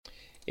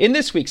In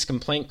this week's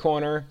Complaint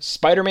Corner,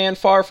 Spider-Man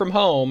Far From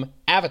Home,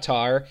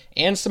 Avatar,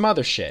 and some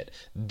other shit.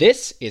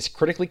 This is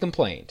Critically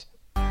Complained.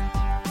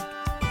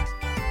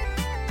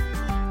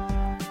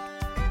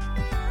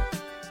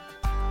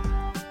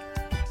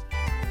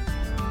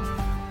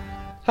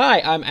 Hi,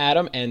 I'm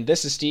Adam, and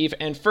this is Steve,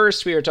 and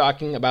first we are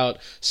talking about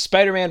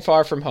Spider-Man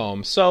Far From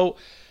Home. So,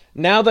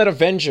 now that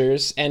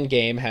Avengers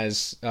Endgame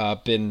has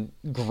been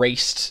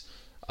graced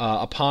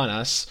upon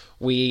us,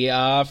 we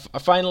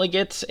finally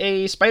get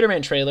a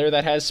Spider-Man trailer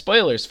that has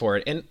spoilers for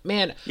it. And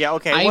man, yeah,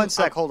 okay, one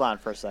sec, hold on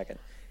for a second.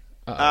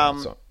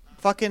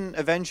 Fucking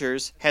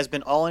Avengers has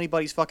been all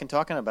anybody's fucking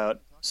talking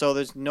about, so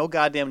there's no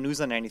goddamn news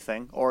on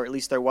anything, or at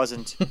least there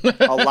wasn't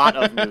a lot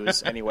of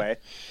news anyway.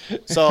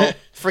 So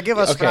forgive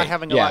us for not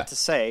having a lot to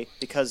say,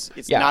 because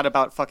it's not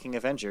about fucking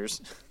Avengers.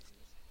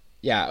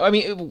 Yeah, I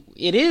mean,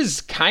 it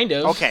is kind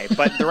of. Okay,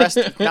 but the rest,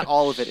 not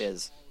all of it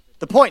is.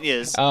 The point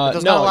is,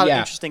 there's not a lot of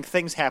interesting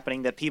things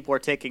happening that people are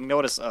taking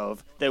notice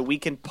of that we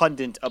can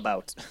pundit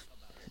about.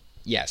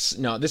 Yes.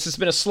 No, this has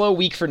been a slow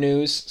week for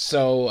news,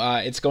 so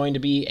it's going to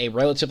be a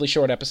relatively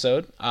short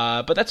episode,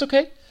 but that's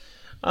okay.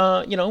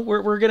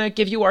 We're going to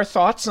give you our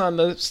thoughts on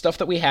the stuff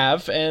that we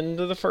have, and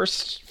the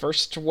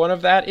first one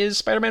of that is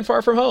Spider-Man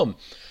Far From Home.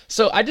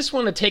 So I just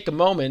want to take a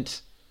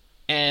moment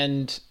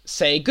and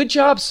say, good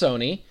job,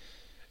 Sony.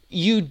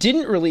 You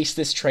didn't release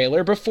this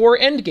trailer before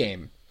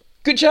Endgame.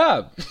 Good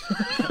job.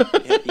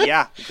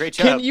 Yeah, great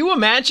job. Can you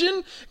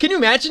imagine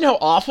how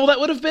awful that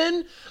would have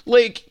been?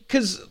 Like,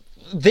 because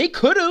they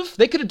could have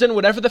done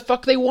whatever the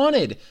fuck they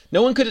wanted.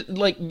 No one could,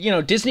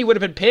 Disney would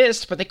have been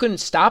pissed, but they couldn't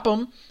stop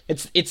them.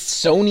 It's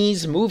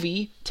Sony's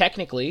movie,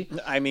 technically.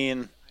 I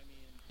mean,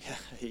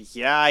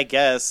 yeah, I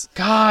guess.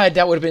 God,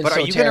 that would have been so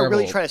terrible. But are you going to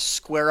really try to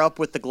square up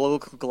with the global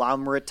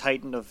conglomerate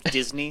titan of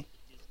Disney?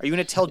 Are you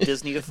going to tell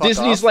Disney to fuck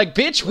Disney's off? like,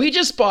 bitch, we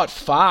just bought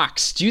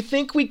Fox. Do you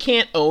think we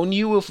can't own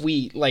you if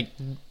we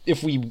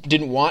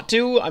didn't want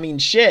to? I mean,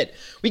 shit.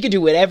 We can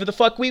do whatever the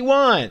fuck we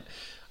want.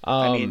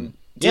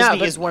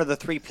 Disney is one of the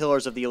three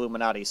pillars of the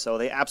Illuminati, so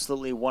they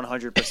absolutely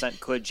 100%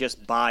 could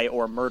just buy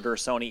or murder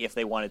Sony if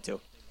they wanted to.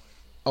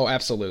 Oh,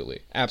 absolutely,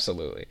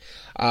 absolutely.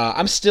 Now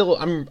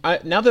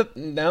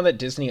that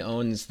Disney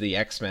owns the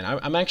X-Men,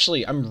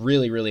 I'm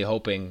really, really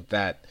hoping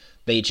that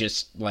they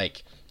just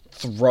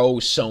throw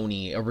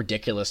Sony a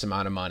ridiculous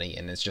amount of money,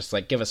 and it's just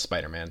give us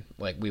Spider-Man.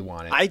 We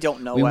want it. I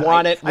don't know. We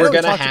want it. We're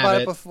gonna have it. I know we talked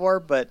about it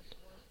before, but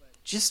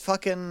just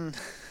fucking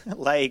just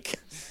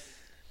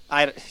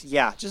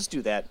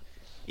do that.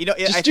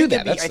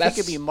 I think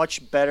it'd be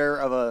much better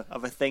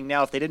of a thing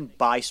now if they didn't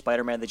buy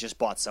Spider-Man. They just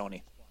bought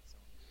Sony.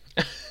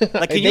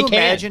 Can you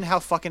imagine how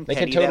fucking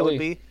petty that would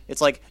be? It's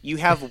like, you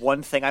have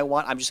one thing I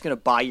want. I'm just gonna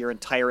buy your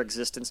entire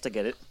existence to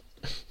get it.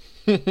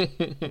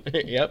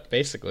 Yep,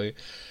 basically.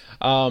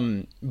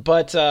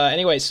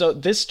 Anyway, so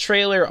this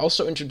trailer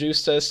also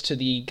introduced us to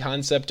the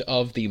concept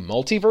of the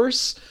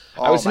multiverse.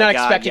 Oh, I was not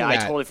expecting that. I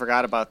totally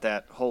forgot about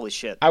that. Holy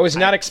shit. I was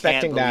not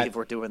expecting that. I can't believe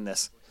we're doing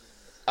this.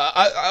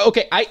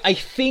 Okay, I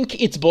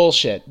think it's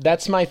bullshit.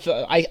 That's my...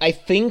 I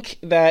think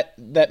that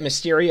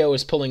Mysterio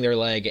is pulling their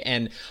leg,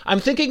 and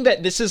I'm thinking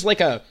that this is like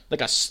a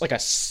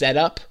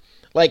setup.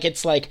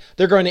 It's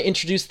they're going to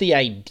introduce the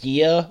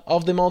idea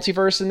of the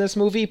multiverse in this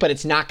movie, but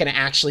it's not going to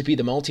actually be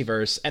the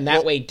multiverse, and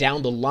that way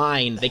down the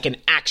line they can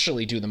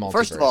actually do the multiverse.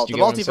 First of all, the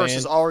multiverse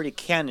is already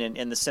canon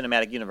in the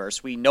cinematic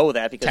universe. We know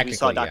that because we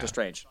saw Doctor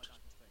Strange.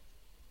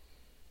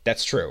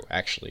 That's true,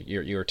 actually.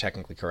 You're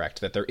technically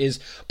correct that there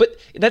is, but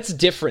that's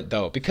different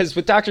though, because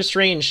with Doctor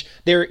Strange,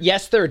 there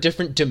are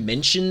different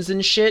dimensions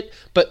and shit,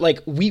 but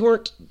we're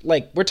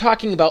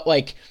talking about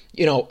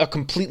a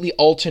completely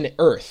alternate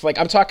Earth.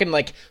 I'm talking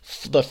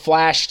the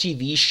Flash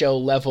TV show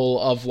level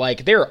of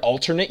there are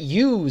alternate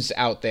U's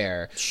out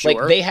there.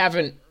 Sure. They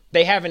haven't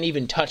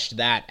even touched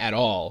that at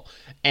all.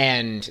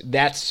 And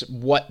that's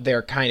what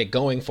they're kind of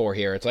going for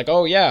here. It's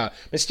oh yeah,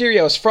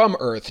 Mysterio's from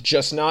Earth,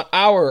 just not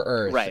our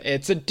Earth. Right.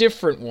 It's a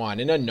different one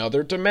in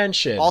another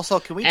dimension. Also,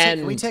 can we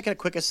take a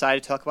quick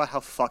aside to talk about how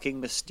fucking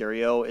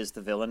Mysterio is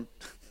the villain?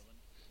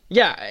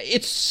 Yeah,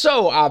 it's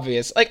so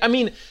obvious.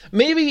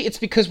 Maybe it's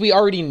because we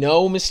already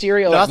know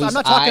Mysterio. No, I'm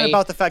not talking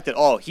about the fact that,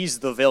 he's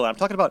the villain. I'm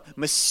talking about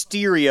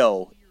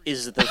Mysterio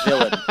is the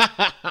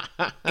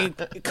villain.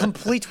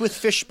 Complete with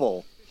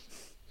fishbowl.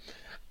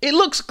 It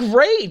looks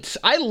great.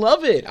 I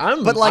love it. I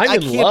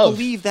can't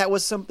believe that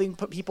was something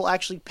people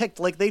actually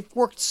picked. They've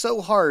worked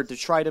so hard to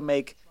try to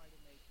make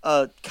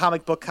a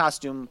comic book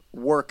costume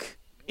work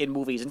in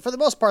movies, and for the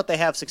most part, they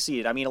have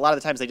succeeded. I mean, a lot of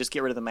the times they just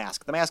get rid of the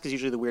mask. The mask is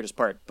usually the weirdest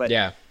part, but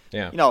yeah.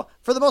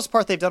 For the most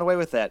part, they've done away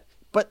with that.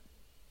 But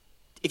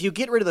if you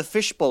get rid of the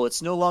fishbowl,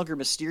 it's no longer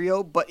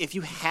Mysterio. But if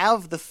you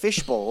have the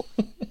fishbowl,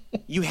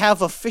 you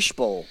have a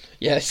fishbowl.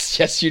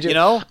 Yes, you do.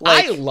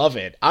 I love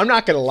it. I'm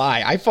not gonna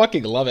lie. I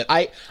fucking love it.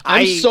 I'm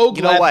so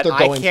glad that they're going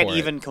for it. I can't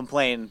even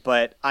complain,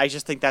 but I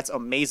just think that's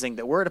amazing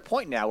that we're at a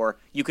point now where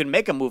you can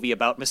make a movie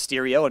about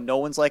Mysterio and no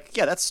one's like,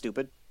 yeah, that's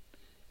stupid.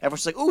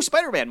 Everyone's like, ooh,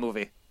 Spider-Man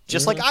movie.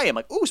 Just like I am,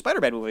 ooh,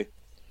 Spider-Man movie.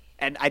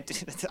 And I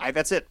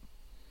that's it.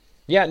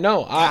 Yeah,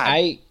 no,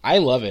 I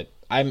love it.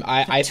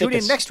 I Tune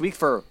think in next week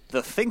for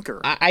The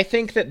Thinker. I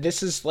think that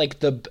this is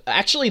like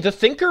actually the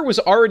Thinker was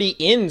already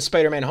in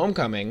Spider-Man: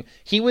 Homecoming.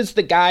 He was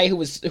the guy who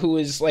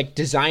was like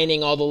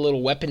designing all the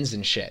little weapons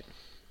and shit.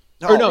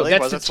 Oh, no, really?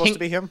 Was that supposed to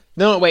be him?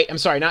 No, wait, I'm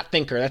sorry, not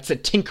Thinker. That's the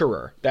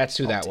Tinkerer. That's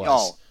who that was.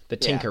 Oh, the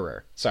Tinkerer.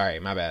 Yeah. Sorry,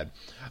 my bad.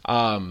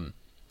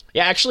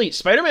 Yeah, actually,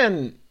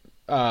 Spider-Man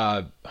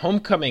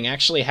Homecoming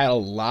actually had a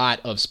lot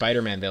of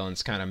Spider-Man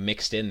villains kind of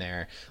mixed in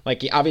there.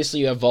 Like,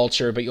 obviously you have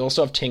Vulture, but you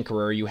also have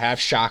Tinkerer, you have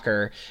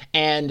Shocker,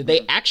 and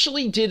they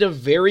actually did a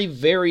very,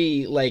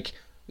 very, like,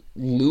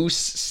 loose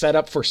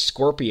setup for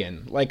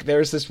Scorpion. Like,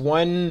 there's this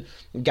one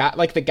guy,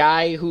 like, the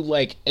guy who,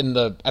 like,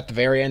 at the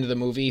very end of the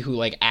movie, who,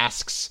 like,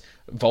 asks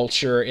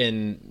Vulture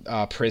in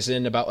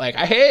prison about like,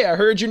 hey, I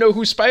heard you know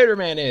who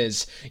Spider-Man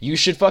is. You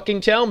should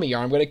fucking tell me or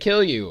I'm gonna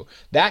kill you.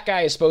 That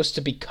guy is supposed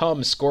to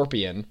become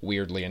Scorpion,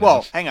 weirdly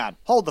enough. Whoa, hang on.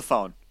 Hold the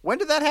phone. When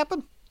did that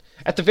happen?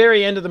 At the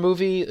very end of the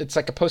movie, it's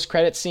like a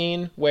post-credit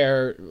scene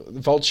where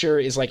Vulture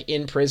is like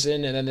in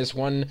prison and then this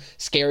one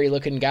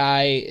scary-looking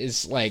guy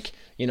is like,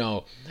 you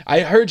know,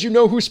 I heard you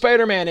know who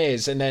Spider-Man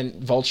is. And then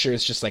Vulture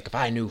is just like, if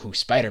I knew who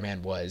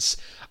Spider-Man was,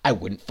 I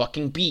wouldn't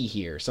fucking be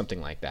here. Something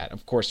like that.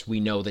 Of course,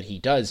 we know that he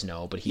does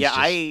know, but he's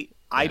I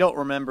don't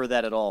remember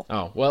that at all.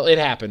 Oh, well, it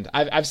happened.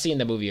 I've seen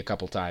the movie a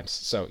couple times.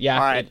 So, yeah,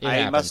 all right, it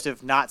happened. I must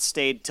have not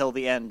stayed till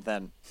the end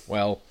then.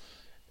 Well,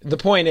 the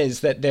point is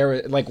that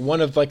there, like,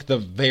 one of, like, the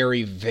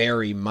very,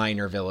 very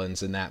minor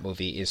villains in that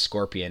movie is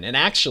Scorpion. And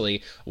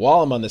actually,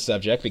 while I'm on the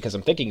subject, because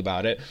I'm thinking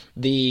about it,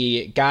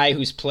 the guy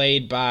who's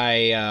played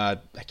by,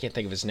 I can't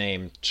think of his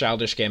name,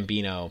 Childish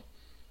Gambino,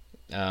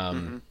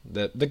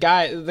 the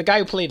guy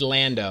who played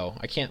Lando,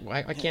 I can't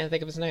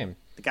think of his name.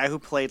 The guy who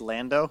played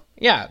Lando?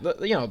 Yeah,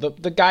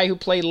 the guy who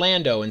played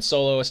Lando in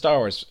Solo: A Star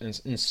Wars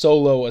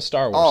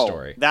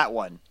Story. That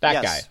one.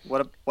 That guy.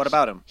 What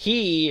about him?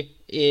 He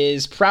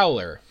is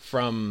Prowler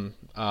from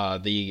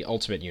the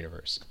Ultimate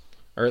Universe,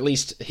 or at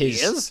least his.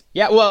 He is?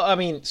 Yeah, well, I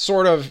mean,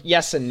 sort of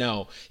yes and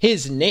no.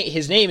 His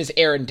name is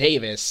Aaron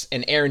Davis,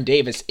 and Aaron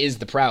Davis is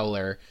the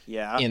Prowler.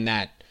 Yeah. In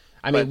that.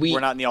 But we're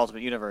not in the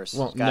Ultimate Universe.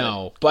 Well,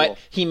 no, but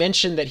he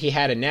mentioned that he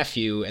had a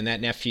nephew, and that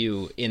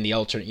nephew in the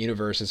Alternate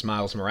Universe is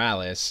Miles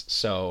Morales.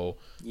 So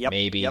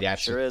maybe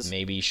that's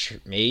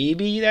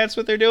maybe that's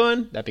what they're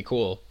doing. That'd be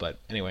cool. But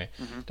anyway,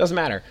 doesn't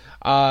matter.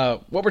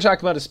 What we're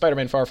talking about is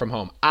Spider-Man: Far From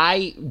Home.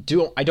 I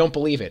don't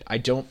believe it. I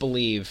don't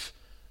believe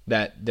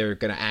that they're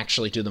gonna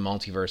actually do the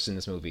multiverse in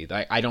this movie.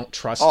 I don't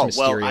trust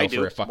Mysterio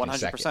for a fucking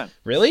 100%. Second.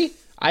 Really?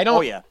 I don't.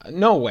 Oh yeah.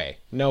 No way.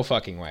 No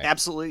fucking way.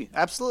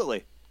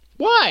 Absolutely.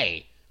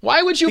 Why?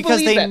 Why would you believe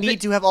that? Because they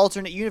need to have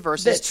alternate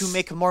universes to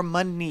make more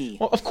money.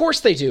 Well, of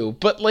course they do,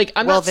 but like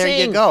I'm not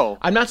saying. You go.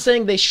 I'm not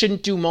saying they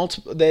shouldn't do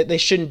they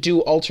shouldn't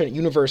do alternate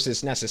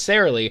universes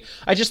necessarily.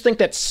 I just think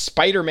that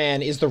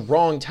Spider-Man is the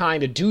wrong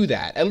time to do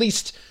that. At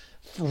least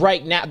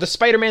right now, the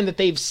Spider-Man that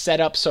they've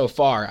set up so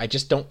far, I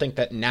just don't think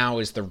that now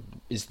is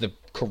the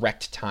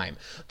correct time.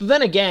 But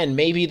then again,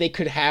 maybe they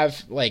could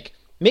have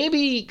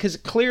because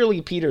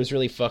clearly Peter's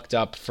really fucked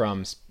up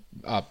from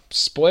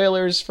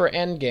spoilers for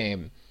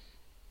Endgame.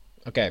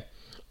 Okay.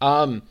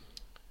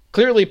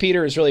 Clearly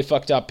Peter is really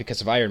fucked up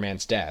because of Iron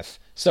Man's death.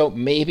 So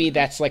maybe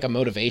that's like a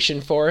motivation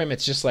for him.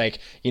 It's just like,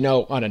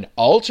 on an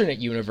alternate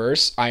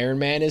universe, Iron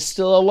Man is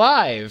still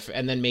alive.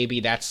 And then maybe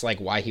that's like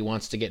why he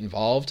wants to get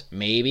involved.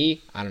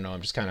 Maybe. I don't know.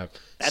 I'm just kind of...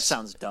 That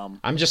sounds dumb.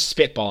 I'm just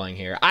spitballing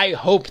here. I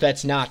hope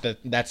that's not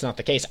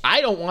the case.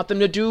 I don't want them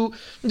to do...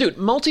 Dude,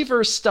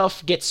 multiverse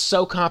stuff gets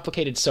so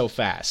complicated so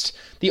fast.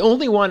 The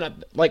only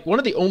one... one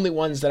of the only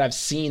ones that I've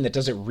seen that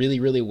does it really,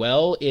 really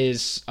well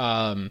is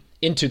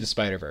Into the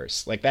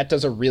Spider-Verse. That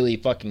does a really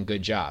fucking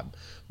good job.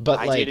 But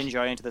I did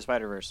enjoy Into the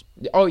Spider-Verse.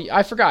 Oh,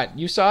 I forgot.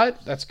 You saw it?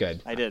 That's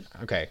good. I did.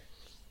 Okay.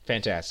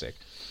 Fantastic.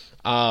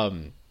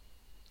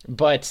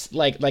 But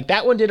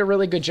that one did a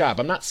really good job.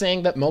 I'm not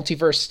saying that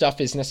multiverse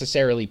stuff is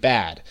necessarily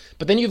bad,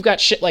 but then you've got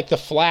shit like The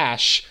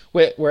Flash,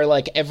 where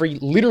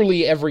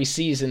literally every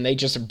season they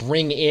just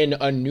bring in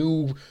a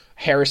new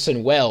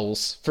Harrison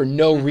Wells for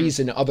no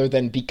reason other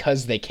than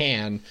because they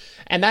can,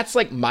 and that's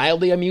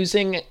mildly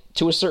amusing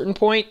to a certain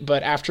point,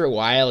 but after a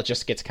while it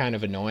just gets kind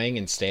of annoying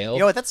and stale. You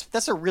know what?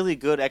 That's a really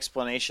good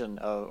explanation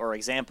or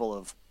example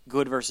of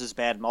good versus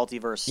bad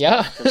multiverse.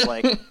 Yeah,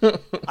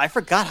 I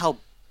forgot how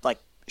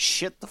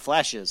shit The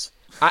Flash is.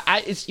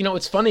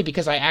 It's funny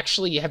because I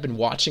actually have been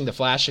watching The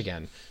Flash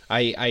again.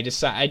 I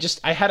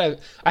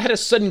had a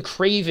sudden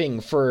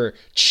craving for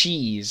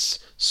cheese,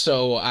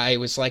 so I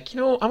was like,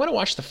 I'm gonna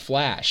watch The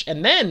Flash.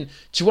 And then,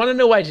 do you want to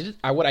know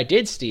what I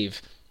did,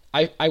 Steve?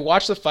 I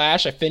watched The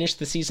Flash. I finished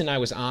the season I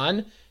was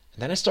on.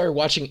 And then I started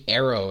watching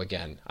Arrow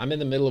again. I'm in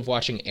the middle of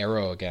watching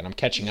Arrow again. I'm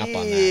catching up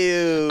on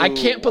that. I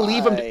can't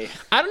believe I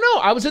don't know.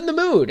 I was in the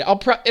mood. I'll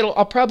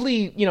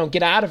probably,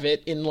 get out of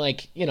it in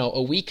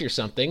a week or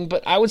something,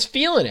 but I was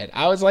feeling it.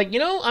 I was like,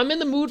 I'm in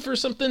the mood for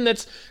something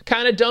that's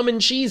kind of dumb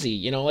and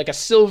cheesy, like a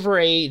Silver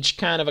Age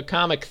kind of a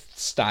comic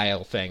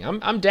style thing.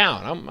 I'm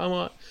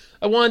down.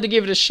 I wanted to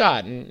give it a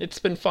shot, and it's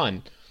been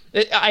fun.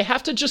 I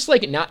have to just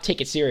like not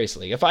take it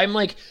seriously. If I'm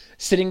like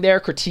sitting there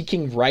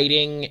critiquing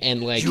writing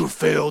and like you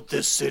failed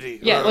this city.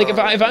 Yeah, like if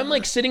I'm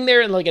like sitting there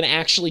and like and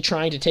actually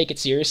trying to take it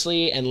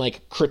seriously and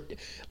like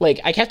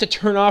I have to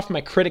turn off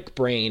my critic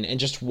brain and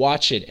just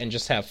watch it and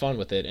just have fun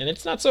with it, and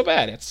it's not so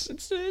bad.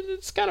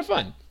 It's kind of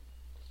fun.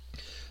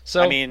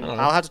 So I mean,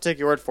 I'll have to take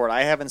your word for it.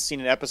 I haven't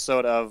seen an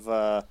episode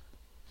of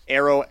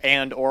Arrow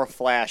and or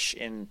Flash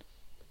in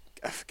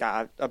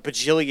God, a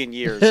bajillion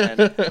years,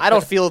 and I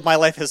don't feel my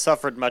life has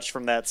suffered much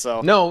from that. So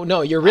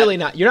no, you're really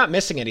not. You're not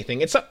missing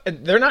anything.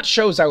 They're not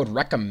shows I would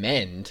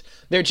recommend.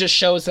 They're just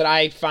shows that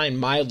I find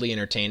mildly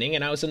entertaining,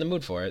 and I was in the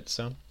mood for it.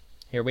 So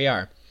here we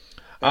are.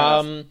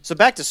 So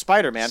back to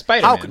Spider-Man.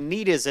 Spider-Man. How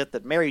neat is it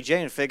that Mary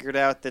Jane figured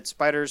out that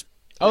Spider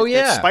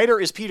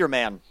is Peter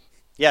Man?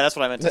 Yeah, that's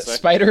what I meant to say.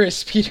 Spider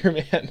is Peter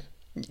Man.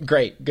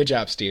 Great, good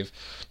job, Steve.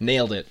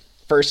 Nailed it.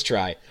 First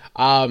try.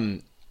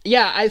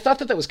 Yeah, I thought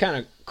that was kind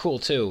of cool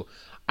too.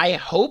 I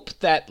hope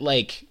that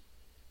like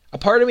a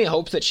part of me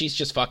hopes that she's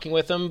just fucking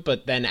with him,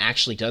 but then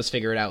actually does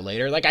figure it out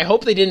later. Like I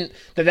hope she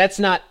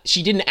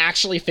didn't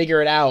actually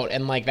figure it out,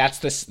 and like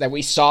that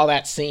we saw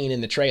that scene in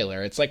the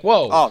trailer. It's like,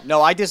 whoa. Oh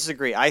no, I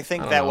disagree. I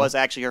think that was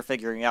actually her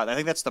figuring out. I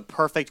think that's the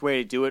perfect way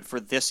to do it for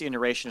this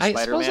iteration of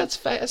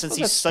Spider-Man. Since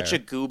he's such a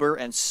goober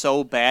and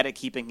so bad at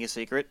keeping his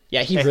secret.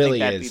 Yeah, he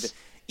really is.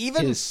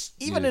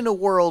 Even in a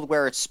world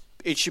where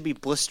it should be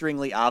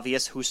blisteringly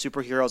obvious who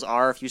superheroes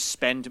are if you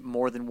spend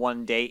more than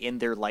one day in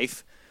their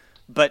life.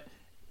 But,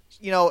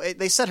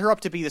 they set her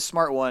up to be the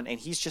smart one, and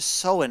he's just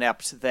so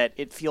inept that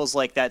it feels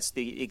like that's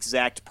the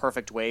exact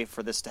perfect way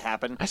for this to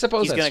happen. I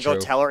suppose he's going to go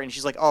tell her, and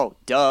she's like, oh,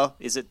 duh.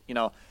 Is it,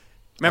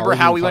 Remember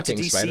how we went to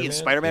DC and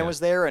Spider-Man was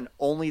there, and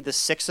only the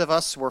 6 of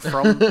us were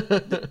from...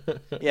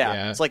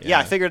 It's like,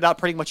 I figured it out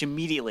pretty much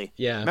immediately.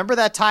 Yeah. Remember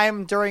that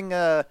time during...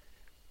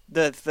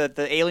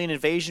 The alien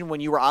invasion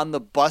when you were on the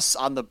bus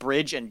on the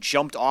bridge and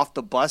jumped off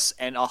the bus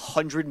and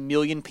 100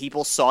 million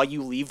people saw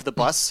you leave the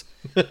bus?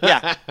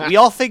 Yeah, we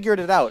all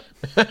figured it out.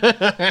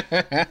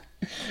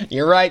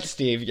 You're right,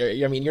 Steve.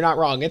 You're not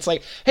wrong. It's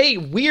like, hey,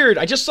 weird.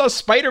 I just saw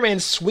Spider-Man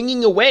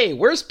swinging away.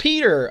 Where's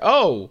Peter?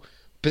 Oh,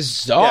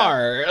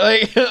 bizarre.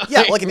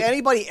 Yeah. Like if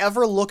anybody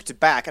ever looked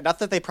back, not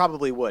that they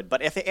probably would,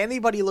 but if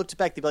anybody looked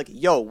back, they'd be like,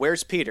 yo,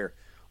 where's Peter?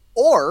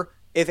 Or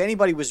if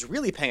anybody was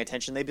really paying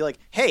attention, they'd be like,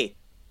 hey,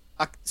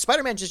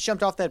 Spider-Man just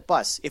jumped off that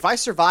bus. If I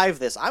survive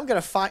this, I'm going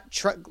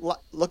to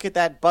look at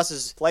that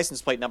bus's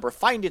license plate number,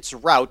 find its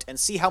route, and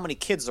see how many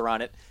kids are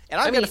on it, and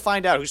I'm going to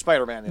find out who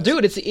Spider-Man is.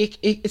 Dude,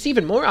 it's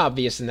even more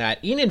obvious than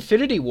that. In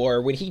Infinity War,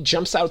 when he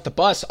jumps out the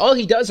bus, all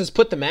he does is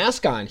put the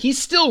mask on.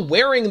 He's still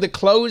wearing the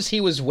clothes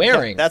he was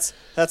wearing. Yeah,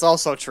 that's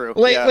also true.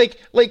 They could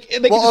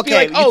just be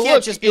like, oh,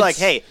 look, just be like,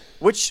 hey,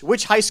 which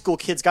high school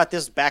kid's got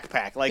this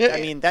backpack? Like, I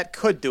mean, that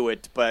could do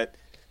it, but...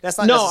 That's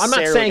not I'm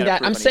not saying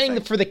that. I'm saying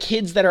that for the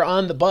kids that are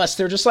on the bus,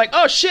 they're just like,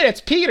 oh shit, it's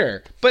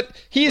Peter. But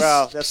he's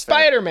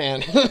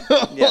Spider-Man.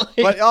 Yeah.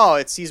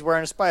 But he's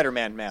wearing a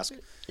Spider-Man mask.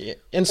 Yeah.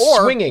 And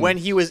swinging. When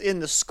he was in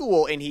the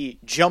school and he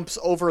jumps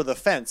over the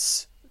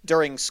fence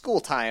during school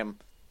time.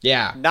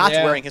 Yeah. Not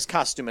wearing his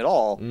costume at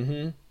all.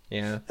 Mm-hmm.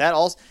 Yeah. That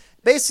also...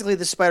 Basically,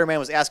 the Spider-Man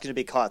was asking to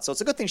be caught, so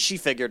it's a good thing she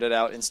figured it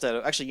out instead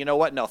of... Actually, you know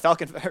what? No,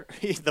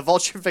 the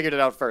Vulture figured it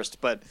out first,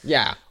 but...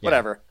 Yeah.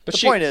 Whatever. But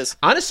the point is...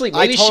 Honestly,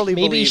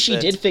 maybe she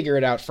did figure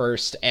it out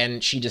first,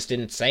 and she just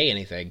didn't say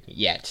anything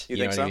yet. You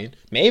think know so? What I mean?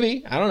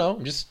 Maybe. I don't know.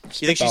 I'm just...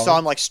 You think she saw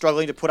him,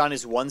 struggling to put on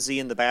his onesie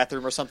in the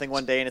bathroom or something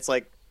one day, and it's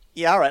like...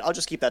 Yeah, all right, I'll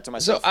just keep that to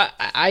myself. So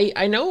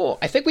I know,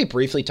 I think we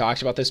briefly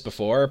talked about this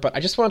before, but I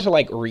just wanted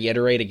to,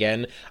 reiterate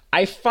again.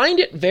 I find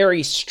it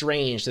very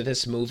strange that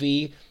this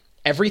movie...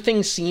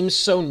 Everything seems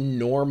so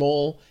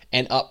normal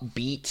and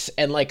upbeat,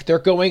 and they're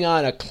going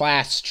on a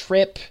class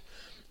trip,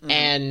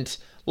 and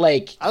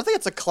I don't think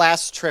it's a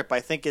class trip. I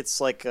think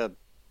it's like a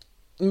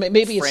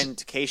maybe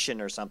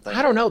friendcation or something.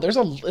 I don't know.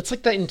 It's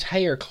like the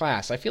entire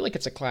class. I feel like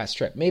it's a class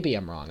trip. Maybe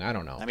I'm wrong. I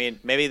don't know. I mean,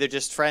 maybe they're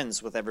just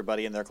friends with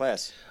everybody in their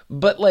class.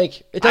 But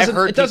it doesn't. I've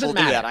heard it doesn't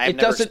people matter. do that. I've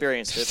never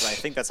experienced it, but I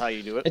think that's how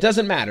you do it. It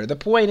doesn't matter. The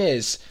point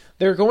is,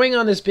 they're going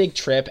on this big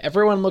trip.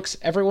 Everyone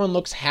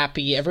looks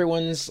happy.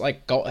 Everyone's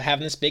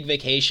having this big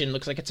vacation.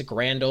 Looks like it's a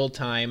grand old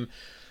time.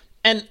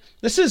 And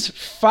this is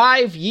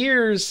 5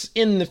 years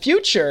in the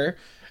future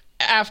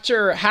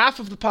after half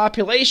of the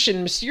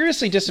population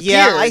mysteriously disappeared.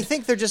 Yeah, I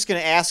think they're just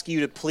going to ask you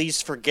to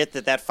please forget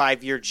that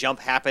 5-year jump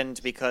happened,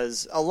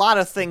 because a lot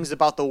of things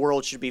about the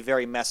world should be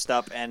very messed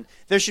up, and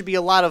there should be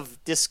a lot of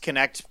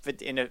disconnect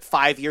in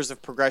 5 years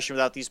of progression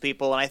without these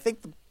people. And I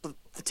think the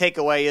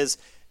takeaway is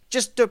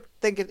just to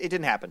think it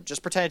didn't happen.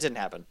 Just pretend it didn't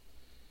happen.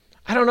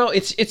 I don't know.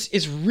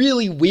 It's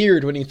really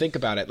weird when you think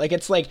about it.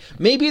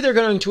 Maybe they're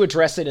going to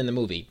address it in the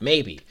movie.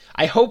 Maybe.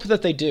 I hope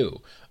that they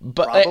do.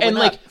 But Probably and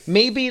not. like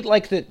maybe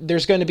like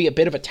there's going to be a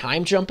bit of a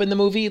time jump in the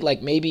movie.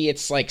 Like maybe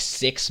it's like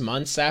 6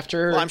 months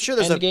after. Well, I'm sure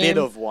there's Endgame. a bit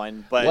of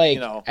one, but like you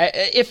know,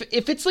 if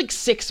it's like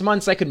 6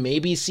 months, I could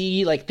maybe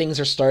see like things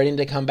are starting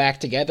to come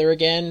back together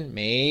again.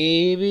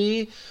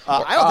 Maybe.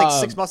 I don't think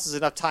 6 months is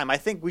enough time. I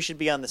think we should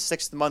be on the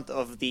 6th month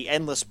of the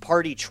endless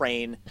party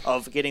train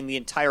of getting the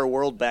entire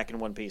world back in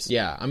one piece.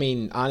 Yeah, I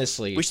mean,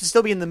 honestly, We should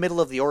still be in the middle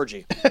of the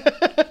orgy.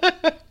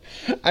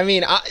 I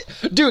mean,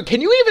 dude,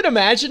 can you even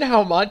imagine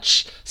how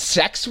much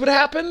sex would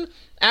happen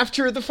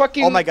after the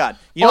fucking? Oh my god!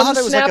 You know how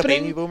there was like a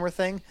unsnapping? baby boomer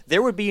thing?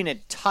 There would be an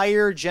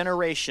entire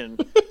generation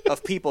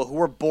of people who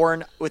were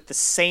born with the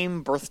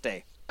same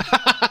birthday,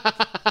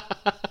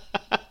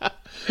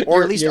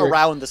 or at least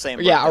around the same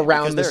birthday. Yeah,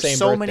 around the because same there are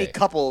so birthday. many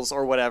couples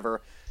or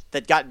whatever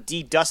that got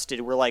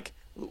de-dusted. We're like,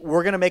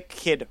 we're gonna make a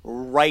kid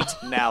right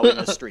now in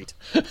the street,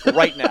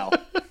 right now.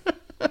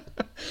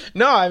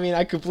 No, I mean,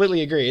 I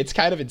completely agree. It's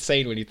kind of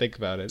insane when you think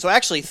about it. So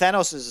actually,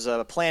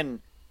 Thanos'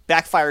 plan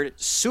backfired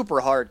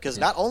super hard because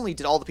not only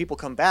did all the people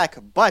come back,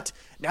 but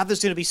now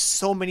there's going to be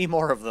so many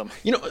more of them.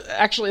 You know,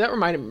 actually, that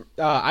reminded me.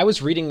 I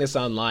was reading this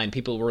online.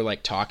 People were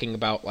like talking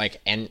about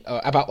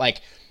about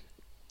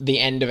the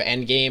end of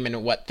Endgame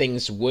and what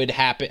things would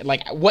happen,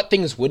 like what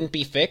things wouldn't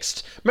be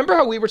fixed. Remember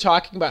how we were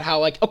talking about how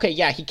like, okay,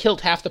 yeah, he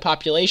killed half the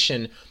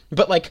population,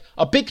 but like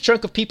a big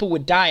chunk of people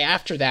would die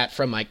after that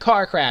from like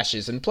car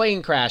crashes and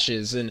plane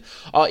crashes and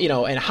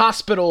and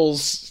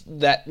hospitals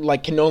that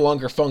like can no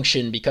longer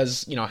function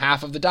because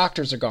half of the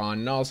doctors are gone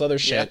and all this other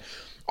shit. Yeah.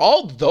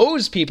 All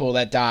those people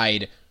that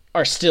died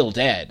are still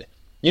dead.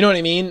 You know what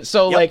I mean?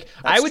 So, Yep, like,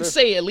 I that's would true.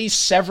 say at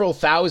least several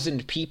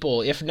thousand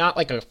people, if not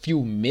like a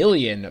few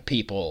million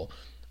people,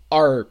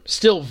 are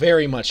still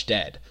very much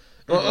dead.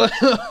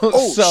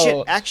 Oh, So,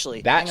 shit,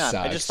 actually, that hang on.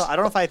 sucks. I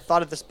don't know if I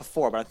thought of this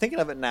before, but I'm thinking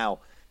of it now.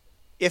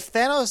 If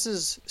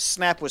Thanos'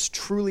 snap was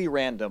truly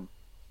random,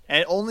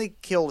 and it only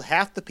killed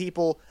half the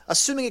people,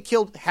 assuming it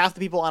killed half the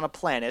people on a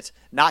planet,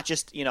 not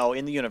just,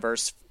 in the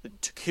universe,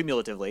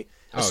 cumulatively,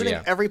 assuming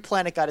yeah. every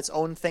planet got its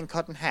own thing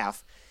cut in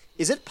half,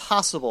 is it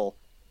possible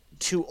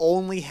to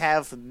only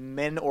have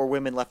men or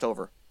women left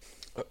over?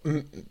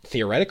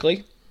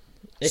 Theoretically.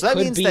 So that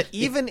means that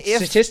even if...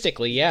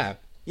 Statistically, yeah.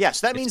 Yeah,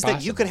 so that means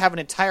that you could have an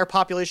entire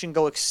population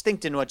go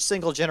extinct in a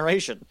single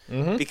generation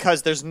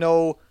because there's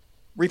no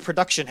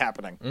reproduction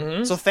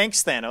happening. So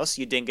thanks, Thanos,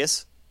 you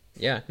dingus.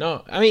 Yeah,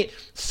 no. I mean,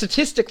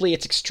 statistically,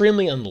 it's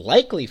extremely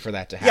unlikely for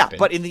that to Yeah, happen.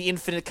 but in the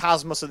infinite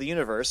cosmos of the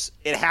universe,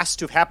 it has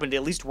to have happened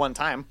at least one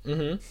time.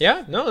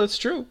 Yeah, no, that's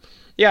true.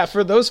 Yeah,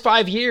 for those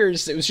 5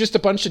 years, it was just a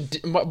bunch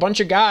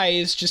of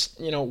guys just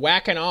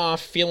whacking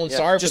off, feeling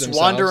sorry for Just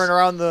themselves, wandering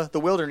around the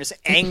wilderness,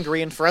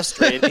 angry and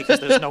frustrated because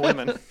there's no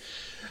women.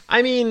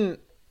 I mean,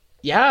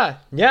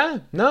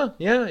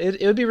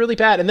 it would be really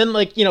bad. And then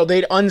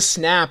they'd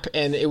unsnap,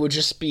 and it would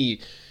just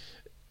be,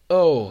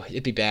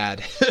 it'd be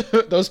bad.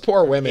 Those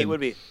poor women. It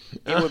would be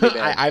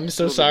bad. I'm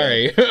so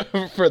sorry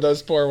for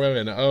those poor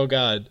women. Oh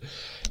God.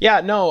 Yeah,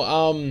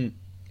 no.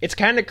 It's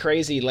kind of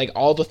crazy, like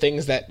all the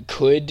things that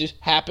could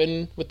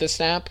happen with the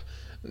snap.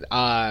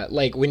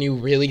 Like when you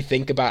really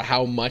think about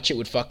how much it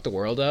would fuck the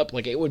world up,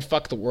 like it would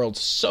fuck the world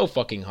so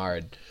fucking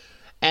hard.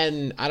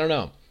 And I don't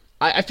know.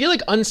 I feel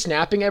like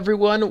unsnapping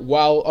everyone,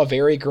 while a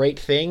very great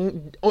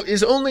thing,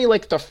 is only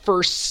like the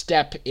first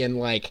step in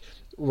like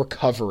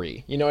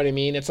recovery. You know what I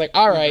mean? It's like,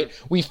 all right,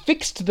 we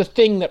fixed the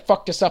thing that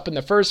fucked us up in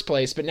the first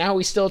place, but now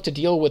we still have to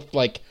deal with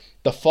like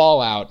the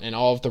fallout and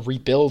all of the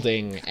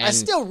rebuilding. And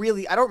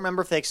I don't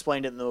remember if they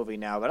explained it in the movie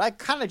now, but I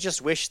kind of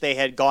just wish they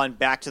had gone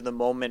back to the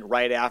moment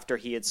right after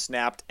he had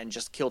snapped and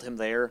just killed him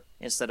there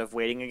instead of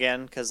waiting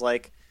again. Because,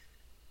 like,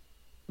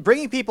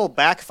 bringing people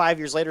back 5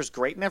 years later is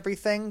great and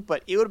everything,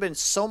 but it would have been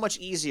so much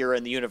easier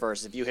in the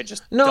universe if you had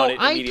just done it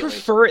immediately. I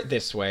prefer it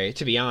this way,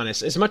 to be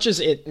honest. As much as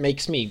it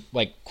makes me,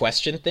 like,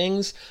 question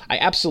things, I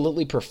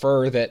absolutely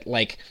prefer that,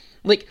 like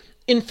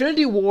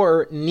Infinity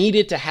War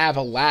needed to have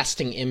a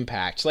lasting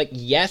impact. Like,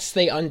 yes,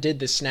 they undid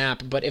the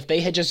snap, but if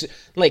they had just,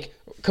 like,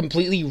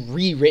 completely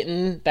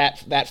rewritten that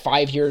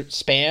 5-year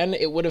span,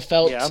 it would have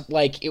felt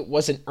like it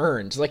wasn't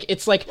earned. Like,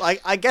 it's like...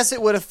 I guess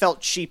it would have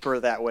felt cheaper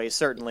that way,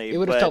 certainly. It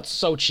would have felt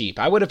so cheap.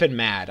 I would have been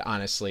mad,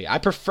 honestly. I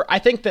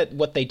think that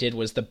what they did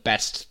was the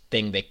best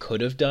thing they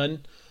could have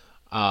done,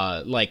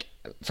 like,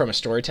 from a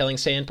storytelling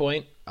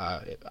standpoint.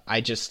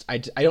 I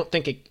don't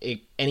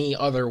think any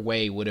other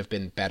way would have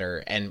been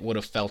better and would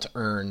have felt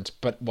earned,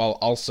 but while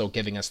also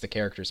giving us the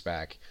characters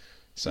back.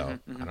 So,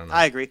 I don't know.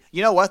 I agree.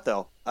 You know what,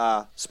 though?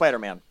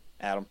 Spider-Man,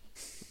 Adam.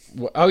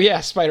 Oh, yeah,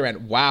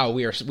 Spider-Man. Wow,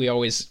 we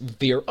always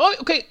veer... Oh,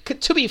 okay,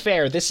 to be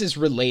fair, this is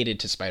related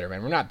to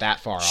Spider-Man. We're not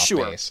that far off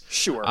base.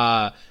 Sure.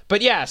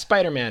 But yeah,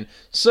 Spider-Man.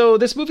 So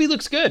this movie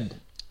looks good.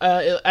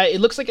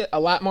 It looks like a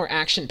lot more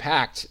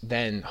action-packed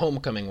than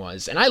Homecoming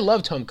was. And I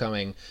loved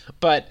Homecoming,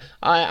 but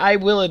I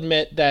will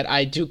admit that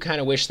I do kind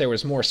of wish there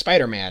was more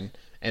Spider-Man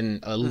and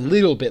a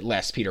little bit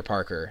less Peter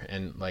Parker.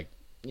 And, like,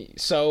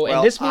 so... Well,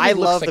 and this movie I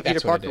looks love like the Peter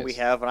that's what it Parker is. we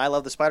have, and I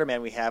love the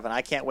Spider-Man we have, and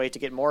I can't wait to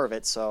get more of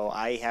it, so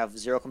I have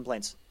zero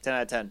complaints. 10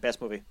 out of 10.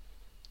 Best movie.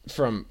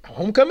 from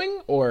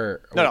Homecoming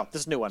or no,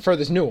 this new one. For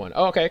this new one.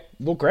 Oh, okay.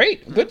 Well,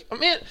 great. Good.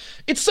 Man,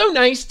 it's so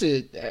nice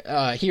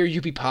to hear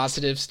you be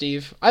positive,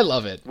 Steve. I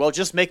love it. Well,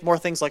 just make more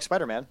things like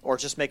Spider-Man, or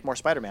just make more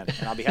Spider-Man,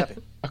 and I'll be happy.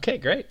 Okay,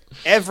 great.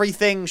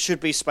 Everything should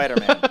be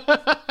Spider-Man.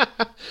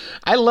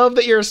 I love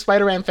that you're a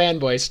Spider-Man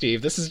fanboy,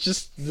 Steve. This is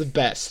just the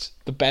best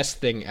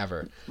thing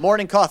ever.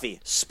 Morning coffee,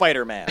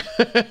 Spider-Man.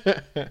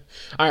 All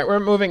right, we're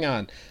moving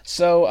on.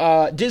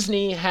 So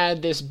Disney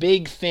had this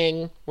big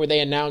thing where they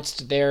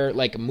announced their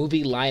like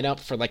movie lineup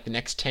for like the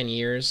next 10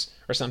 years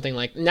or something.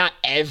 Like not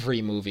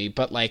every movie,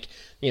 but like,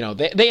 you know,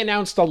 they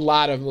announced a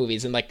lot of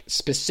movies and like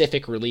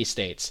specific release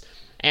dates.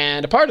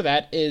 And a part of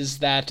that is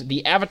that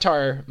the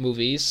Avatar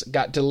movies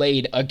got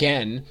delayed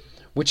again,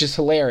 which is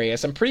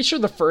hilarious. I'm pretty sure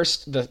the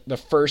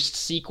first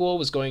sequel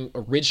was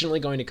originally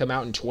going to come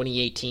out in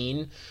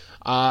 2018,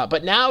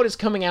 but now it is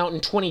coming out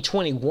in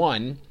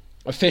 2021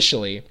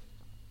 officially.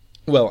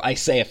 Well, I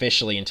say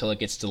officially until it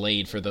gets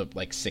delayed for the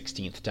like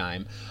 16th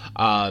time.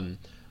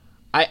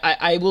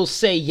 I will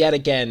say yet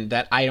again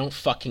that I don't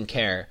fucking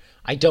care.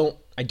 I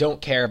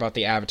don't care about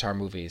the Avatar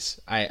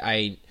movies.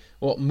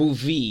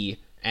 Movie,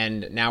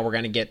 and now we're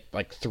gonna get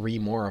like 3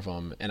 more of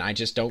them, and I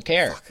just don't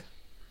care. Fuck.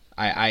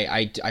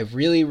 I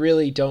really,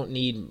 really don't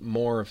need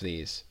more of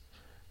these.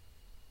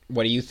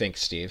 What do you think,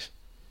 Steve?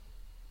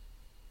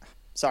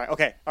 Sorry.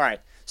 Okay. All right.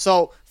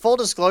 So, full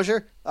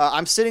disclosure,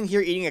 I'm sitting here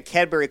eating a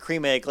Cadbury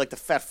cream egg like the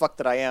fat fuck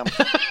that I am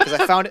because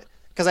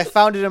I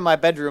found it in my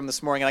bedroom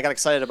this morning and I got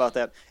excited about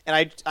that.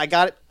 And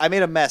I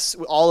made a mess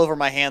all over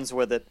my hands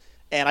with it,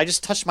 and I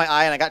just touched my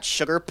eye and I got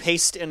sugar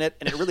paste in it,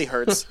 and it really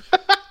hurts.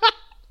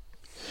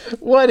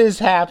 What is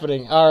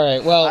happening? All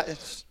right. Well.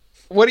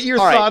 What are your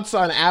thoughts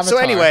on Avatar? So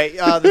anyway,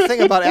 the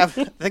thing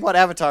about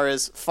Avatar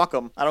is fuck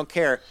them. I don't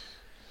care.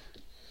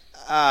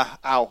 Ow.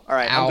 All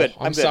right, Ow. I'm good.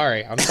 I'm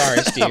sorry,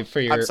 Steve, for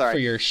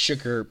your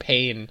sugar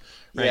pain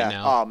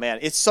now. Oh man,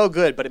 it's so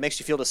good, but it makes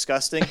you feel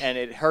disgusting, and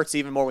it hurts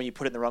even more when you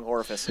put it in the wrong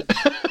orifice.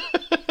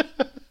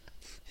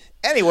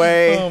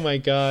 Anyway. Oh my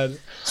god.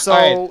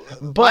 So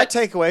my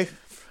takeaway.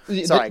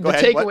 Sorry, go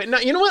ahead. Takeaway. No,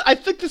 you know what? I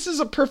think this is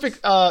a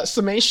perfect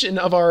summation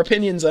of our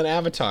opinions on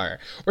Avatar.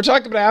 We're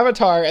talking about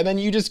Avatar, and then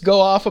you just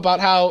go off about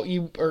how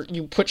you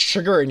put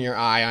sugar in your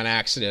eye on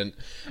accident.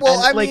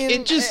 Well, and, I mean,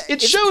 it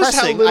shows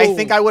pressing. how little. I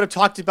think I would have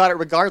talked about it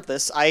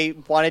regardless. I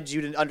wanted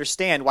you to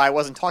understand why I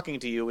wasn't talking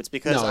to you. It's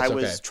because I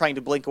was trying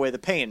to blink away the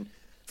pain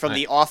from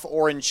the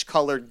off-orange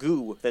colored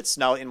goo that's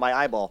now in my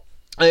eyeball.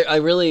 I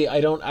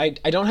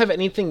don't have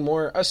anything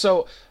more.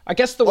 So I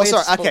guess the way.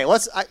 Okay.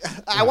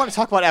 I want to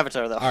talk about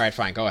Avatar though. All right,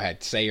 fine. Go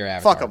ahead. Say your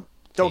Avatar. Fuck them.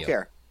 Don't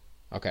care.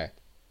 Okay.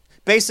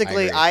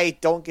 Basically, I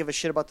don't give a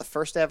shit about the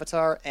first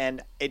Avatar,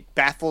 and it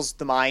baffles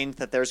the mind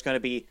that there's going to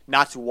be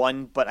not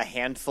one but a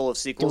handful of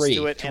sequels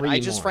to it. And I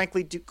just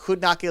frankly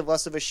could not give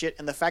less of a shit.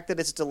 And the fact that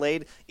it's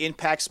delayed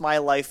impacts my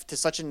life to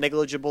such a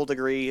negligible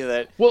degree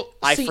that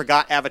I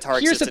forgot Avatar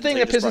existed. Here's the thing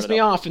that pisses me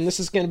off, and this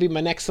is going to be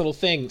my next little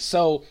thing.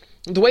 So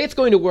the way it's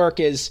going to work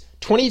is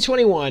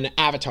 2021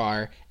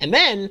 Avatar, and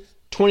then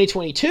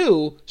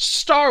 2022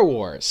 Star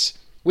Wars,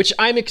 which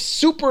I'm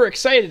super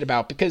excited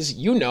about because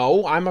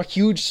I'm a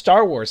huge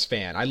Star Wars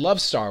fan. I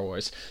love Star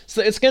Wars.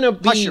 So it's going to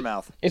be... Hush your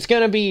mouth. It's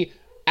going to be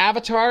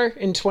Avatar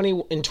in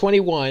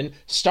 21,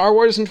 Star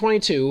Wars in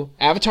 22,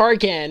 Avatar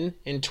again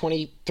in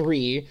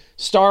 23,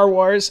 Star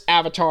Wars,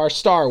 Avatar,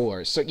 Star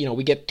Wars. So,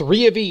 we get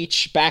 3 of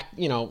each back,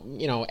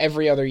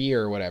 every other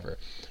year or whatever.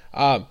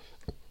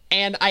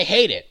 And I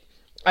hate it.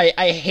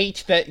 I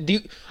hate that.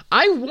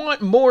 I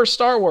want more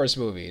Star Wars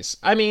movies.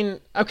 I mean,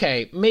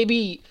 okay,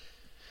 maybe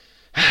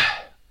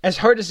as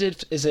hard as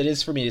it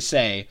is for me to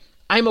say,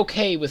 I'm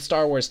okay with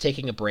Star Wars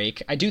taking a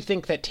break. I do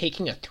think that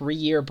taking a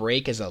 3-year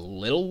break is a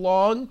little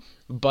long,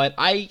 but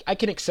I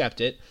can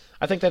accept it.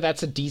 I think that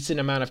that's a decent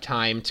amount of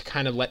time to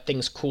kind of let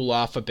things cool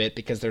off a bit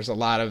because there's a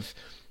lot of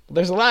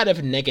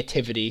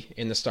negativity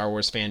in the Star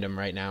Wars fandom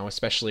right now,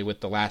 especially with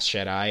The Last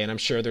Jedi, and I'm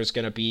sure there's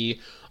going to be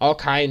all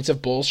kinds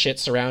of bullshit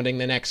surrounding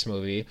the next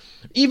movie.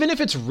 Even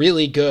if it's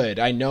really good,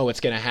 I know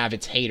it's going to have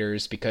its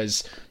haters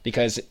because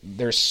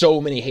there's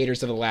so many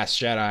haters of The Last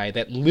Jedi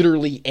that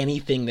literally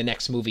anything the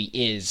next movie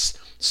is,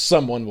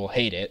 someone will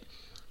hate it.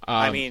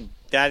 I mean,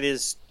 that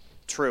is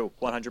true,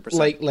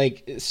 100%.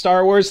 Like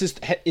Star Wars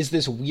is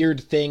this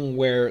weird thing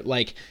where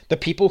like the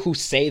people who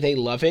say they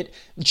love it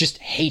just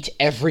hate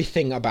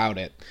everything about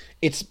it.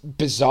 It's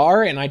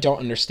bizarre and I don't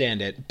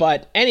understand it.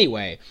 But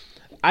anyway,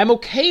 I'm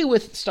okay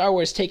with Star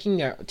Wars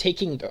taking a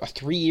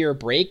 3-year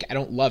break. I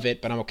don't love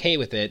it, but I'm okay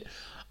with it.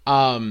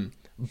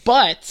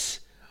 But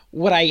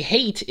what I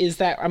hate is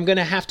that I'm going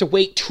to have to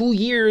wait 2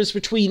 years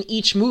between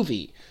each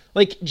movie.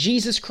 Like,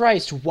 Jesus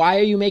Christ, why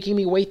are you making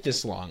me wait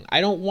this long?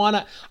 I don't want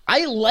to...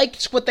 I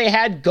liked what they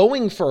had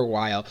going for a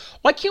while.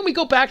 Why can't we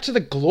go back to the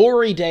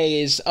glory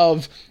days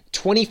of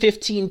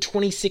 2015,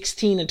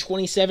 2016, and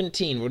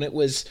 2017 when it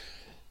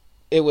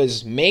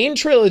was main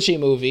trilogy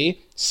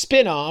movie,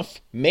 spin-off,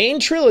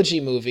 main trilogy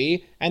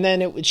movie, and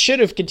then it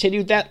should have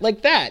continued that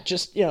like that.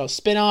 Just,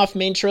 spin-off,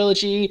 main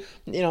trilogy,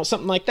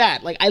 something like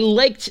that. Like, I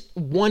liked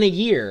one a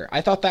year.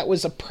 I thought that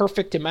was a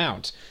perfect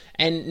amount.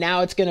 and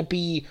now it's going to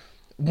be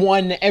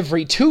one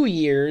every 2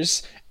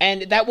 years,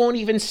 and that won't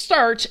even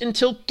start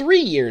until 3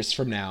 years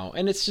from now.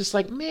 And it's just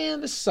like,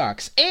 man, this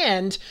sucks.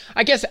 And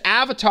I guess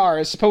Avatar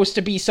is supposed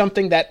to be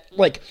something that,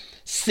 like,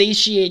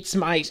 satiates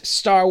my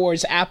Star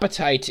Wars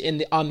appetite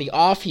on the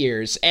off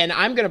years, and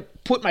I'm gonna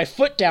put my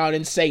foot down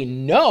and say,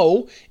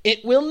 no,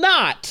 it will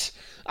not.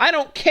 I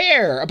don't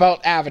care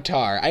about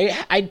Avatar.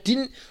 I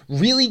didn't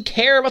really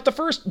care about the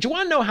first. Do you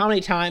want to know how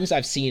many times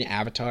I've seen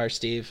Avatar,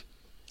 Steve?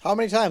 How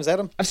many times,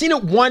 Adam? I've seen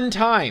it one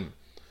time.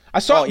 I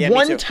saw it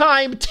one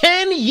time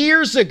 10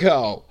 years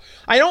ago.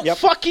 I don't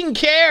fucking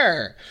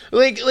care.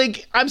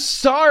 Like, I'm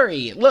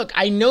sorry. Look,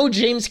 I know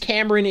James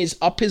Cameron is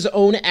up his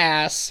own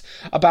ass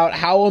about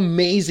how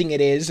amazing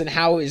it is and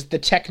how the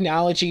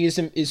technology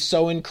is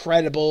so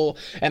incredible,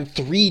 and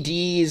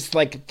 3D is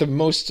like the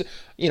most,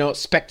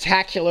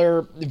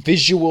 spectacular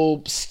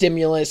visual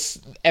stimulus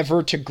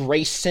ever to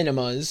grace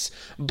cinemas.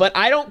 But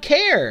I don't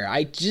care.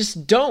 I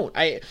just don't.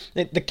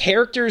 The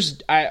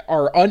characters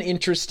are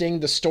uninteresting.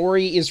 The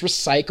story is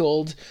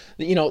recycled.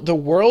 The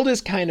world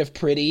is kind of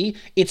pretty.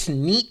 It's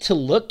neat to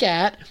look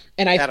at.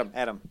 And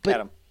Adam.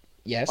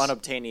 Yes.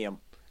 Unobtainium.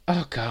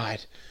 Oh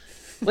God.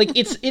 Like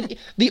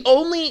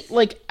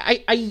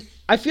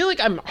I feel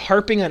like I'm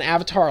harping on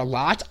Avatar a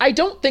lot. I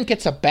don't think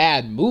it's a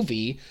bad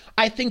movie.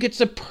 I think it's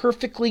a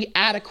perfectly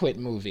adequate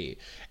movie.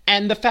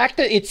 And the fact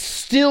that it's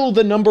still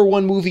the number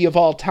one movie of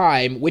all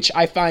time, which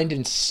I find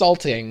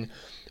insulting,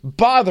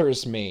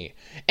 bothers me.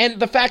 And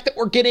the fact that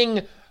we're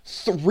getting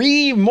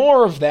 3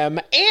 more of them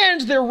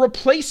and they're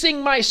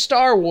replacing my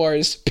Star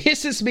Wars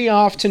pisses me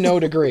off to no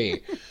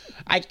degree.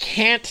 I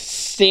can't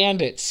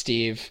stand it,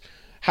 Steve.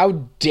 How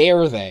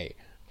dare they?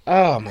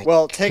 Oh my God.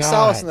 Well, take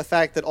solace in the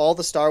fact that all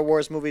the Star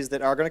Wars movies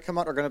that are going to come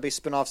out are going to be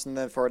spin-offs and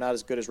therefore not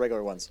as good as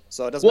regular ones.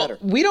 So it doesn't matter.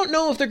 We don't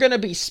know if they're going to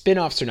be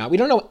spin-offs or not. We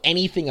don't know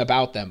anything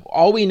about them.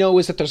 All we know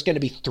is that there's going to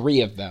be 3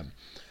 of them.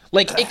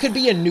 Like, it could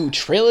be a new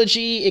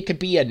trilogy. It could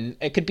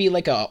be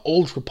like a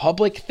Old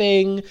Republic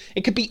thing.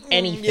 It could be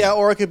anything. Yeah,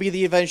 or it could be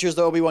the Adventures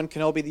of Obi-Wan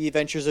Kenobi, the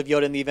Adventures of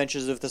Yoda, and the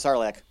Adventures of the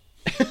Sarlacc.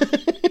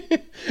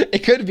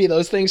 It could be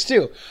those things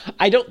too.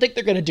 I don't think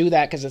they're going to do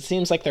that because it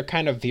seems like they're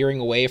kind of veering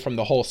away from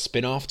the whole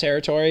spin-off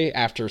territory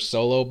after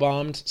Solo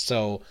bombed.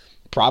 So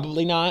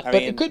probably not, but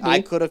it could be.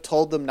 I could have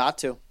told them not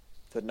to,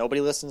 but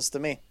nobody listens to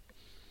me.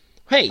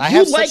 Hey, I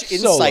have such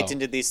insight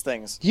into these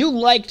things. You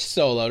liked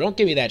Solo. Don't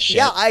give me that shit.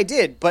 Yeah, I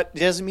did, but it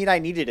doesn't mean I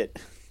needed it.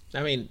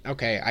 I mean,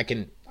 okay, I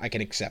can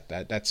accept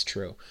that. That's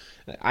true.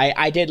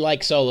 I did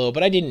like Solo,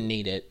 but I didn't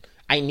need it.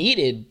 I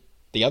needed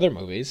the other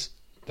movies.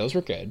 Those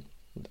were good.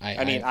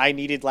 I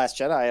needed Last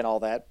Jedi and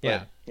all that.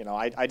 But, yeah.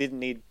 I didn't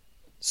need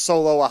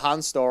Solo, a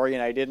Han story,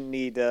 and I didn't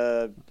need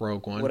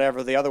Rogue One,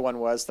 whatever the other one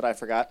was that I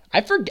forgot. I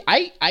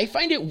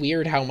find it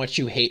weird how much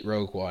you hate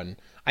Rogue One.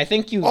 I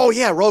think you. Oh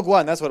yeah, Rogue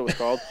One. That's what it was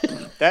called.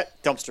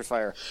 That dumpster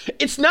fire.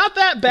 It's not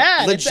that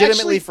bad.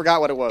 Legitimately forgot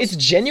what it was. It's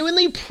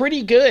genuinely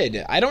pretty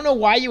good. I don't know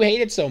why you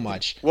hate it so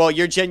much. Well,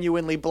 you're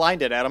genuinely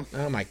blinded, Adam.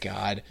 Oh my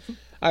God.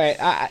 All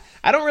right,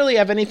 I don't really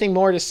have anything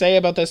more to say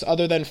about this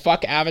other than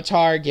fuck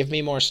Avatar, give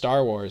me more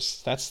Star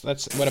Wars. That's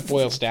what it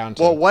boils down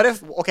to. Well, what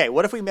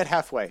if we met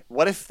halfway?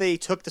 What if they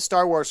took the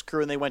Star Wars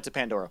crew and they went to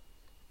Pandora?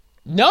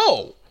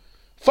 No.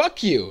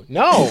 Fuck you.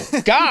 No.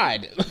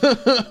 God.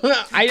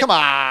 Come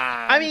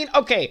on. I mean,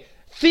 okay,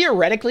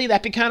 theoretically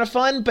that'd be kind of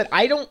fun, but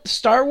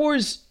Star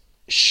Wars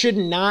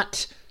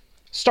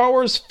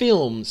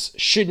films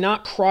should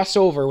not cross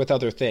over with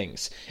other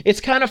things.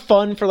 It's kind of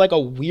fun for like a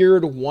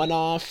weird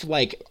one-off,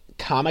 like,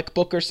 comic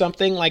book or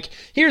something. Like,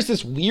 here's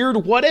this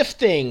weird what if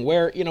thing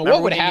where, Remember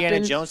what would when happen.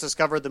 Indiana Jones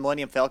discovered the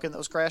Millennium Falcon that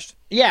was crashed?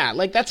 Yeah,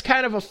 like, that's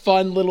kind of a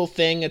fun little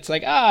thing. It's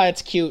like,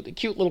 it's cute. A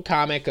cute little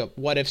comic, a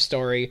what if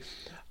story.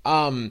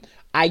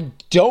 I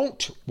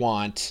don't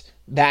want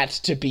that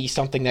to be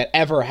something that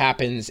ever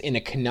happens in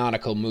a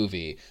canonical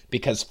movie,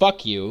 because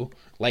fuck you.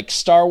 Like,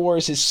 Star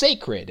Wars is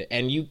sacred,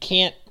 and you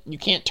can't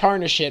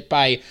tarnish it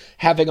by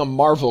having a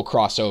Marvel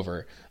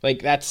crossover.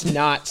 Like, that's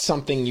not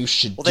something you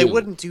should do. Well, they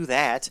wouldn't do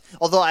that.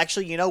 Although,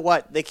 actually, you know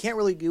what? They can't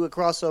really do a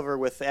crossover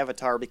with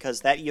Avatar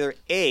because that either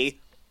A,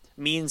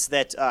 means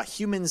that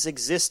humans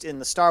exist in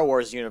the Star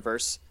Wars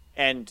universe,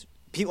 and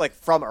people, like,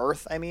 from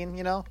Earth,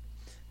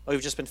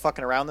 we've just been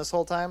fucking around this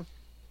whole time.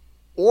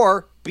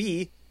 Or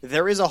B,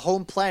 there is a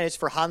home planet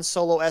for Han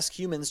Solo-esque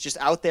humans just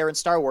out there in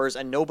Star Wars,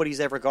 and nobody's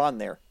ever gone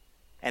there.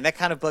 And that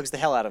kind of bugs the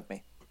hell out of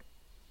me.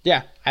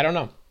 Yeah, I don't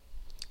know.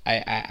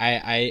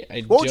 I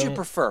What would you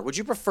prefer? Would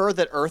you prefer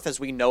that Earth as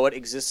we know it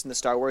exists in the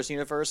Star Wars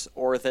universe,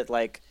 or that,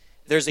 like,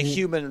 there's a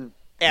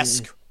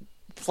human-esque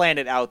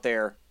planet out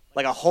there,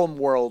 like a home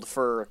world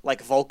for,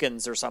 like,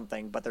 Vulcans or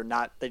something, but they're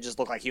not, they just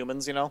look like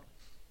humans,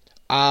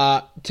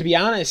 To be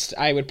honest,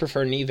 I would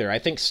prefer neither. I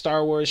think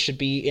Star Wars should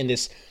be in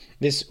this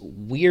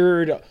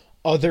weird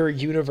other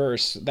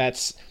universe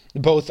that's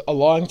both a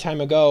long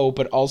time ago,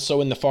 but also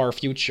in the far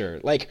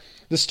future. Like,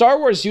 the Star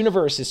Wars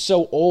universe is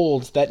so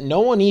old that no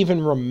one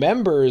even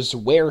remembers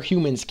where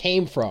humans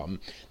came from.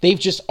 They've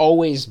just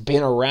always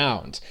been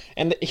around.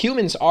 And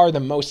humans are the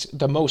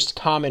most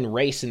common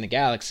race in the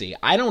galaxy.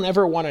 I don't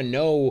ever want to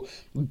know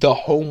the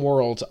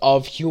homeworld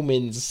of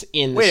humans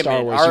in the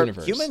Star Wars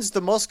universe. Are humans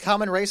the most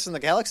common race in the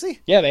galaxy?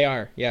 Yeah, they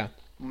are. Yeah.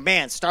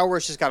 Man, Star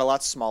Wars just got a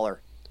lot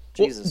smaller.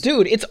 Jesus.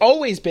 Well, dude, it's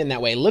always been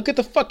that way. Look at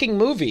the fucking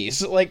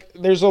movies. Like,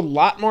 there's a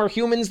lot more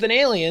humans than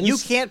aliens. You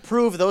can't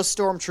prove those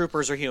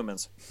stormtroopers are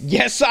humans.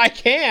 Yes, I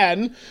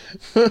can.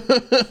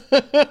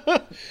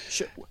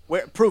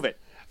 Prove it.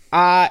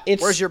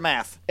 Where's your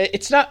math?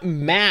 It's not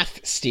math,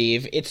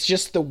 Steve. It's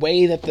just the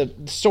way that the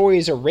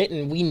stories are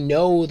written. We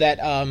know that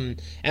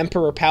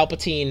Emperor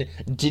Palpatine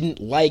didn't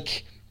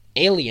like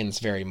aliens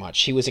very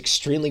much. He was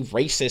extremely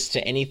racist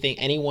to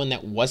anyone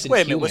that wasn't human.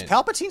 Wait a minute, was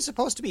Palpatine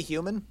supposed to be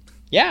human?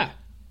 Yeah.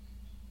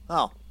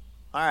 Oh,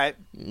 all right.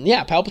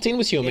 Yeah, Palpatine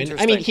was human.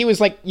 I mean, he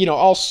was like,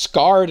 all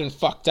scarred and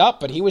fucked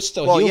up, but he was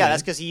still human. Well, yeah,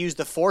 that's because he used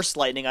the Force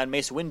lightning on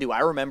Mace Windu. I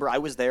remember, I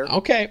was there.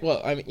 Okay,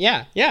 well, I mean,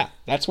 yeah,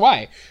 that's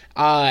why.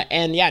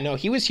 And yeah, no,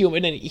 he was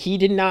human, and he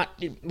did not,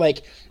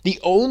 like, the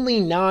only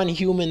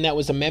non-human that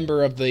was a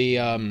member of the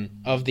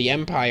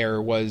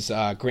Empire was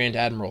Grand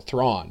Admiral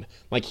Thrawn.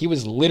 Like, he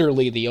was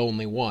literally the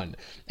only one,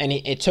 and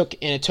it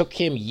took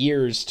him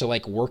years to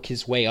like work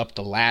his way up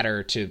the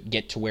ladder to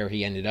get to where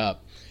he ended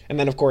up. And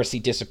then, of course, he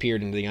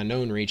disappeared into the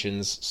unknown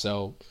regions,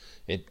 so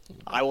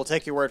I will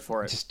take your word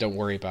for it. Just don't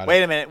worry about it.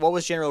 Wait a minute, what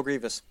was General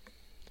Grievous?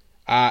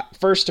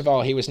 First of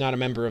all, he was not a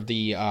member of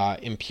the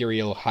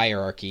Imperial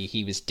hierarchy.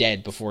 He was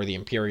dead before the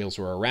Imperials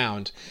were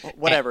around.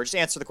 Whatever, just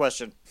answer the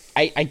question.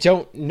 I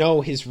don't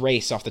know his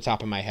race off the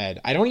top of my head.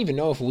 I don't even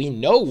know if we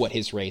know what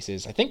his race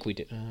is. I think we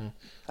did.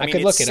 I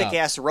could look it up.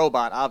 Sick-ass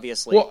robot,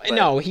 obviously. Well,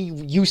 no, he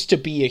used to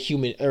be a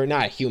human, or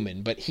not a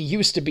human, but he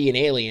used to be an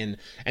alien,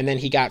 and then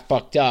he got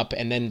fucked up,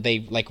 and then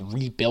they, like,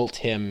 rebuilt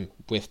him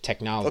with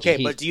technology.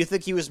 Okay, but do you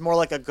think he was more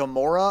like a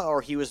Gamora,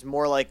 or he was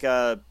more like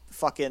a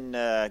fucking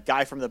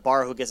guy from the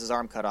bar who gets his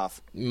arm cut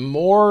off?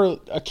 More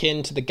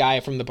akin to the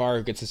guy from the bar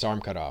who gets his arm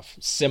cut off.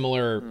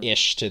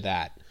 Similar-ish to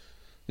that.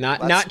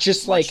 Not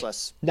just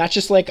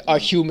like a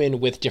human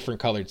with different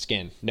colored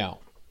skin. No,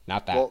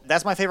 not that. Well,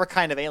 that's my favorite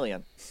kind of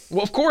alien.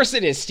 Well, of course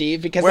it is,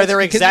 Steve. Because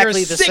they're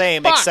exactly the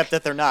same, except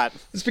that they're not.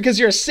 It's because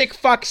you're a sick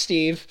fuck,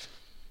 Steve.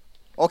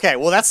 Okay,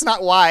 well, that's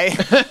not why.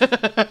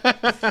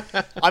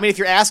 I mean, if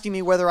you're asking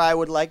me whether I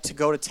would like to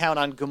go to town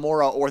on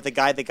Gamora or the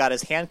guy that got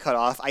his hand cut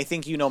off, I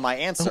think you know my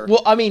answer.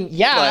 Well, I mean,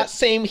 yeah,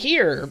 same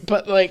here.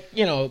 But, like,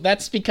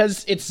 that's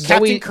because it's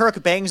Captain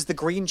Kirk bangs the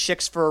green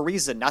chicks for a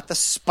reason, not the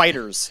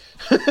spiders.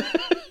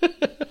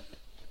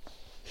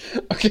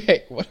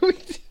 Okay, what do we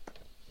do?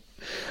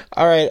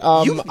 All right,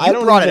 you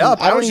brought it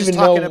up. I was just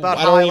talking about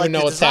how I like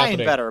the design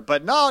better.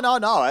 But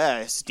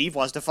no. Steve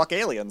wants to fuck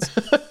aliens.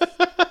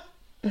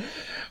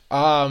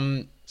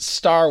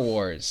 Star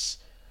Wars.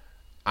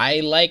 I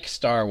like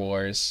Star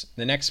Wars.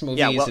 The next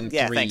movie is in 3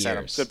 thanks, years.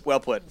 Adam. Good,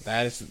 well put.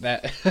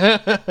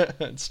 That.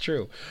 It's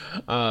true.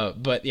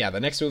 But yeah,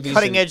 the next movie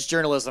cutting edge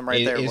journalism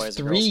right there. Is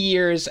 3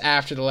 years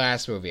after the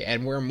last movie,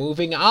 and we're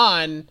moving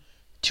on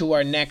to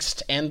our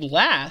next and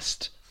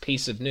last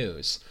piece of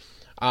news,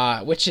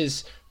 which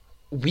is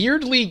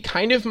weirdly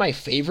kind of my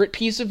favorite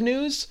piece of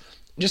news.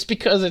 Just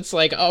because it's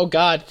like, oh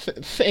God,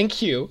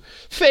 thank you.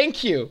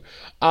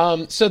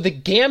 So the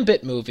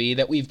Gambit movie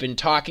that we've been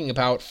talking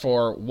about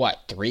for,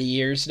 3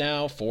 years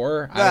now?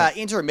 4?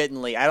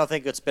 Intermittently. I don't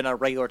think it's been a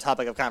regular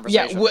topic of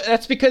conversation. Yeah,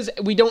 that's because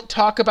we don't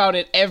talk about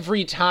it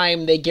every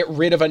time they get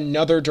rid of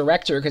another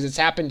director, because it's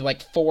happened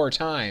like 4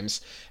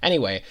 times.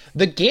 Anyway,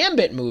 the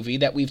Gambit movie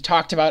that we've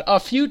talked about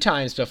a few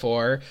times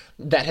before,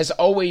 that has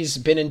always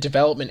been in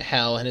development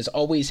hell and has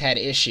always had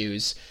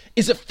issues,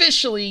 is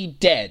officially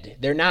dead.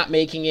 They're not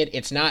making it.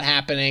 It's not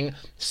happening.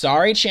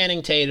 Sorry,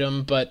 Channing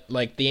Tatum, but,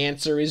 like, the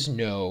answer is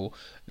no.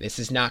 This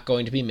is not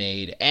going to be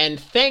made. And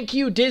thank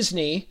you,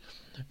 Disney,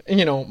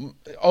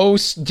 oh,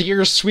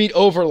 dear sweet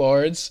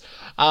overlords,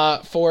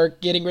 for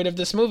getting rid of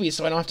this movie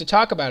so I don't have to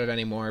talk about it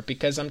anymore,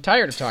 because I'm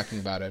tired of talking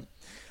about it.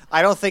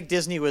 I don't think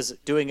Disney was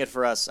doing it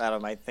for us,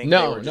 Adam. I think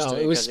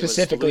it was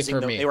specifically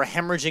for me. They were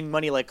hemorrhaging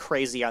money like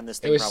crazy on this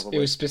thing, probably. It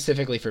was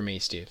specifically for me,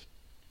 Steve.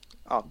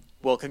 Oh,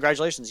 well,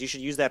 congratulations. You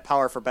should use that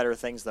power for better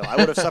things, though. I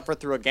would have suffered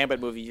through a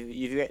Gambit movie.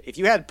 If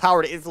you had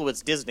power to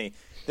influence Disney,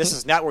 this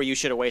is not where you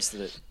should have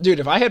wasted it. Dude,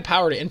 if I had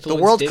power to influence Disney...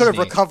 The world could have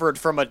recovered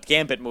from a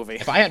Gambit movie.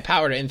 If I had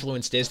power to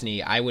influence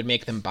Disney, I would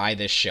make them buy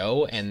this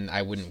show, and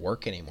I wouldn't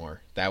work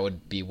anymore. That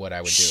would be what I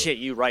would do. Shit,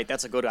 you're right.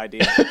 That's a good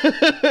idea.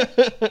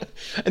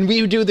 And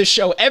we would do this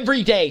show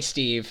every day,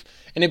 Steve,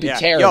 and it'd be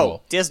terrible.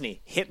 Yo,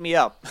 Disney, hit me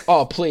up.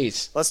 Oh,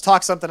 please. Let's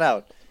talk something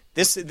out.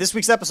 This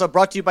week's episode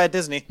brought to you by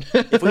Disney.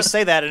 If we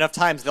say that enough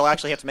times, they'll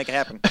actually have to make it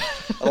happen.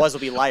 Otherwise,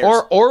 we'll be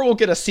liars. Or we'll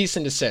get a cease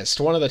and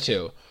desist. One of the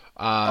two.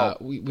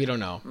 We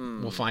don't know.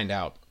 We'll find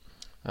out.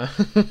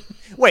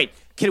 Wait,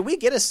 Can we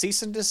get a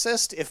cease and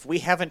desist if we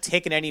haven't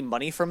taken any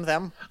money from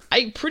them?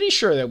 I'm pretty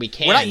sure that we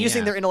can. We're not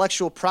using their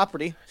intellectual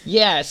property.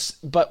 Yes,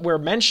 but we're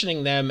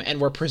mentioning them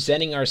and we're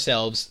presenting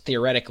ourselves,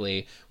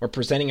 theoretically, we're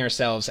presenting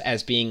ourselves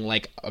as being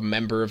like a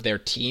member of their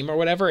team or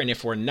whatever, and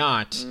if we're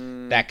not,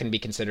 that can be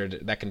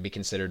considered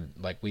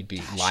like we'd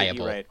be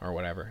liable or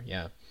whatever.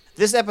 Yeah.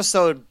 This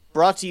episode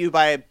brought to you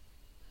by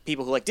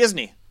people who like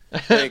Disney.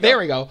 There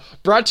we go.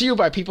 Brought to you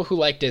by people who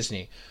like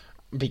Disney.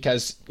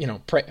 Because,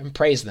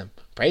 praise them.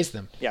 Praise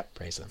them. Yeah.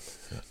 Praise them.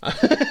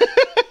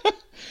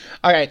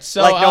 All right,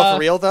 so... Like, no, for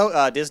real,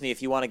 though, Disney,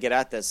 if you want to get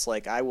at this,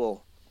 like, I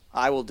will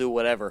do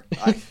whatever.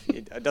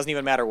 It doesn't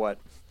even matter what.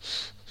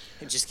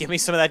 Just give me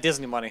some of that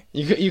Disney money.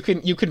 You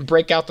can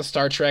break out the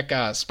Star Trek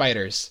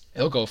spiders.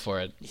 He'll go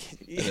for it.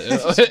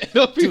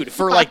 Dude,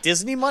 for, like,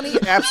 Disney money?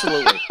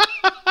 Absolutely.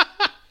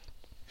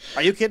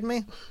 Are you kidding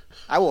me?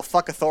 I will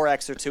fuck a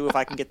thorax or two if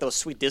I can get those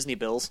sweet Disney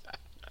bills.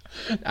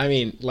 I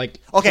mean,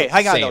 like... Okay,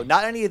 hang on, though.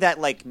 Not any of that,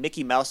 like,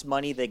 Mickey Mouse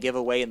money they give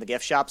away in the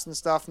gift shops and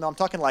stuff. No, I'm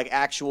talking, like,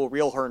 actual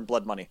real Hearn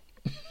blood money.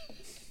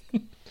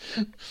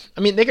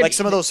 I mean, they could... Like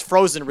some of those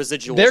frozen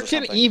residuals There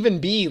can even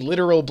be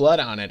literal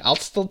blood on it. I'll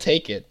still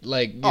take it.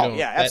 Like,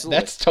 yeah, absolutely.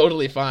 That's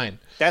totally fine.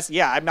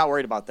 I'm not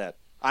worried about that.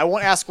 I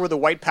won't ask where the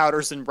white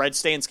powders and red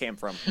stains came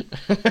from.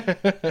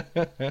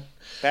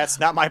 That's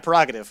not my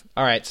prerogative.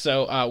 All right,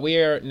 so we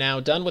are now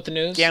done with the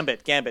news.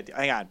 Gambit.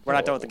 Hang on, we're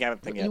not done with the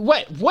Gambit thing yet.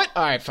 What?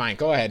 All right, fine.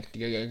 Go ahead.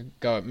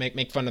 Go.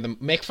 Make fun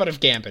of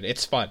Gambit.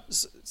 It's fun.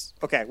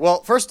 Okay.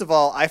 Well, first of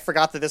all, I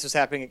forgot that this was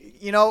happening.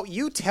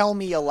 You tell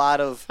me a lot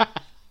of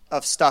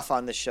stuff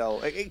on the show.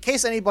 In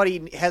case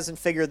anybody hasn't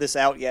figured this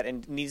out yet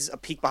and needs a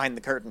peek behind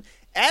the curtain,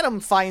 Adam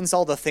finds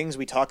all the things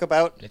we talk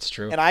about. It's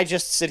true. And I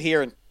just sit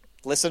here and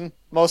listen,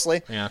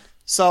 mostly. Yeah.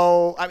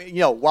 So, I mean,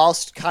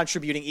 whilst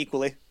contributing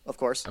equally, of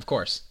course. Of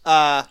course.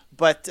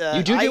 But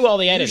you do all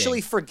the editing. I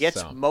usually forget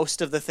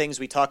most of the things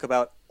we talk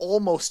about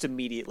almost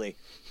immediately.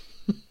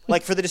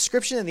 Like, for the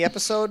description in the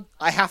episode,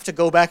 I have to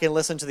go back and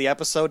listen to the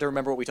episode to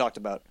remember what we talked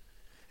about.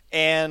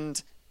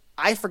 And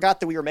I forgot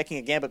that we were making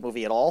a Gambit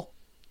movie at all.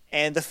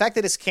 And the fact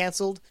that it's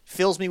canceled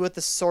fills me with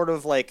this sort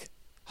of like,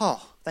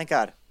 oh, thank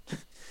God.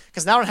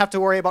 Because now I don't have to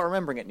worry about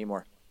remembering it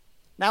anymore.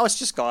 Now it's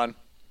just gone.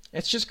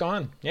 It's just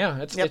gone. Yeah,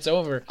 it's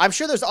over. I'm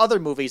sure there's other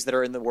movies that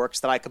are in the works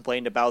that I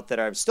complained about that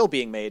are still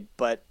being made,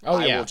 but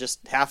I will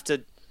just have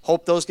to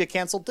hope those get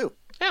canceled too.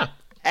 Yeah.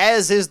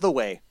 As is the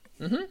way.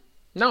 Mm-hmm.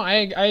 No,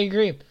 I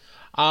agree.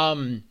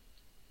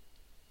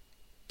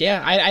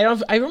 Yeah,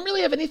 I don't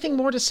really have anything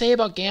more to say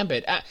about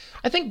Gambit.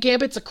 I think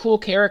Gambit's a cool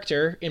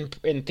character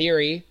in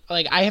theory.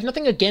 Like, I have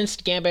nothing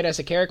against Gambit as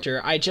a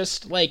character. I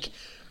just, like,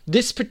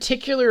 this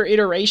particular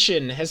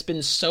iteration has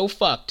been so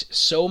fucked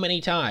so many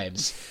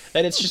times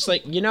that it's just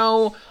like,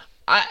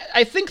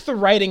 I think the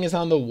writing is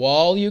on the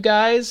wall, you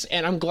guys,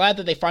 and I'm glad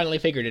that they finally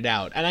figured it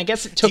out. And I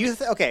guess it took...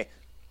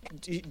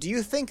 Do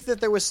you think that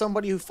there was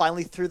somebody who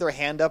finally threw their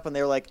hand up and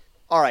they were like,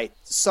 all right,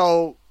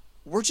 so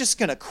we're just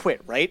going to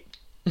quit, right?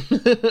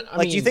 Do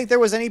you think there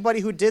was anybody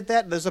who did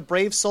that? There's a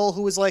brave soul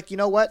who was like, you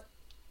know what?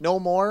 No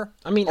more?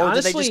 I mean, or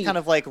honestly, did they just kind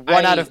of like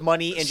run out of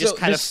money and just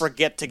kind of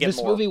forget to get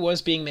more? This movie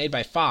was being made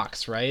by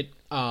Fox, right?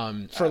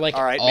 For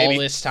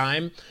this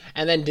time.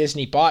 And then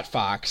Disney bought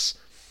Fox.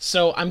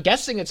 So I'm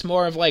guessing it's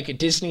more of like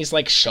Disney's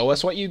like, show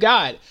us what you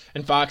got.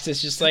 And Fox is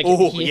just like...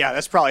 Oh, yeah,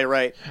 that's probably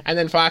right. And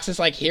then Fox is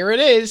like, here it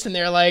is. And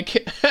they're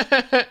like,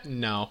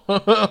 no.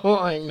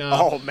 Like, no.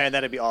 Oh, man,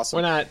 that'd be awesome.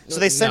 We're not... So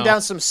they send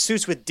down some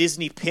suits with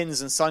Disney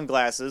pins and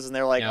sunglasses. And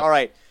they're like, all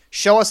right,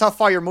 show us how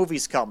far your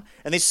movies come.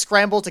 And they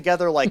scramble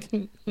together like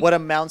what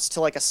amounts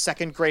to like a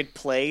second grade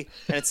play.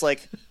 And it's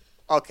like,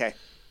 okay.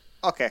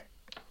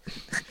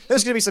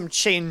 There's going to be some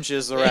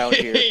changes around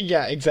here.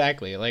 Yeah,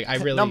 exactly. Like, I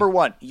really... Number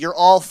one, you're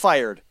all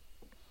fired.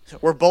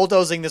 We're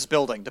bulldozing this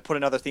building to put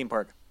another theme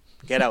park.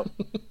 Get out.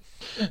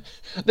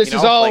 This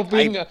is all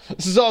going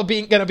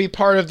to be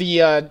part of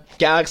the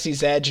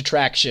Galaxy's Edge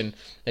attraction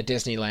at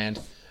Disneyland.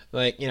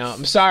 Like,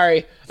 I'm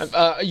sorry.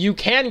 You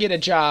can get a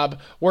job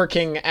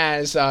working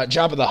as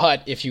Jabba the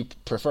Hutt if you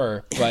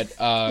prefer,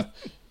 but...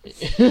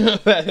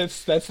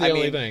 that's the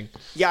only thing.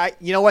 Yeah,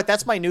 you know what?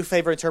 That's my new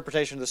favorite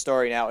interpretation of the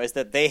story now, is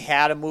that they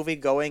had a movie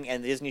going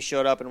and Disney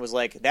showed up and was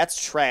like, that's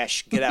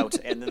trash, get out.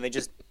 And then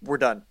we're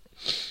done.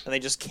 And they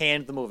just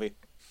canned the movie.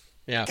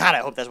 Yeah. God, I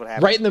hope that's what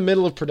happened. Right in the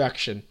middle of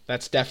production.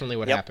 That's definitely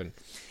what happened.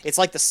 It's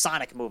like the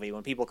Sonic movie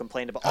when people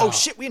complained about, oh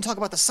shit, we didn't talk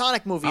about the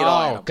Sonic movie at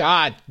all. Oh,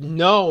 God,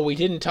 no, we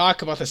didn't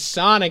talk about the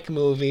Sonic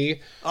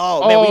movie.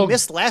 Oh, man, we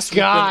missed last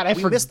week.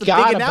 We missed the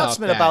big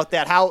announcement about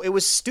that, how it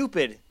was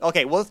stupid.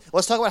 Okay, well,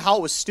 let's talk about how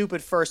it was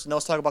stupid first, and then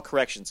let's talk about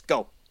corrections.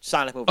 Go.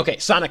 Sonic movie. Okay,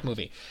 Sonic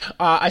movie.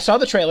 I saw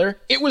the trailer.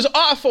 It was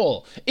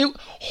awful.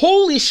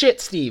 Holy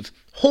shit, Steve.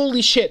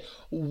 Holy shit.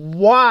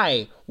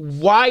 Why?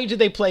 Why did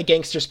they play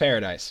Gangster's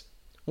Paradise?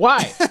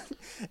 Why?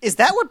 Is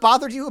that what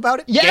bothered you about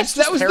it? Yes,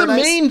 Gangster's that was Paradise?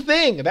 the main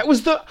thing.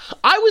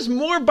 I was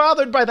more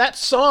bothered by that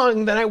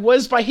song than I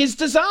was by his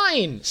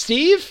design.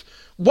 Steve,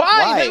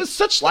 Why? That was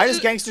such. Why does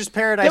Gangster's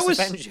Paradise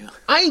offend you?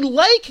 I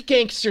like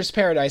Gangster's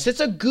Paradise. It's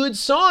a good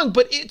song,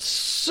 but it's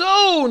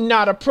so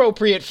not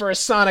appropriate for a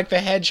Sonic the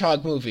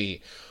Hedgehog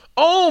movie.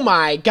 Oh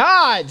my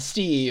God,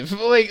 Steve!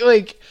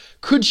 Like,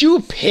 could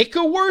you pick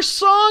a worse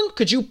song?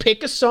 Could you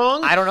pick a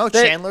song? I don't know,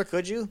 Chandler.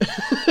 Could you?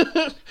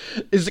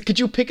 Could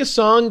you pick a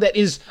song that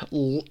is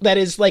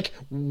like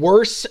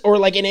worse or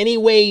like in any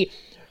way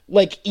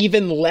like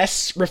even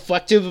less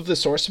reflective of the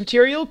source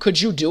material? Could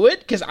you do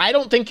it? Because I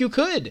don't think you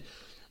could.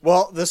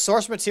 Well, the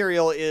source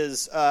material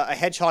is a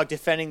hedgehog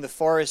defending the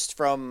forest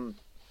from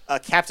a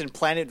Captain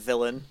Planet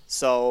villain.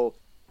 So,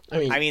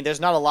 I mean, there's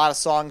not a lot of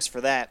songs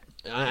for that,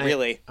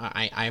 really.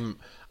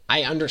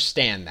 I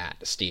understand that,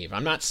 Steve.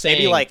 I'm not saying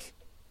maybe like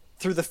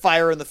Through the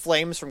Fire and the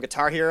Flames from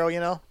Guitar Hero. You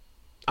know,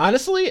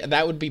 honestly,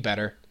 that would be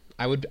better.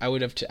 I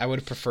would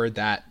have preferred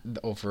that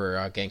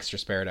over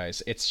Gangster's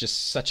Paradise. It's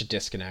just such a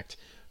disconnect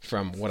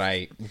from what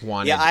I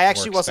wanted. Yeah, I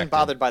actually wasn't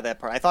bothered by that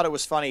part. I thought it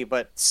was funny,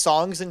 but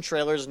songs and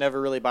trailers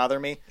never really bother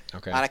me.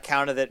 Okay. On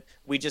account of that,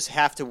 we just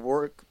have to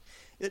work.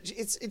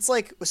 It's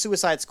like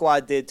Suicide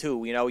Squad did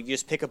too. You know, you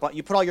just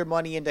you put all your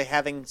money into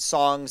having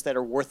songs that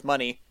are worth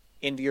money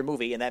into your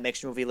movie, and that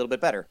makes your movie a little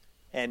bit better.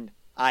 And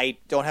I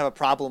don't have a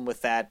problem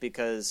with that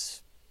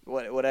because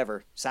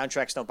whatever,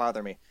 soundtracks don't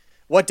bother me.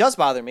 What does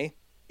bother me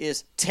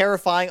is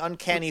terrifying,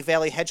 uncanny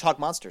valley hedgehog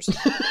monsters.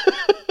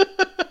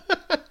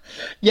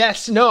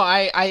 Yes, no,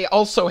 I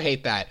also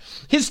hate that.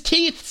 His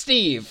teeth,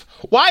 Steve.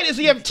 Why does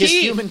he have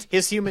teeth?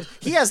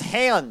 He has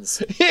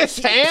hands. His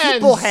hands.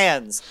 People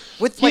hands.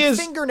 With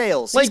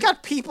fingernails. He's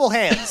got people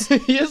hands.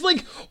 He has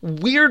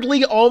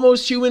weirdly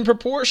almost human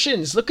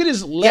proportions. Look at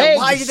his legs. Yeah,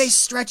 why do they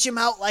stretch him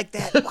out like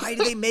that? Why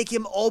do they make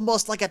him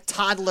almost like a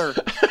toddler?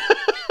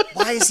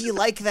 Why is he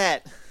like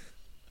that?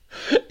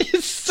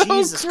 It's so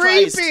Jesus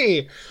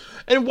creepy. Christ.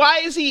 And why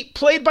is he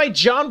played by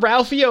John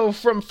Ralphio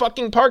from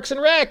fucking Parks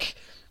and Rec?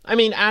 I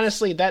mean,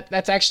 honestly,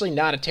 that's actually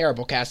not a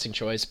terrible casting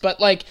choice, but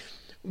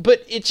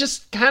it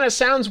just kind of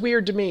sounds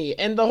weird to me,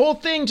 and the whole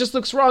thing just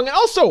looks wrong. And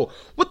also,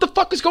 what the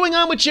fuck is going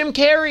on with Jim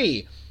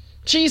Carrey?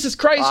 Jesus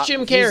Christ,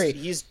 Jim Carrey.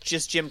 He's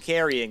just Jim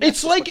Carreying.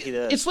 It's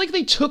like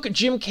they took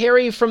Jim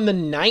Carrey from the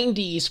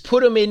 90s,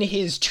 put him in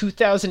his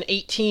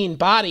 2018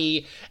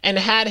 body, and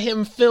had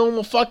him film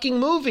a fucking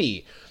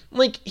movie.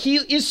 Like, he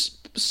is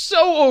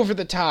so over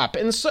the top,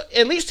 and so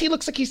at least he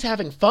looks like he's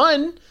having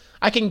fun.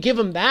 I can give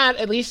him that.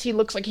 At least he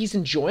looks like he's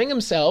enjoying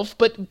himself.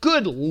 But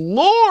good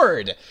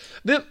Lord,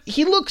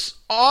 he looks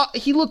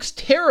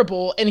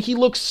terrible, and he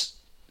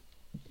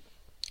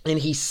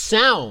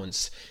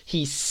sounds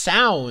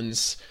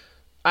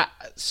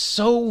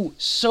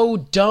so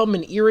dumb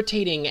and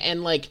irritating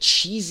and like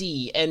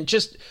cheesy and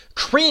just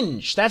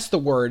cringe. That's the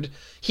word.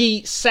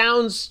 He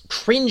sounds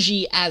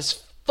cringy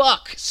as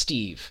fuck,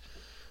 Steve.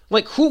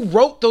 Like, who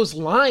wrote those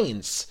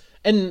lines?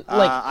 And who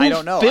I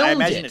don't know. I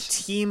imagine it? A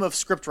team of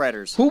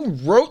scriptwriters. Who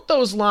wrote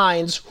those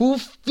lines? Who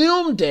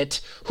filmed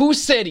it? Who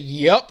said,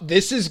 "Yup,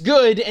 this is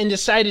good," and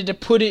decided to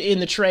put it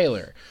in the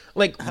trailer?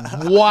 Like,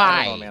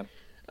 why? I don't know,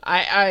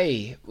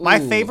 man. My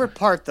favorite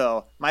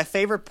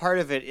part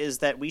of it is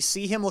that we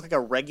see him look like a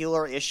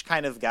regular-ish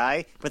kind of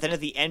guy, but then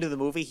at the end of the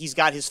movie, he's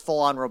got his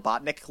full-on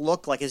Robotnik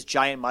look, like his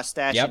giant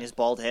mustache and his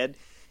bald head.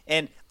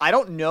 And I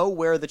don't know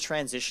where the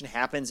transition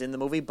happens in the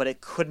movie, but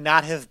it could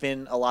not have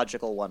been a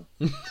logical one.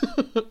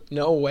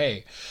 No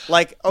way.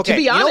 Like, okay, to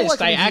be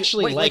honest, I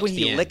actually like when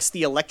he licks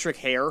the electric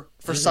hair.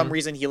 For some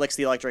reason, he licks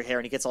the electric hair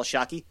and he gets all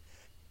shocky.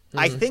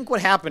 I think what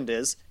happened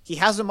is he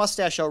has a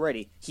mustache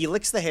already. He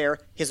licks the hair,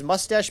 his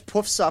mustache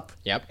poofs up,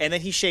 and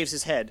then he shaves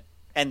his head,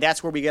 and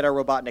that's where we get our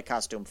Robotnik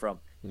costume from.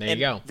 There you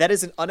go. That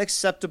is an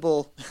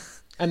unacceptable.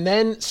 And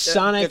then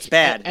Sonic, it's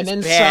bad.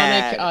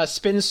 Sonic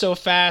spins so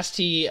fast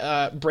he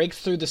breaks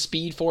through the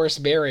Speed Force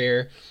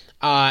barrier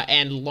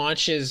and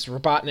launches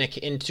Robotnik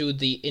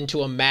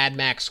into a Mad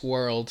Max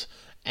world,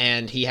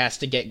 and he has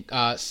to get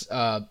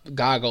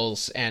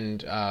goggles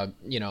and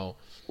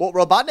Well,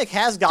 Robotnik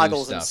has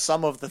goggles in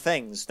some of the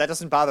things. That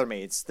doesn't bother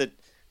me. It's the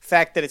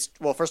fact that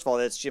first of all,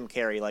 that it's Jim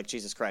Carrey, like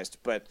Jesus Christ.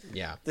 But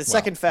the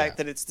second fact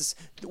that it's this.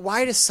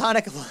 Why does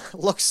Sonic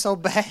look so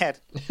bad?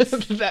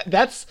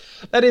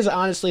 that is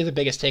honestly the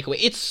biggest takeaway.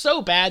 It's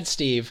so bad,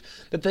 Steve,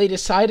 that they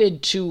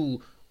decided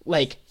to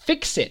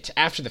fix it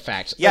after the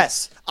fact.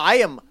 Yes,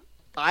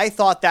 I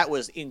thought that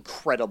was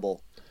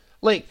incredible.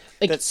 Like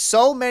that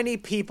so many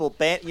people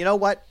you know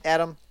what,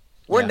 Adam?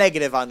 We're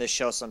negative on this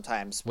show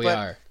sometimes. We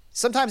are.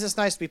 Sometimes it's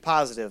nice to be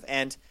positive,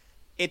 and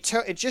it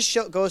just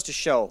goes to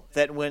show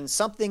that when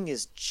something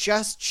is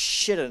just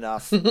shit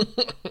enough,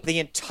 the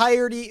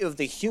entirety of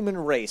the human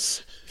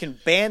race can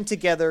band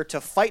together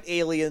to fight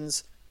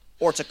aliens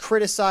or to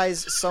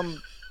criticize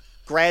some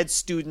grad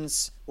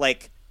students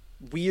like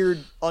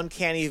weird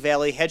uncanny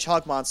valley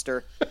hedgehog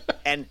monster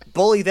and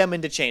bully them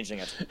into changing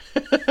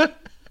it.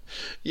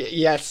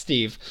 Yes,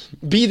 Steve.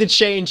 Be the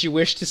change you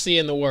wish to see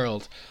in the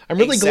world. I'm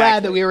really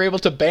glad that we were able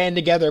to band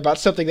together about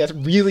something that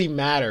really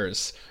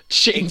matters.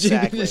 Changing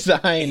the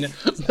design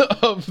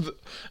of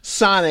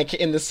Sonic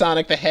in the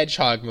Sonic the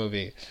Hedgehog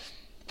movie.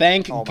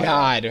 Thank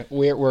God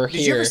we're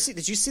here.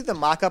 Did you see the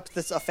mock-up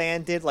that a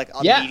fan did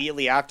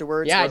immediately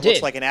afterwards? Yeah, where it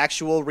looks like an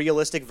actual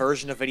realistic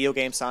version of video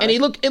game Sonic.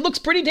 And it looks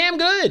pretty damn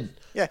good.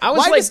 Yeah. I was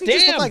Why like, does he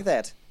just look like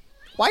that?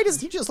 Why does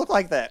he just look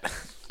like that?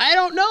 I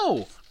don't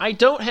know. I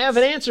don't have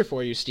an answer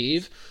for you,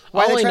 Steve.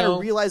 Why are they trying to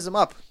realize him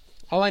up?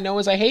 All I know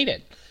is I hate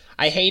it.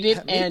 I hate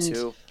it, Me and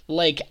too.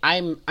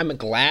 I'm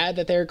glad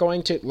that they're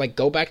going to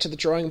go back to the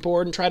drawing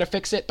board and try to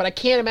fix it, but I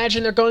can't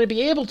imagine they're going to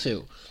be able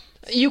to.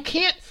 You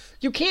can't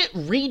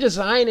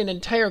redesign an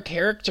entire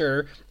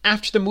character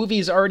after the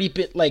movie's already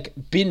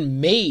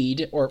been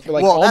made or almost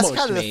made. Well, that's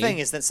kind of the thing,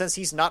 is that since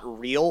he's not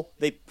real,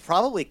 they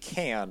probably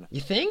can.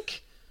 You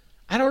think?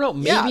 I don't know.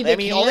 Maybe they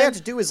can. All they have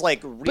to do is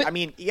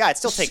it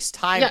still takes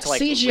time to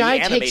CGI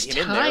reanimate takes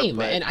him time, in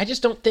there, and I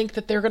just don't think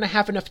that they're going to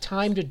have enough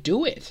time to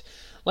do it.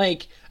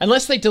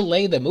 Unless they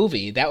delay the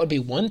movie, that would be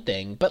one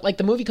thing. But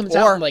the movie comes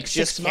out in 6 months.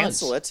 Just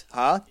cancel it,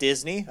 huh?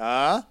 Disney,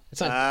 huh?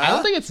 It's not. I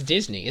don't think it's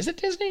Disney. Is it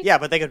Disney? Yeah,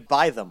 but they could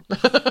buy them.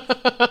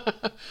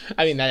 I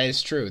mean, that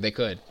is true. They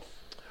could.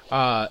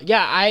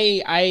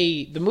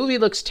 The movie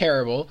looks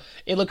terrible.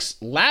 It looks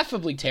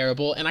laughably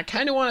terrible, and I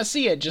kind of want to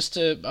see it just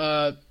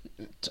to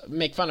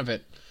make fun of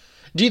it.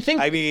 Do you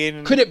think?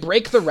 Could it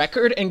break the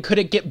record, and could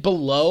it get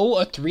below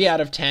a 3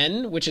 out of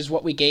 10, which is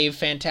what we gave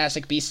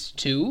Fantastic Beasts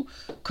 2?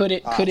 Could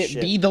it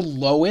be the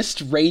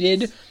lowest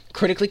rated,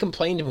 critically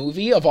complained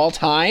movie of all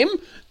time?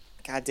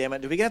 God damn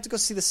it! Do we have to go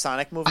see the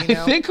Sonic movie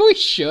now? I think we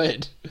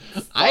should.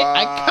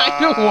 I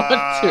kind of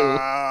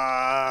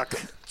want to.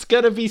 It's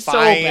gonna be so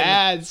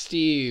bad,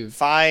 Steve.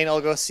 Fine,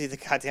 I'll go see the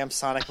goddamn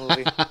Sonic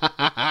movie.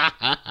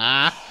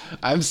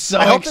 I'm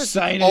so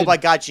excited. Oh my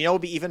god! You know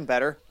what would be even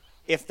better?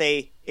 If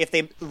they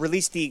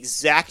release the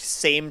exact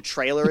same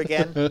trailer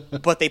again,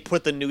 but they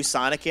put the new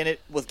Sonic in it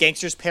with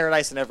Gangster's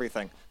Paradise and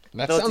everything.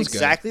 That sounds good. It's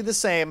exactly the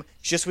same,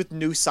 just with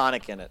new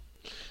Sonic in it.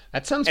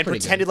 That sounds and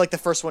pretty pretended good. like the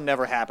first one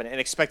never happened and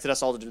expected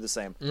us all to do the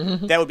same.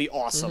 Mm-hmm. That would be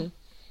awesome.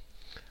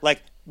 Mm-hmm.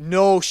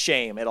 No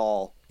shame at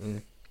all.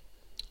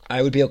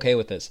 I would be okay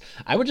with this.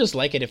 I would just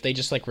like it if they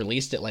just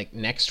released it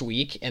next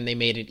week and they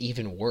made it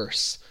even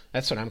worse.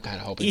 That's what I'm kind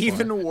of hoping for.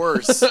 Even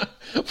worse.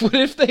 What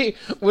if their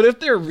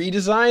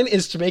redesign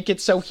is to make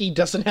it so he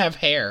doesn't have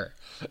hair?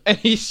 And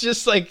he's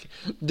just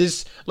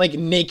this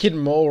naked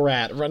mole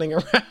rat running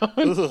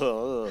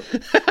around.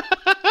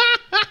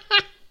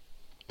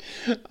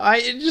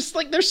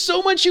 There's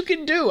so much you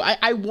can do.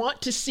 I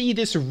want to see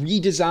this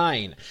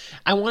redesign.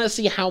 I want to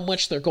see how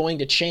much they're going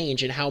to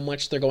change and how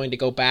much they're going to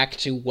go back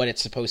to what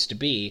it's supposed to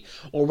be,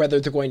 or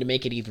whether they're going to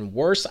make it even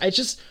worse.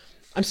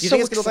 I'm so excited. You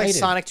think it's going to look like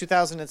Sonic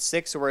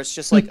 2006, where it's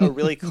just a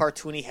really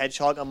cartoony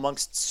hedgehog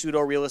amongst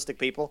pseudo-realistic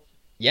people?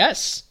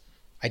 Yes,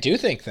 I do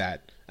think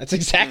that. That's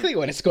exactly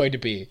what it's going to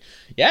be.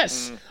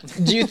 Yes.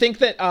 Do you think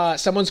that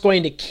someone's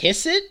going to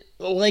kiss it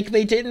like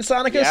they did in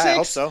Sonic 06? Yeah, I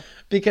hope so.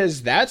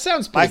 Because that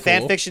sounds pretty cool. My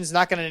fan fiction's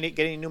not going to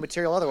get any new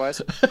material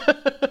otherwise.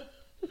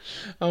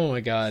 Oh my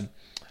god.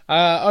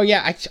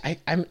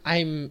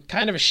 I'm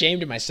kind of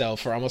ashamed of myself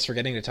for almost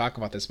forgetting to talk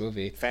about this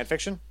movie. Fan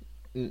fiction?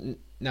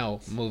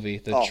 No, movie.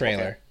 The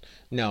trailer. Okay.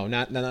 No,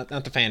 not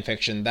the fan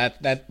fiction.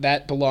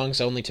 That belongs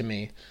only to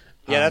me.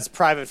 Yeah, that's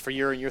private for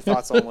your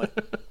thoughts only.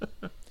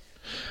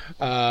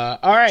 All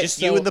right,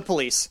 just you and the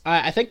police.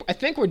 I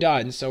think we're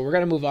done. So we're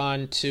gonna move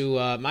on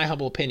to my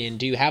humble opinion.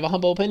 Do you have a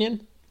humble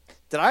opinion?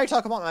 Did I already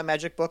talk about my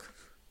magic book?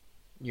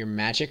 Your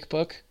magic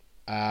book?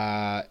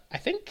 I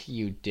think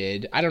you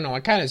did. I don't know. I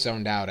kind of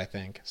zoned out. I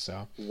think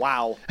so.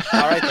 Wow.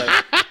 All right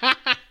then.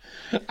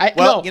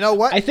 You know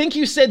what? I think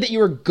you said that you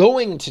were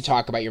going to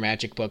talk about your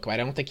magic book, but I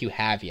don't think you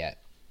have yet.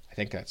 I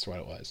think that's what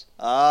it was.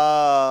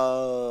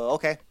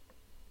 Okay.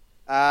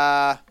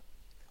 Well,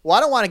 I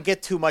don't want to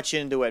get too much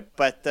into it,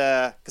 but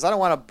because I don't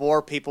want to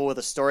bore people with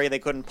a story they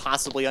couldn't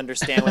possibly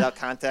understand without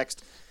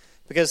context.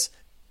 Because,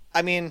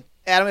 Adam,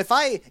 if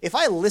I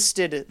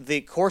listed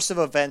the course of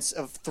events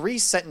of 3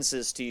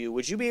 sentences to you,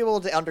 would you be able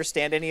to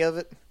understand any of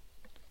it?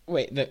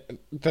 Wait,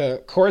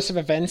 the course of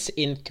events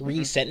in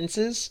 3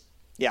 sentences?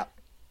 Yeah.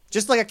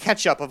 Just like a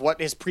catch-up of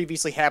what has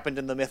previously happened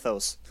in the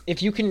mythos.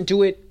 If you can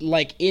do it,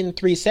 in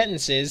 3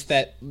 sentences,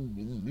 that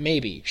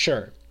maybe,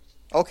 sure.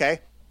 Okay.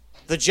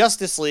 The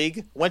Justice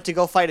League went to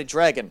go fight a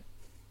dragon.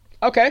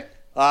 Okay.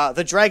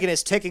 The dragon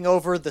is taking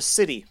over the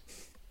city.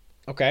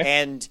 Okay.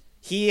 And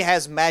he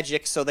has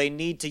magic, so they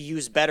need to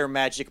use better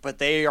magic, but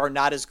they are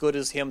not as good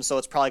as him, so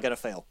it's probably going to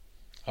fail.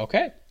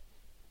 Okay.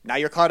 Now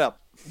you're caught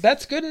up.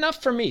 That's good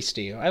enough for me,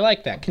 Steve. I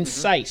like that.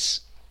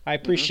 Concise. I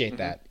appreciate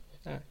that.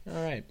 All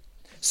right.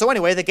 So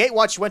anyway, the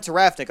Gatewatch went to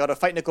Ravnica to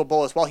fight Nicol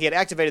Bolas while he had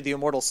activated the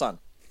Immortal Sun.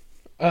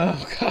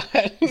 Oh,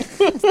 God.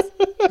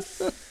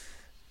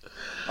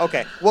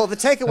 Okay, well, the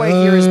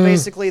takeaway here is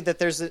basically that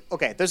there's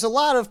a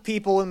lot of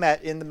people in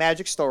the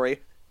Magic story,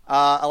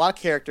 a lot of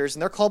characters,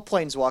 and they're called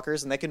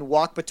Planeswalkers, and they can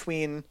walk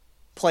between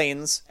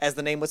planes, as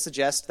the name would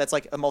suggest. That's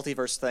like a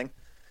multiverse thing.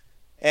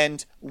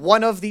 And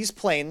one of these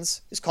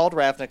planes is called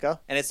Ravnica,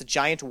 and it's a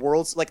giant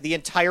world. The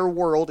entire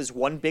world is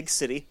one big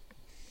city.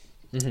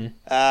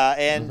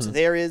 Mm-hmm.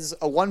 There is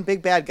one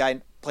big bad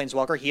guy,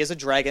 Planeswalker. He is a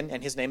dragon,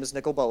 and his name is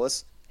Nicol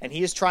Bolas. and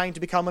he is trying to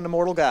become an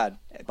immortal god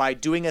by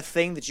doing a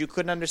thing that you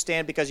couldn't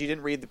understand because you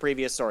didn't read the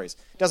previous stories.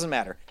 Doesn't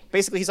matter.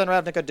 Basically, he's on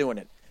Ravnica doing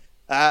it.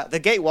 The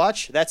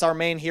Gatewatch, that's our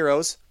main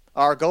heroes,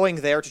 are going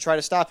there to try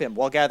to stop him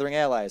while gathering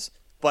allies.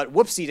 But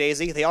whoopsie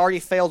daisy, they already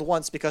failed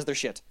once because they're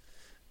shit.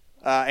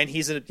 And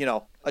he's a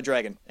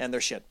dragon, and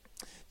they're shit.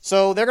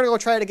 So they're going to go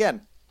try it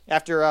again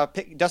after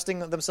dusting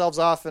themselves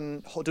off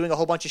and doing a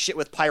whole bunch of shit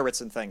with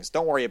pirates and things.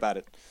 Don't worry about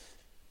it.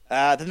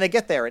 Then they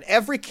get there, and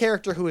every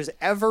character who has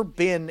ever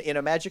been in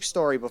a Magic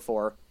story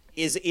before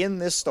is in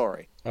this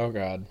story. Oh,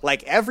 God.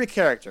 Like, every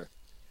character.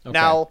 Okay.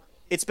 Now,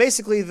 it's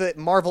basically the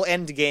Marvel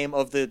Endgame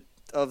of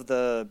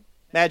the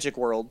Magic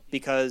world,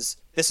 because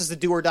this is the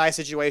do-or-die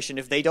situation.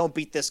 If they don't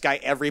beat this guy,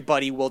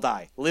 everybody will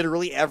die.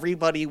 Literally,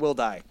 everybody will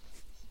die.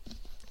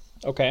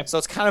 Okay. So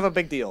it's kind of a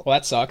big deal. Well,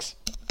 that sucks.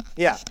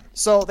 Yeah.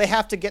 So they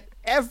have to get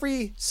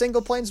every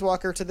single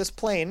planeswalker to this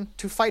plane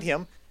to fight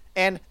him,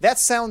 and that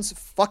sounds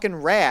fucking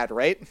rad,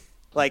 right?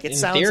 Like, it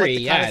sounds theory, like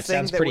the kind of thing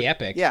sounds pretty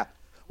epic. Yeah.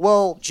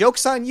 Well,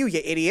 joke's on you,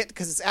 you idiot,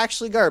 because it's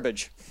actually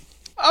garbage.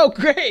 Oh,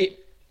 great.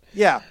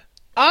 Yeah.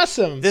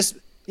 Awesome. This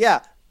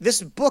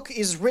book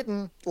is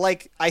written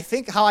like, I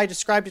think how I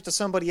described it to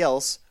somebody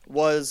else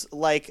was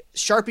like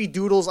Sharpie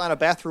doodles on a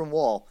bathroom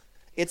wall.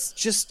 It's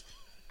just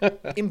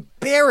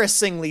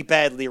embarrassingly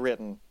badly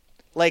written.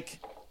 Like,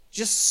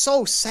 just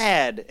so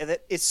sad.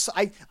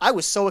 I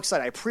was so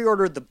excited. I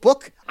pre-ordered the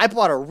book. I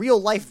bought a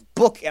real-life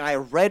book, and I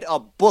read a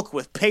book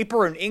with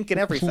paper and ink and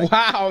everything.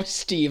 Wow,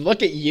 Steve,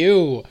 look at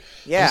you.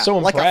 Yeah, I'm so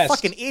impressed. Like a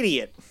fucking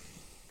idiot.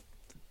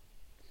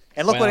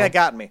 And look what it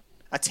got me.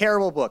 A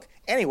terrible book.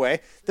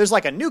 Anyway, there's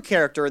like a new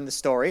character in the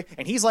story,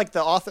 and he's like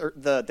the author,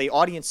 the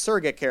audience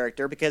surrogate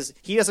character, because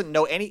he doesn't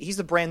know he's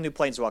a brand new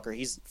planeswalker.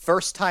 He's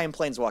first time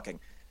planeswalking.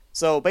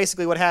 So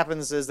basically what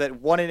happens is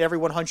that 1 in every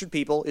 100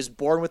 people is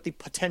born with the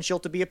potential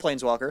to be a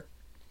planeswalker,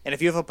 and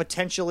if you have a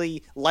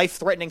potentially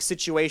life-threatening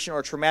situation or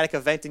a traumatic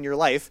event in your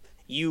life,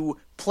 you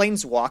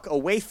planeswalk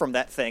away from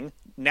that thing,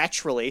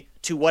 naturally,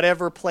 to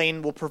whatever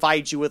plane will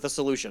provide you with a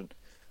solution.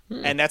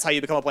 And that's how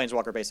you become a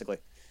planeswalker, basically.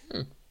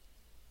 Okay.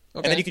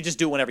 And then you can just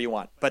do it whenever you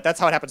want. But that's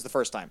how it happens the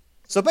first time.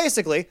 So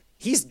basically,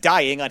 he's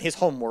dying on his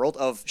home world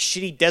of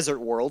shitty desert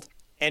world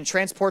and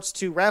transports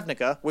to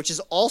Ravnica, which is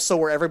also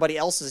where everybody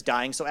else is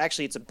dying, so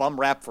actually it's a bum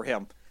rap for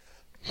him.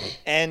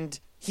 And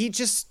he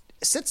just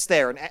sits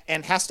there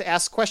and has to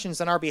ask questions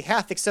on our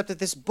behalf, except that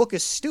this book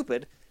is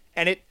stupid,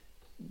 and it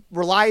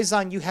relies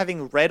on you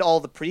having read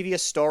all the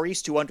previous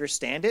stories to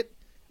understand it,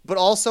 but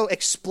also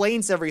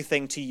explains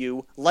everything to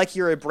you like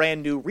you're a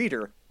brand new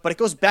reader. But it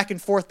goes back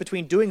and forth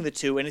between doing the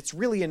two, and it's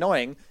really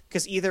annoying,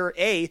 because either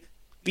A,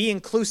 be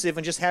inclusive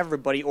and just have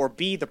everybody, or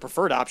B, the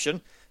preferred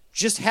option,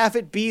 just have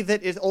it be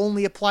that it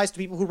only applies to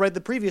people who read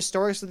the previous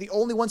stories, so the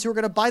only ones who are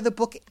going to buy the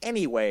book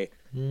anyway.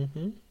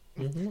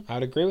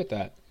 I'd agree with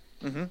that.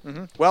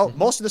 Well,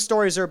 most of the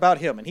stories are about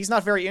him, and he's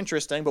not very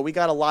interesting, but we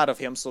got a lot of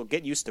him, so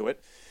get used to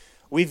it.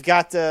 We've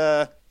got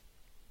a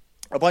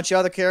bunch of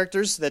other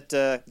characters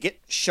that get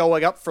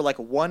showing up for like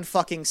one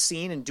fucking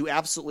scene and do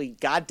absolutely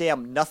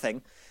goddamn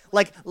nothing.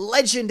 Like,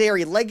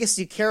 legendary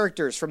legacy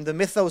characters from the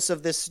mythos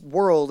of this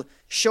world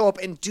show up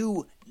and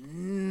do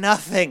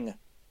nothing.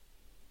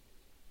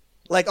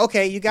 Like,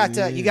 okay, you got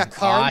Karn,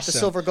 awesome. the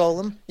Silver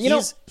Golem.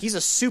 He's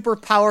a super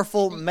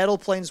powerful metal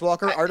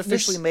planeswalker,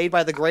 artificially made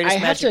by the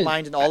greatest magic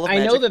mind in all of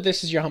Magic. I know that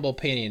this is your humble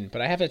opinion,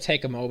 but I have to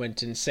take a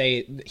moment and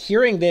say,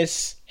 hearing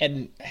this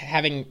and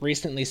having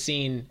recently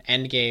seen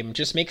Endgame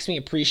just makes me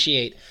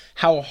appreciate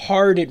how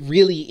hard it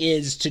really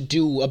is to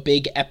do a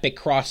big epic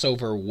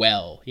crossover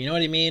well. You know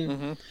what I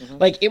mean?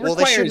 Like, it requires...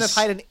 They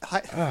shouldn't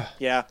have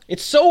yeah.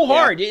 It's so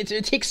hard. Yeah.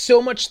 It takes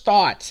so much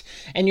thought,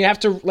 and you have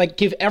to, like,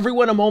 give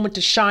everyone a moment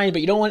to shine,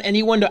 but you don't want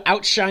anyone to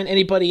outshine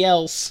anybody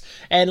else.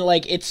 And,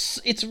 like,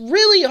 it's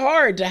really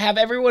hard to have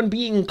everyone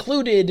be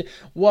included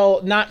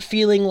while not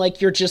feeling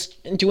like you're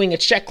just doing a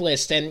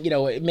checklist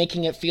and,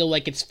 making it feel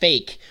like it's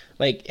fake.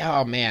 Like,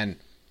 oh, man.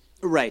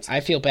 Right. I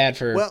feel bad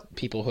for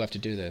people who have to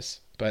do this.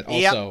 But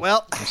also,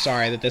 I'm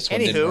sorry that this one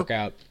didn't work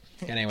out.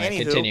 Anyway,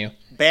 continue.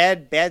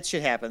 Bad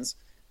shit happens.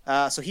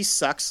 So he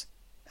sucks.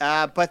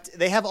 But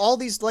they have all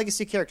these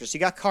legacy characters. You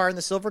got Karn,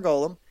 the Silver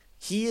Golem.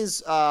 He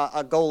is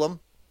a golem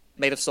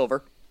made of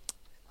silver.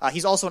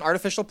 He's also an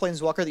artificial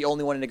planeswalker, the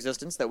only one in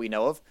existence that we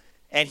know of.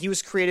 And he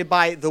was created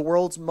by the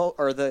world's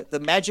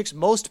the Magic's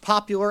most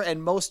popular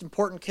and most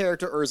important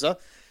character, Urza.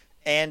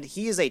 And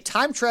he is a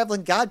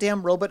time-traveling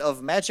goddamn robot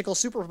of magical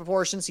super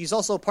proportions. He's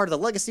also part of the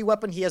legacy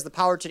weapon. He has the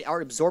power to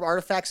absorb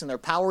artifacts and their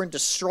power and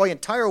destroy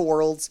entire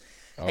worlds.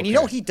 Okay. And you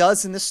know what he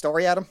does in this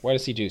story, Adam? What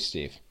does he do,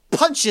 Steve?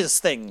 Punches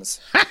things.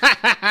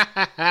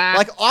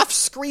 Like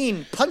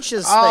off-screen,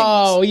 punches things.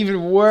 Oh,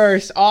 even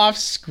worse.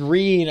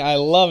 Off-screen. I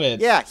love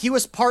it. Yeah, he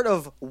was part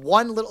of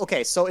one little...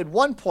 Okay, so at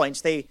one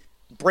point, they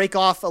break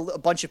off a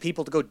bunch of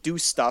people to go do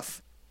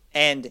stuff,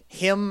 and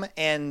him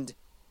and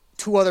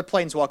 2 other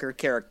Planeswalker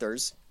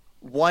characters...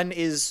 One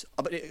is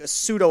a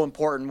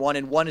pseudo-important one,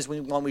 and one is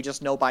one we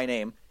just know by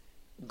name.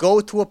 Go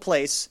to a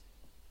place,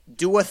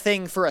 do a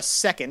thing for a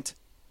second,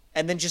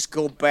 and then just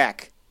go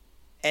back.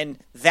 And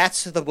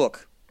that's the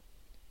book.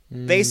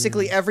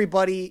 Basically,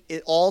 everybody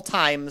at all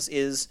times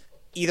is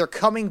either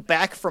coming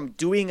back from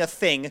doing a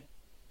thing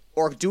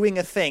or doing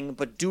a thing,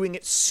 but doing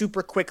it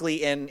super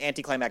quickly and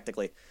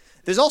anticlimactically.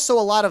 There's also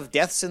a lot of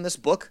deaths in this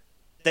book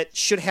that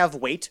should have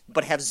weight,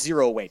 but have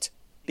zero weight,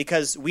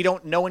 because we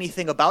don't know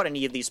anything about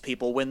any of these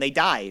people when they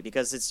die,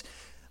 because it's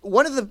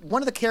one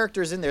of the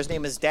characters in there, his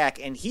name is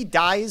Dak, and he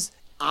dies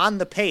on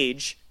the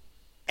page,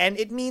 and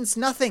it means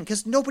nothing,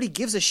 because nobody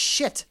gives a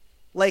shit.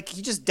 Like,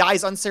 he just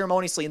dies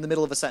unceremoniously in the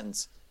middle of a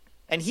sentence.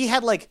 And he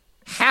had, like,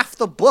 half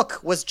the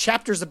book was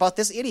chapters about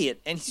this idiot,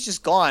 and he's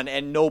just gone,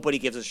 and nobody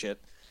gives a shit.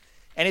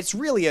 And it's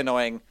really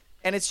annoying,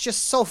 and it's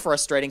just so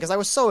frustrating, because I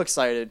was so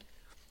excited.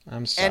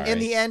 I'm sorry. And in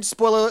the end,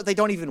 spoiler alert, they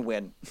don't even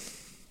win.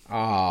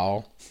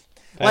 Oh.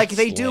 Like,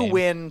 they do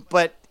win,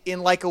 but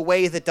in, like, a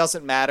way that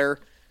doesn't matter.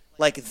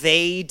 Like,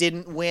 they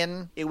didn't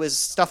win. It was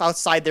stuff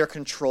outside their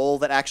control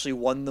that actually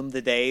won them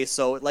the day.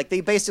 So, like,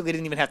 they basically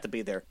didn't even have to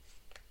be there.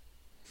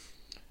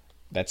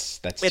 That's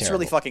It's terrible.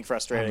 really fucking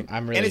frustrating.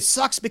 I'm really... And it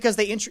sucks because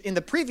they in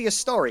the previous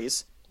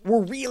stories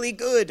were really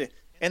good.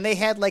 And they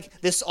had, like,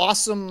 this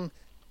awesome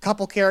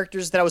couple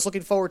characters that I was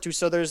looking forward to.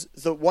 So there's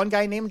the one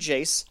guy named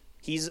Jace.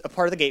 He's a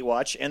part of the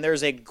Gatewatch. And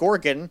there's a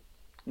Gorgon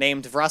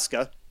named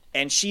Vraska.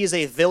 And she is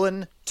a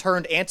villain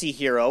turned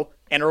anti-hero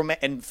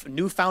and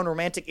newfound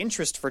romantic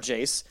interest for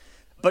Jace.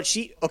 But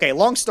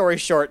long story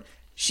short,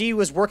 she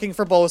was working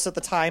for Bolas at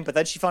the time, but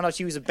then she found out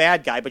she was a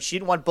bad guy, but she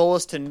didn't want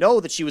Bolas to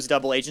know that she was a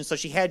double agent, so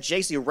she had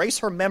Jace erase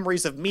her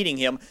memories of meeting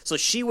him, so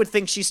she would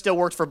think she still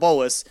worked for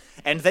Bolas,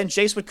 and then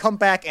Jace would come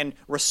back and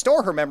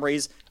restore her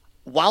memories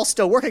while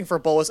still working for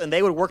Bolas, and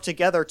they would work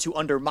together to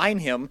undermine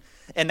him.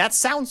 And that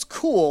sounds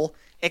cool,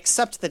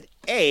 except that,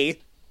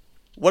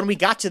 when we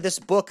got to this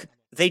book,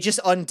 they just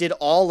undid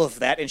all of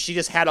that, and she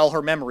just had all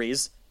her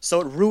memories,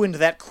 so it ruined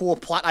that cool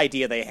plot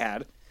idea they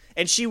had.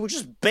 And she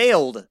just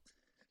bailed.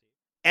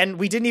 And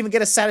we didn't even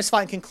get a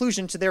satisfying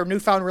conclusion to their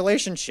newfound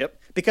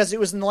relationship, because it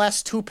was in the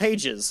last 2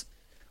 pages.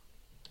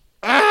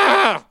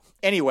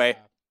 Anyway,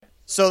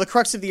 so the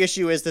crux of the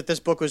issue is that this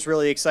book was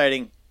really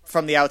exciting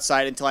from the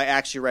outside until I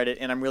actually read it,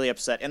 and I'm really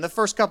upset. And the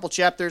first couple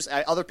chapters,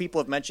 other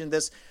people have mentioned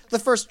this, the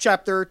first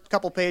chapter,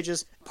 couple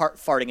pages,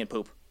 farting and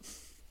poop.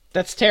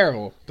 That's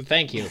terrible, but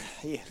thank you.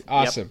 Yeah,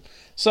 awesome. Yep.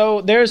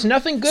 So there's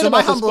nothing good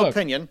about this book. So my humble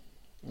opinion,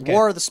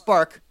 War of the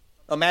Spark,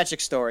 A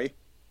Magic Story,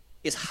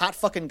 is hot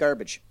fucking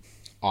garbage.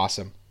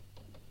 Awesome.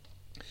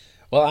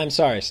 Well, I'm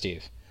sorry,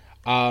 Steve.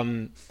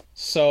 Oh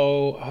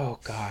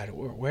God,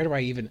 where do I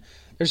even...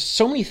 There's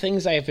so many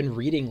things I have been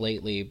reading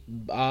lately.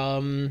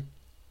 All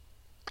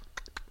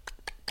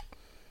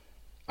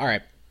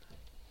right.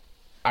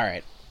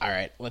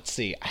 Let's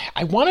see.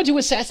 I want to do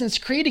Assassin's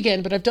Creed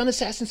again, but I've done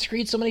Assassin's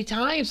Creed so many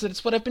times that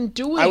it's what I've been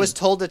doing. I was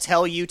told to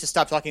tell you to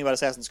stop talking about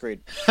Assassin's Creed.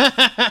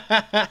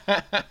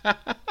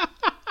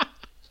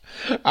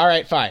 All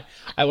right, fine.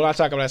 I will not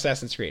talk about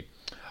Assassin's Creed.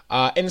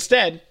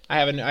 Instead, I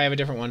have a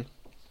different one.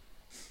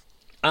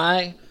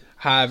 I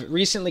have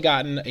recently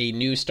gotten a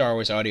new Star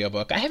Wars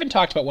audiobook. I haven't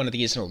talked about one of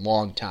these in a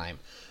long time.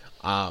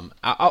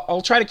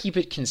 I'll try to keep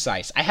it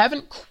concise. I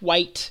haven't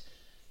quite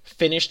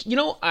finished.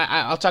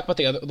 I'll talk about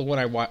the one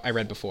I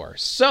read before.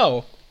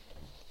 So,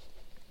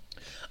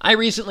 I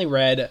recently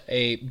read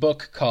a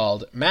book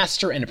called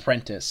Master and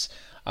Apprentice,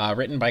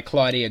 written by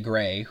Claudia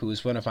Gray, who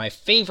is one of my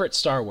favorite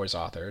Star Wars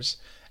authors.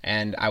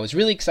 And I was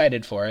really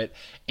excited for it,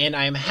 and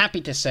I'm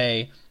happy to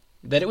say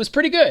that it was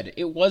pretty good.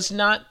 It was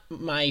not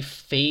my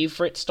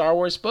favorite Star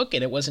Wars book,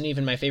 and it wasn't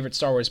even my favorite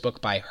Star Wars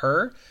book by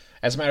her.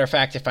 As a matter of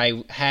fact, if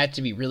I had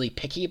to be really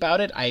picky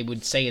about it, I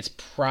would say it's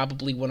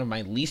probably one of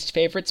my least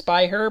favorites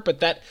by her, but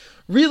that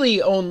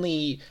really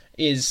only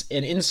is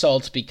an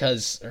insult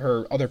because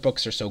her other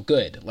books are so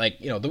good. Like,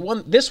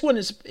 this one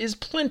is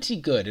plenty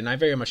good, and I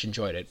very much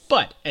enjoyed it.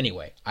 But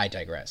anyway, I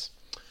digress.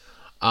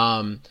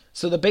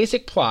 So the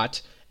basic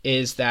plot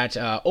is that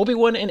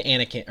Obi-Wan and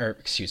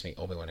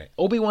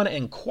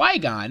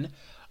Qui-Gon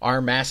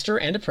are master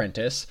and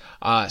apprentice,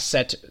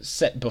 set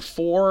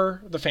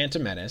before the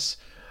Phantom Menace.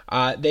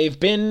 They've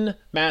been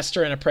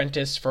master and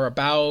apprentice for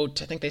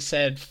about, I think they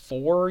said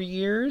 4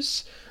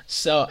 years.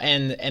 So,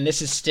 and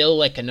this is still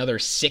like another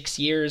 6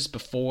 years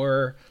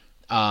before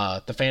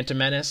the Phantom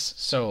Menace.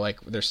 So like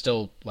they're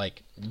still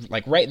like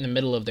right in the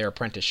middle of their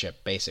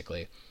apprenticeship,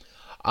 basically.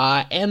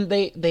 And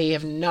they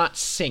have not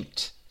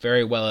synced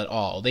very well at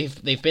all.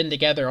 They've been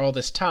together all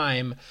this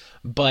time,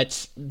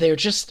 but they're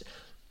just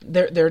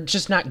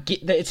not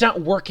it's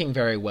not working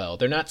very well.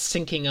 They're not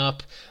syncing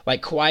up.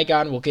 Like,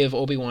 Qui-Gon will give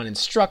Obi-Wan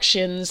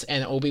instructions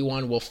and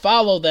Obi-Wan will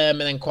follow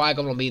them, and then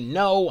Qui-Gon will be,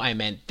 no, I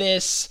meant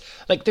this.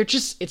 Like, they're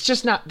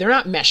not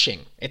meshing.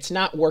 It's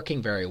not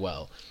working very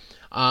well.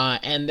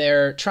 And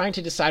they're trying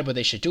to decide what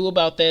they should do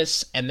about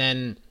this, and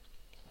then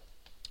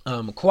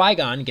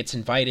Qui-Gon gets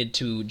invited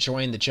to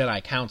join the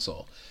Jedi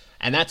Council.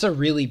 And that's a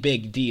really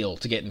big deal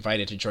to get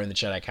invited to join the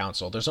Jedi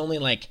Council. There's only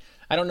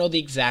I don't know the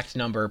exact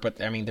number,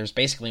 but I mean, there's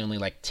basically only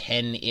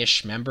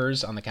 10-ish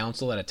members on the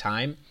council at a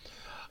time.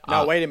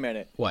 Now, wait a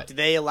minute. What? Did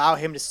they allow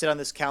him to sit on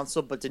this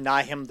council but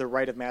deny him the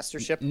right of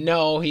mastership?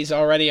 No, he's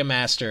already a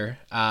master,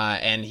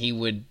 and he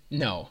would...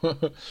 No.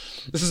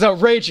 This is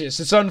outrageous.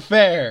 It's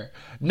unfair.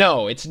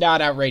 No, it's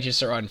not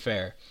outrageous or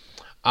unfair.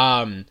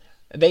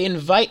 They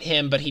invite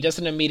him, but he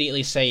doesn't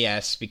immediately say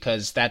yes,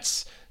 because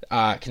that's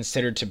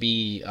considered to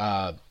be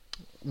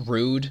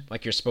rude.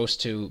 Like, you're supposed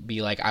to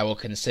be like, I will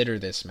consider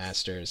this,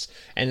 masters.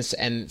 And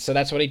so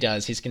that's what he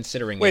does. He's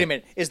considering Wait a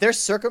minute. Is there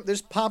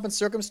there's pomp and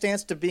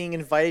circumstance to being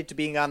invited to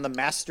being on the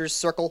master's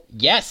circle?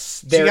 Yes,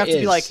 there is. So you have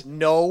to be like,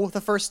 no,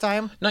 the first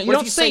time? No, you what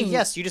don't if you say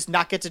yes, you just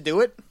not get to do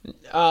it?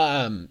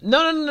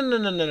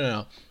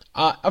 No.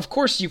 Of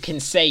course you can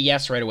say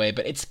yes right away,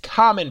 but it's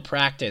common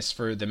practice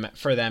for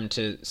them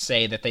to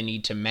say that they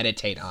need to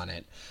meditate on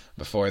it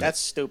before. That's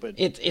stupid.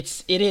 It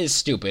is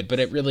stupid, but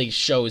it really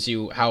shows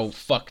you how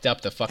fucked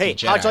up the fucking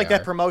Jedi how'd you like are.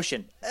 that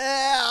promotion?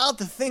 I'll have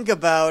to think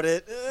about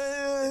it.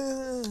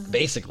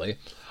 Basically.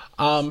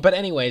 But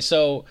anyway,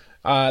 so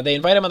they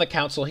invite him on the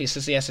council. He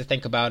says he has to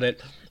think about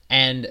it.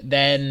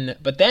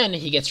 But then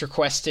he gets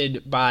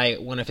requested by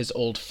one of his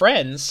old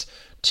friends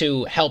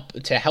to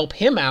help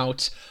him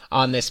out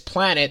on this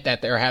planet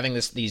that they're having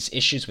these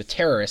issues with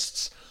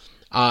terrorists.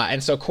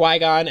 And so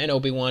Qui-Gon and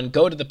Obi-Wan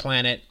go to the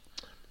planet,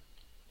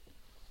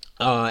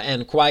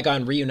 and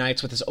Qui-Gon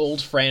reunites with his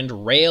old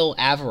friend Rael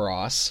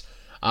Averross.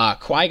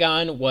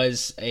 Qui-Gon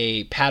was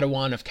a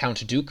Padawan of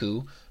Count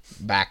Dooku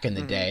back in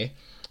the day,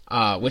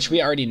 which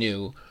we already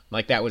knew.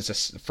 Like, that was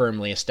a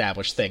firmly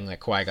established thing, that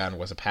Qui-Gon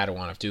was a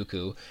Padawan of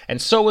Dooku.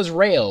 And so was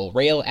Rael.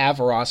 Rael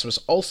Averross was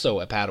also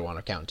a Padawan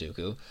of Count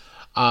Dooku.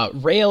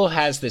 Rael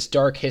has this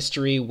dark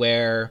history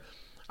where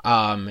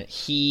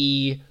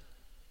the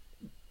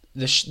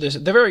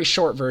very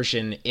short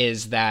version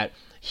is that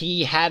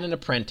he had an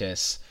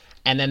apprentice,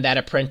 and then that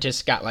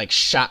apprentice got like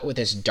shot with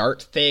this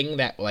dart thing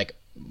that like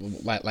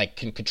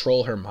can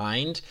control her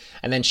mind,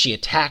 and then she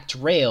attacked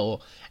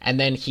Rael, and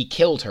then he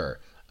killed her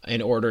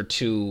in order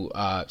to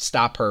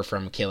stop her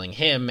from killing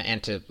him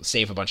and to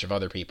save a bunch of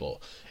other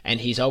people. And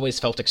he's always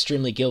felt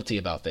extremely guilty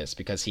about this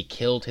because he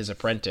killed his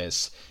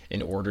apprentice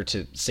in order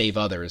to save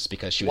others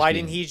because she was Why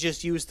didn't he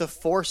just use the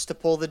Force to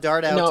pull the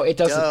dart out? No, it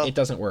doesn't. It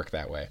doesn't work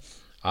that way.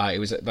 It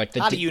was like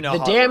How do you know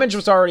the damage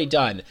was already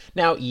done.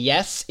 Now,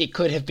 yes, it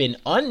could have been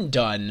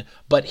undone,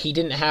 but he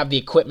didn't have the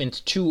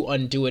equipment to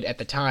undo it at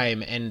the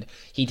time, and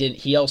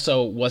he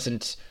also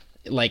wasn't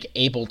like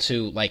able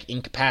to like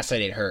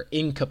incapacitate her.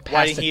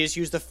 Why didn't he just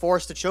use the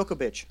Force to choke a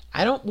bitch?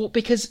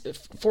 Because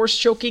Force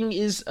choking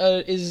is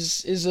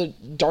a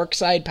dark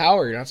side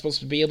power. You're not supposed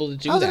to be able to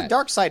do that. How's it a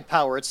dark side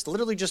power? It's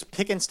literally just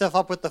picking stuff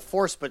up with the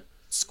Force, but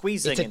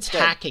squeezing. It's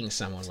attacking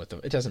someone with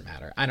it doesn't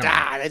matter. I don't know.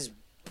 That's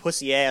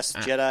pussy ass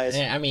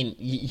Jedis. I mean,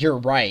 you're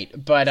right,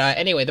 but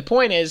anyway, the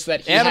point is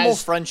that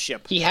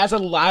friendship. He has a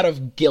lot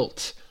of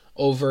guilt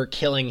over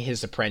killing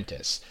his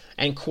apprentice.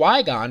 And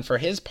Qui-Gon, for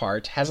his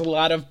part, has a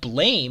lot of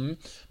blame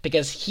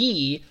because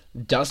he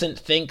doesn't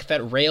think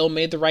that Rael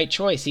made the right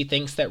choice. He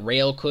thinks that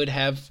Rael could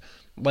have,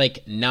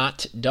 like,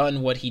 not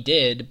done what he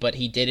did, but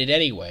he did it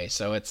anyway.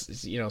 So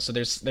it's so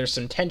there's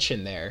some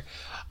tension there.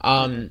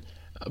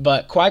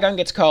 But Qui-Gon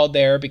gets called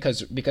there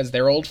because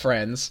they're old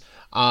friends.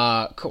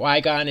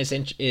 Qui-Gon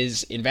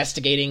is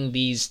investigating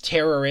these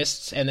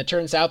terrorists, and it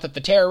turns out that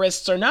the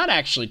terrorists are not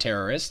actually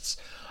terrorists.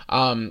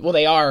 Well,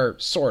 they are,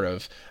 sort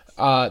of.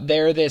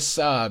 They're this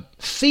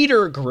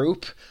theater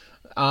group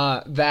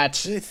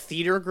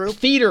theater group?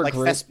 Theater like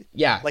group.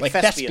 Like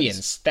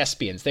thespians.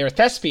 Thespians. They're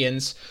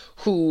thespians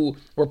who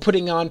were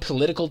putting on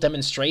political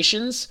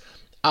demonstrations,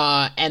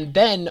 and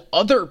then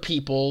other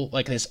people,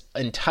 like this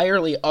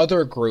entirely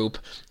other group,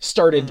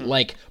 started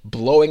like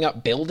blowing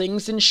up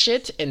buildings and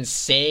shit and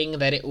saying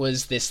that it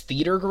was this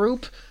theater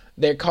group.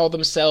 They call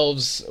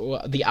themselves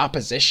the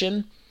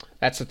Opposition.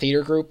 That's the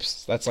theater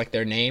groups. That's like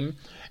their name.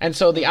 And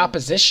so the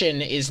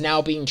Opposition is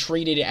now being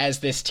treated as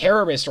this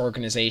terrorist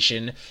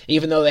organization,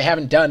 even though they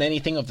haven't done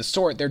anything of the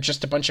sort. They're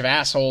just a bunch of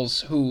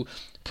assholes who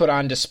put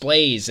on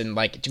displays and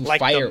like do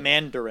fire, the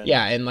Mandarin.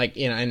 Yeah, and like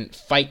and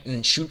fight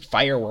and shoot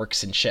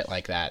fireworks and shit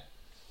like that.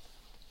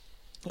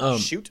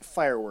 Shoot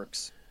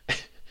fireworks.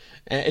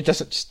 It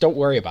doesn't. Just don't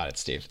worry about it,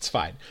 Steve. It's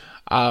fine.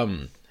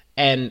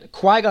 And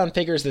Qui-Gon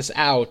figures this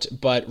out,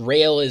 but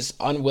Rael is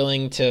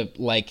unwilling to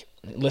like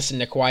listen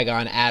to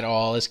Qui-Gon at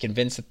all. Is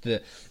convinced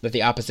that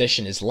the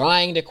Opposition is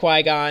lying to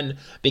Qui-Gon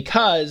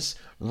because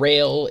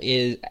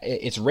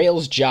it's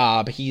Rael's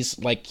job. He's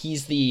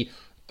the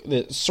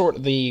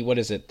what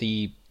is it?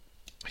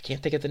 I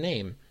can't think of the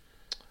name.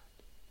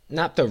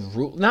 Not the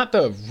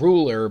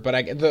ruler,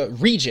 but the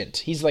regent.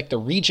 He's like the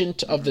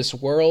regent of this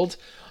world.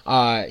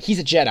 He's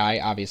a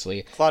Jedi,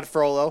 obviously. Claude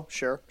Frollo,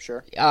 sure.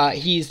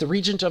 He's the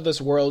regent of this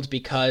world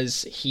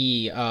because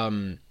he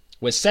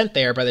was sent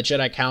there by the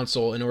Jedi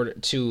Council in order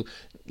to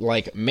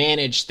like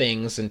manage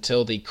things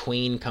until the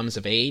Queen comes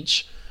of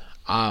age.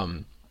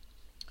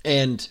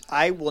 And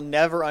I will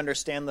never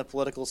understand the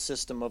political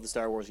system of the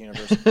Star Wars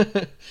universe.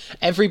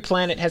 Every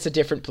planet has a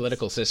different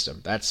political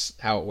system. That's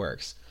how it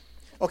works.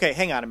 Okay,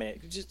 hang on a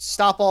minute. Just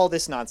stop all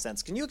this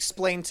nonsense. Can you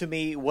explain to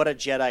me what a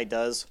Jedi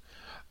does?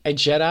 A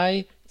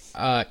Jedi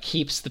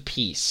keeps the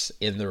peace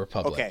in the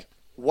Republic. Okay,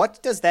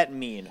 what does that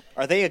mean?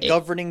 Are they a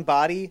governing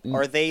body?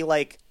 Are they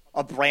like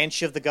a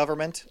branch of the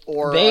government,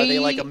 or are they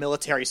like a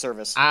military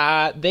service?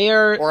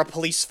 Or a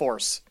police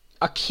force.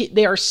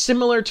 They are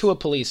similar to a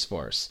police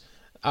force.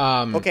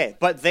 Okay,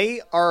 but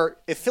they are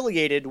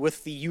affiliated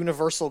with the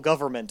universal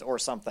government or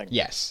something.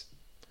 Yes.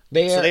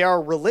 So they are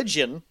a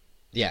religion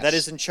yes. that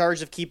is in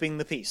charge of keeping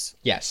the peace.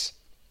 Yes.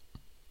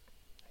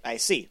 I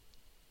see.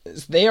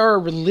 They are a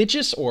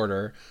religious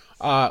order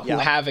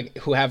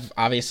who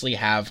obviously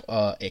have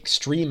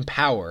extreme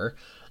power,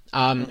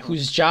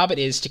 whose job it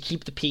is to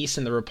keep the peace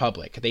in the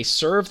Republic. They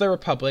serve the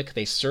Republic,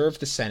 they serve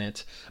the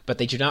Senate, but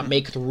they do not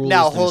make the rules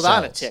themselves. Now, hold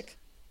on a tick.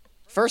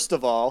 First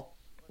of all,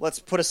 let's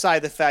put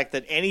aside the fact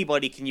that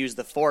anybody can use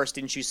the Force.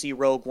 Didn't you see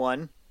Rogue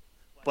One?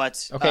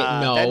 But okay,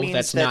 no,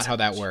 that's not how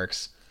that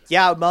works.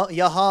 Yeah,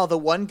 the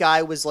one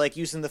guy was like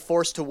using the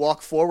Force to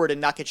walk forward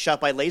and not get shot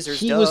by lasers.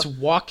 He was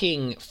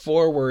walking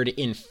forward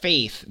in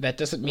faith. That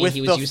doesn't mean he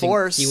was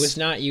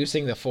not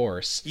using the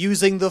Force.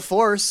 Using the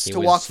Force to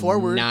walk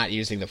forward. Not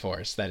using the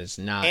Force. That is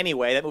not.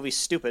 Anyway, that movie's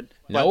stupid.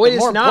 No, it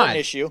is not.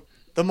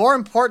 The more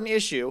important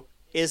issue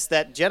is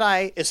that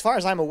Jedi, as far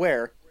as I'm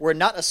aware, were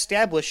not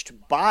established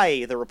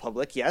by the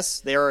Republic.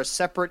 Yes, they are a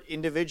separate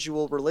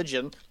individual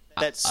religion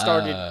that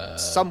started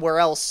somewhere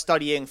else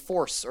studying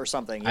Force or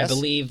something. Yes? I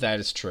believe that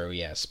is true,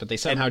 yes. But they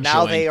somehow and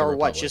now they are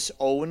what, just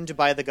owned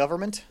by the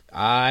government?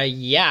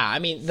 Yeah. I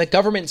mean, the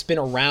government's been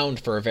around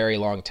for a very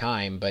long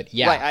time, but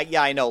yeah. Right,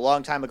 I know.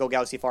 Long time ago,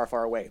 galaxy far,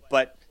 far away.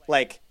 But,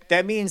 like,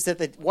 that means that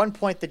at one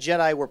point the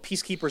Jedi were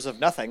peacekeepers of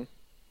nothing,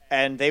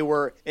 and they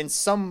were, in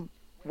some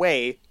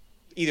way,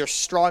 either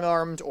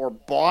strong-armed or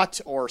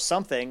bought or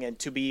something, and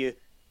to be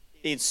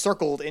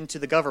encircled into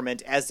the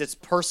government as its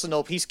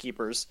personal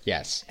peacekeepers.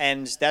 Yes.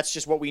 And that's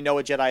just what we know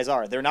what Jedis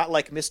are. They're not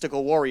like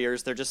mystical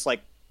warriors. They're just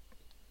like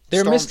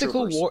They're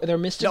mystical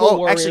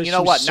warriors. Actually, you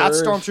know what? Not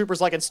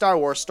stormtroopers like in Star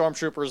Wars,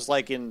 stormtroopers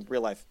like in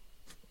real life.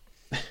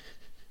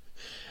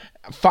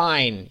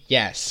 Fine.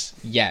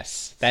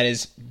 Yes. That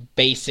is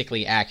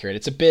basically accurate.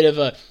 It's a bit of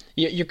a...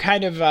 You're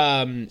kind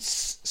of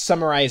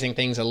summarizing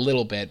things a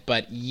little bit,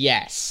 but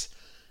yes,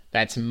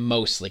 that's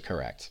mostly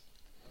correct.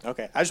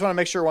 Okay. I just want to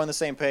make sure we're on the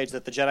same page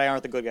that the Jedi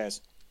aren't the good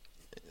guys.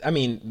 I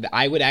mean,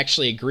 I would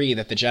actually agree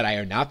that the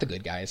Jedi are not the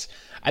good guys.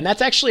 And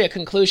that's actually a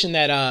conclusion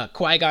that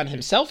Qui-Gon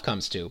himself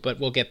comes to, but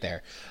we'll get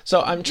there.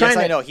 So I'm trying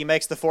I know. He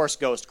makes the Force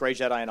ghost, Grey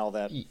Jedi and all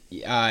that.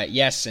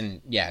 Yes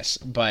and yes.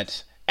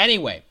 But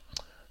anyway,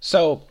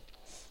 so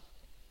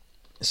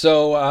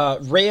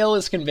Rael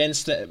is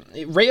convinced that...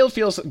 Rael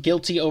feels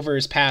guilty over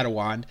his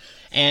Padawan,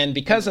 and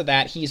because of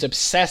that, he's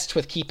obsessed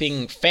with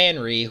keeping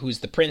Fanry, who's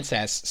the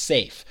princess,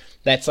 safe.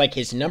 That's like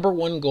his number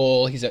one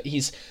goal.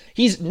 He's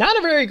not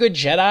a very good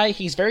Jedi.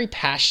 He's very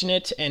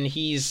passionate, and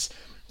he's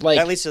like...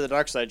 That leads to the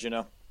dark side, you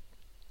know.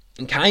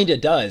 Kinda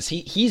does.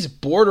 He's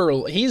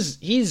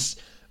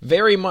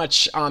very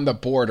much on the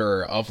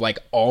border of like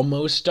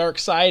almost dark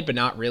side, but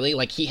not really.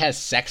 Like he has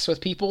sex with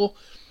people,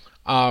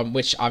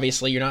 which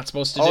obviously you're not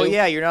supposed to do. Oh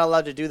yeah, you're not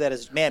allowed to do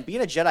that. Man,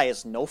 being a Jedi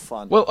is no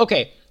fun. Well,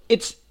 okay,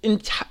 it's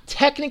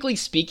technically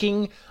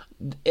speaking,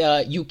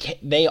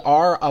 they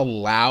are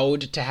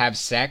allowed to have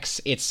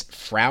sex. It's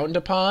frowned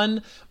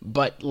upon,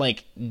 but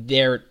like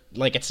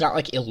it's not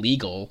like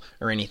illegal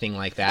or anything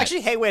like that.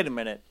 Actually, hey, wait a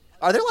minute.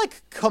 Are there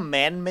like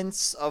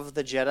commandments of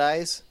the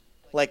Jedis?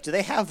 Like, do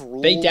they have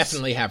rules? They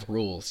definitely have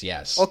rules,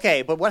 yes.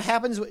 Okay, but what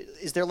happens?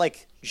 Is there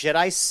like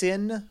Jedi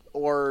sin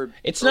or?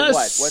 It's not a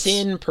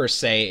sin per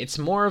se. It's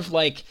more of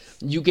like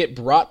you get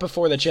brought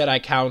before the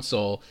Jedi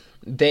Council.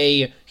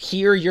 They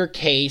hear your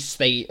case.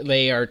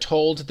 They are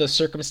told the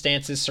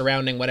circumstances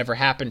surrounding whatever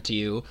happened to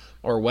you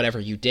or whatever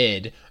you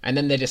did, and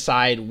then they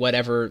decide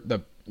whatever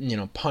the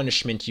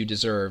punishment you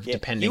deserve,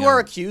 depending on... You are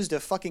accused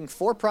of fucking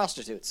 4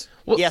 prostitutes.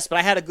 Well, yes, but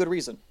I had a good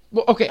reason.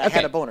 Well, okay. I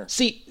had a boner.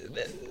 See,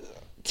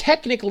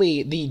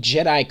 technically, the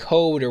Jedi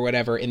Code or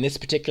whatever in this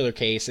particular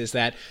case is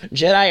that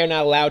Jedi are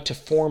not allowed to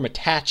form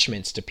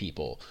attachments to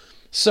people.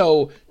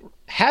 So,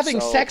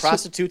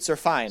 prostitutes are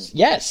fine.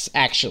 Yes,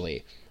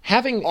 actually.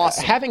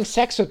 Having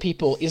sex with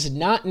people is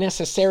not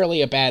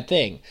necessarily a bad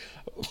thing.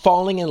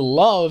 Falling in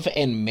love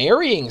and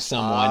marrying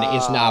someone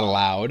is not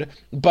allowed,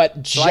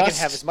 but so I can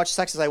have as much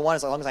sex as I want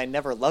as long as I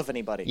never love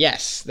anybody.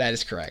 Yes, that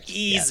is correct.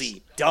 Easy.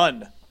 Yes.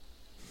 Done.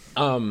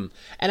 And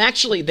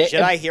actually,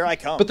 Jedi, here I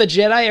come. But the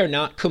Jedi are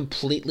not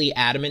completely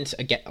adamant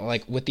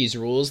with these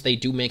rules. They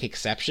do make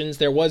exceptions.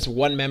 There was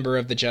one member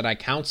of the Jedi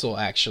Council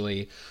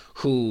actually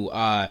who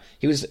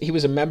he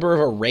was a member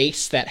of a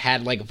race that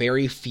had like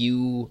very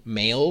few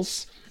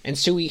males, and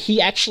so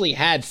he actually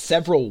had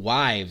several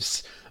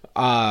wives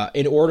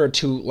in order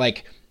to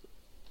like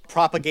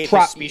propagate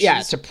his species.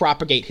 Yeah, to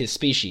propagate his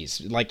species.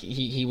 Like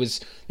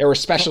there were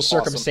special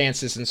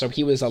circumstances, and so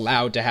he was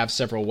allowed to have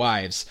several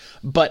wives.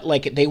 But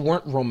like they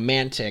weren't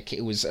romantic.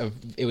 It was a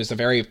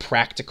very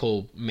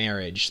practical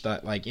marriage.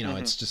 That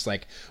it's just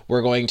like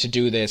we're going to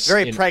do this.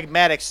 Very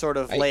pragmatic sort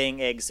of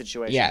laying egg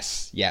situation.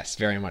 Yes,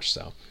 very much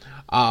so.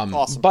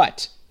 Awesome.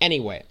 But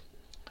anyway,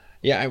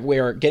 yeah,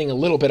 we're getting a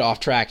little bit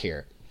off track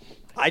here.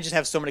 I just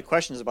have so many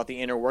questions about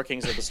the inner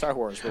workings of the Star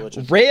Wars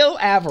religion. Rael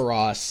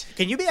Averross.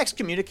 Can you be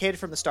excommunicated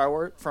from the Star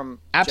Wars from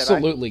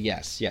Absolutely, Jedi?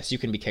 yes. Yes, you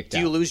can be kicked out.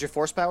 Do you lose your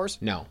Force powers?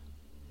 No.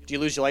 Do you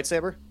lose your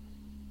lightsaber?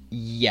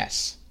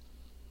 Yes.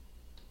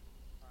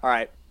 All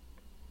right.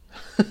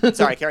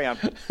 Sorry, carry on.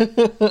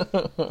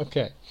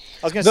 Okay.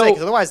 I was going to say,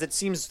 because otherwise it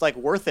seems like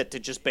worth it to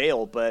just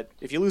bail, but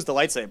if you lose the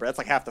lightsaber, that's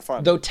like half the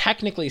fun. Though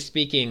technically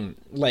speaking,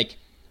 like,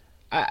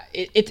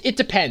 it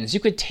depends. You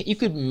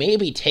could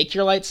maybe take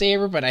your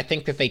lightsaber, but I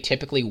think that they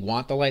typically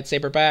want the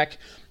lightsaber back.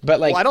 But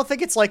like, well, I don't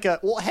think it's like a.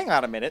 Well, hang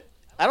on a minute.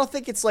 I don't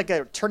think it's like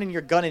a turning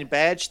your gun in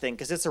badge thing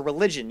because it's a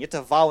religion. You have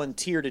to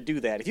volunteer to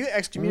do that. If you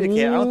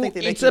excommunicate, I don't think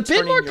they make it's a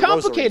bit more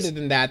complicated rosaries.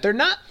 than that. They're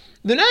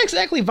not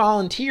exactly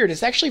volunteered.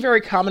 It's actually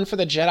very common for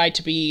the Jedi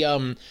to be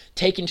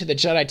taken to the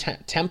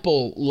Jedi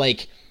temple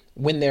like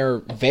when they're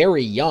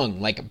very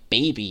young, like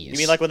babies. You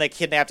mean like when they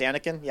kidnapped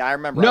Anakin? Yeah, I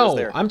remember. I was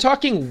there. I'm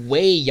talking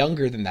way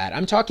younger than that.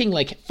 I'm talking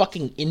like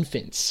fucking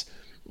infants.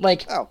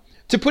 Like,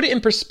 to put it in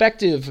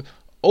perspective,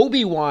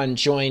 Obi-Wan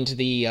joined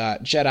the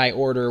Jedi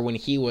Order when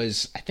he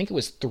was, I think it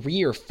was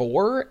 3 or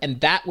 4, and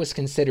that was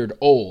considered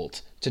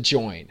old to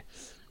join.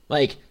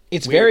 Like,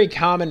 it's very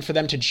common for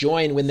them to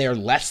join when they're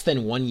less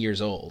than 1 year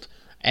old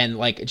and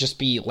like just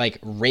be like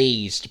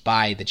raised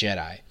by the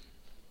Jedi.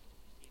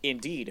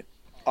 Indeed.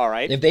 All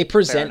right. If they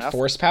present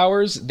Force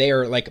powers, they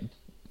are like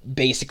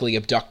basically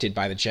abducted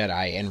by the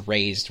Jedi and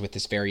raised with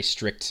this very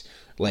strict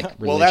like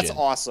religion. Well, that's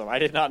awesome. I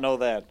did not know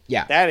that.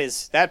 Yeah.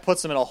 That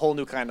puts them in a whole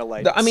new kind of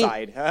like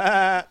side.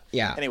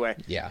 Yeah. Anyway.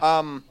 Yeah.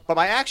 But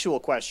my actual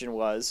question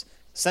was,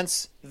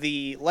 since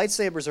the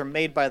lightsabers are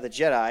made by the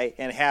Jedi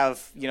and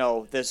have,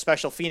 the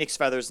special phoenix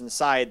feathers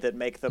inside that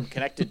make them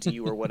connected to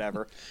you or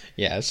whatever.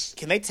 Yes.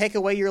 Can they take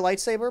away your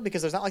lightsaber?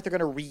 Because it's not like they're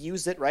going to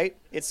reuse it, right?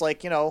 It's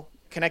like,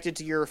 connected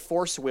to your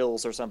force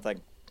wills or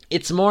something.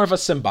 It's more of a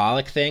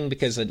symbolic thing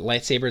because a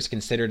lightsaber is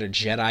considered a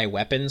Jedi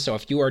weapon. So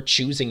if you are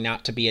choosing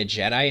not to be a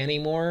Jedi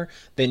anymore,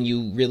 then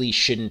you really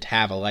shouldn't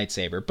have a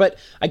lightsaber. But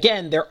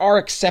again, there are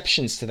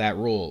exceptions to that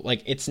rule.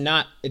 Like it's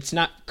not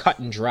cut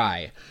and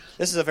dry.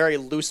 This is a very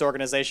loose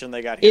organization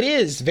they got here. It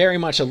is very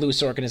much a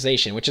loose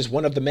organization, which is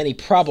one of the many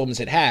problems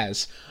it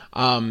has.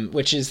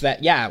 Which is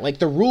that, like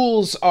the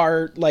rules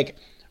are like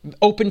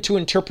open to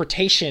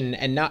interpretation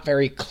and not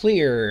very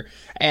clear,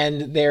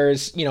 and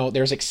there's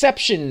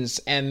exceptions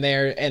and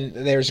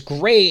there's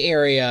gray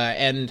area,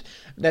 and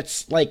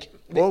that's like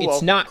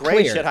it's not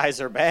gray clear. Jedis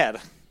are bad.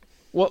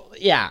 Well,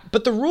 yeah,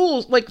 but the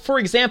rules, like for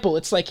example,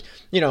 it's like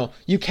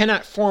you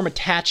cannot form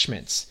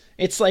attachments.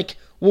 It's like,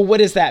 well, what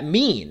does that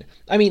mean?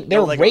 I mean,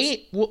 they're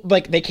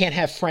like they can't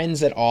have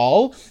friends at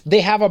all.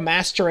 They have a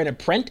master and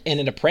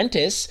an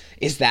apprentice.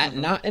 Is that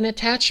not an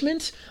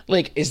attachment?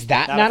 Like, is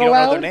that not if you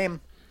allowed? don't know their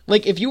name.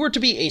 Like, if you were to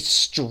be a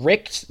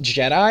strict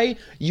Jedi,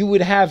 you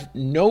would have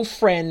no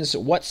friends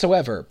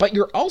whatsoever. But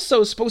you're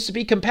also supposed to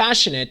be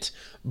compassionate,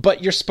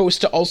 but you're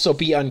supposed to also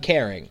be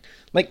uncaring.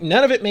 Like,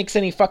 none of it makes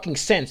any fucking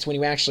sense when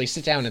you actually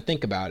sit down and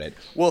think about it.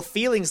 Well,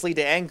 feelings lead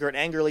to anger, and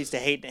anger leads to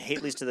hate, and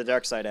hate leads to the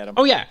dark side, Adam.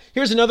 Oh, yeah.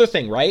 Here's another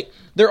thing, right?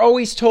 They're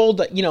always told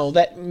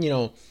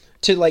that,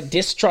 to like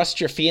distrust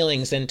your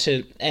feelings and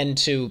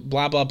to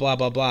blah blah blah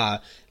blah blah.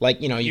 Like,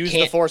 you use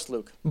can't. The Force,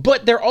 Luke.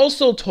 But they're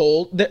also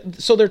told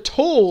they're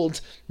told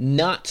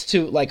not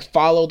to like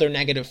follow their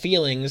negative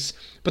feelings,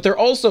 but they're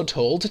also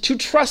told to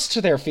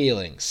trust their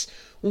feelings.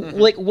 Mm-hmm.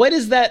 Like, what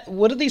is that?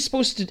 What are they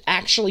supposed to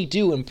actually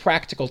do in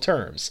practical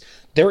terms?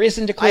 There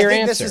isn't a clear answer. I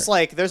think this is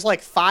like there's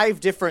like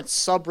 5 different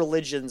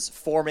sub-religions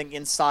forming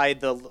inside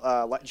the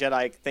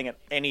Jedi thing at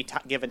any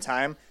given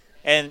time.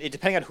 And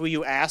depending on who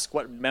you ask,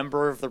 what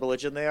member of the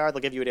religion they are,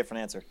 they'll give you a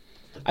different answer.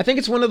 I think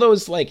it's one of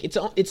those, like,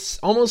 it's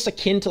almost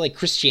akin to, like,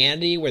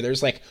 Christianity, where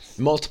there's, like,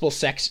 multiple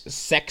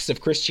sects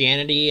of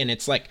Christianity, and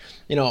it's like,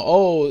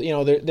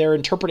 they're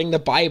interpreting the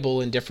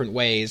Bible in different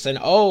ways, and,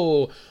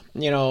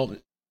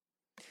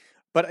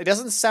 But it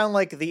doesn't sound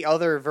like the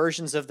other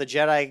versions of the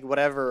Jedi,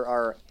 whatever,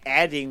 are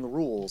adding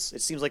rules.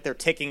 It seems like they're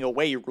taking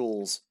away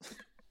rules.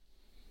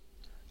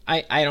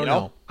 I don't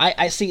know.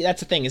 I see. That's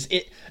the thing.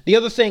 The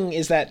other thing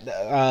is that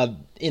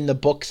in the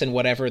books and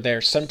whatever,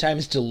 they're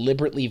sometimes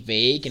deliberately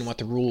vague in what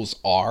the rules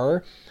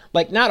are.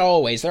 Like, not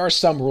always. There are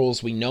some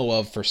rules we know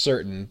of for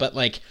certain, but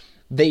like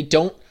they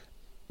don't.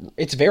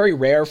 It's very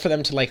rare for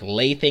them to like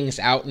lay things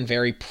out in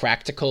very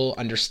practical,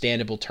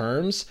 understandable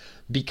terms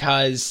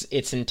because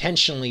it's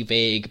intentionally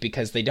vague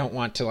because they don't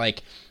want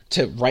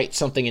to write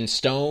something in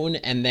stone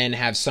and then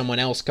have someone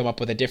else come up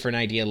with a different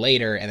idea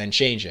later and then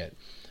change it.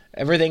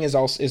 Everything is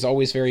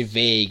always very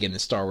vague in the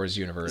Star Wars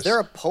universe. Is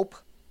there a pope?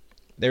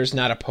 There's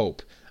not a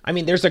pope. I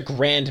mean, there's a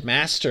Grand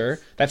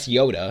Master. That's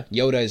Yoda.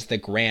 Yoda is the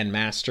Grand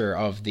Master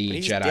of the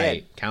Jedi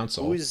dead.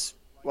 Council.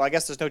 Well, I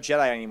guess there's no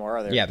Jedi anymore,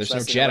 are there? Yeah, there's no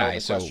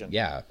Jedi, so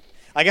yeah.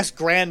 I guess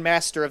Grand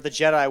Master of the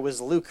Jedi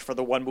was Luke for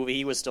the one movie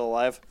he was still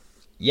alive.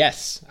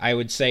 Yes, I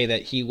would say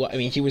that he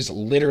was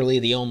literally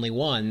the only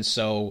one,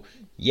 so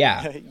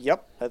yeah.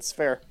 Yep, that's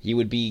fair. He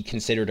would be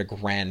considered a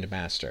Grand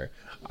Master.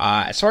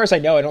 As far as I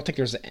know, I don't think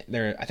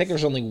I think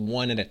there's only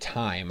one at a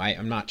time.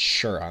 I'm not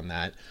sure on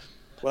that.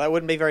 Well, that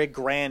wouldn't be very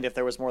grand if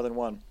there was more than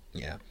one.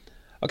 Yeah.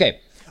 Okay.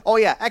 Oh,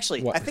 yeah.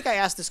 Actually, What? I think I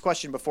asked this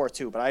question before,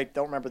 too, but I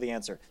don't remember the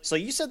answer. So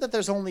you said that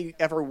there's only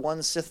ever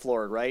one Sith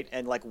Lord, right?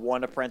 And, like,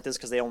 one apprentice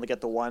because they only get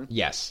the one?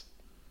 Yes.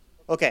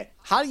 Okay.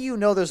 How do you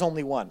know there's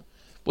only one?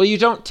 Well, you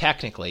don't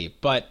technically,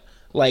 but,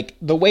 like,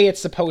 the way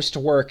it's supposed to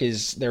work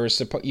is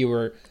there's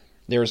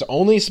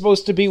only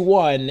supposed to be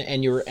one,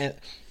 and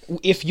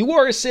if you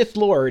are a Sith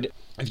Lord,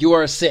 if you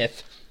are a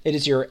Sith, it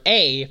is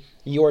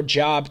your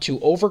job to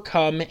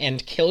overcome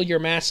and kill your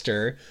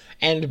master,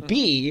 and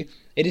B,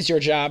 it is your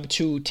job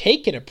to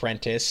take an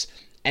apprentice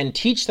and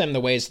teach them the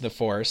ways of the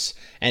Force,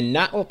 and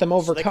not let them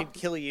overcome. So they could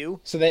kill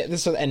you.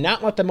 And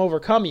not let them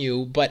overcome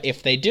you. But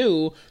if they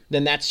do,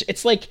 then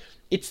it's like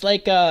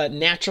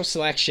natural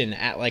selection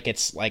at like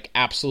its like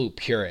absolute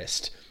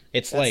purest.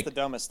 That's the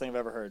dumbest thing I've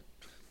ever heard.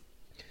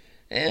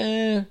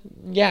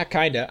 Yeah,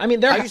 kinda. I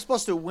mean, how are you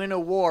supposed to win a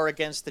war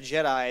against the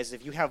Jedis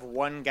if you have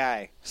one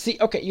guy? See,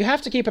 okay, you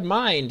have to keep in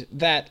mind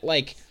that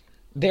like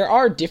there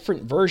are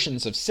different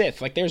versions of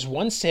Sith. Like, there's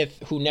one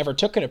Sith who never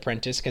took an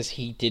apprentice because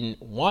he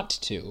didn't want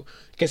to.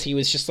 Because he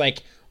was just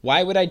like,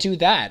 why would I do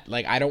that?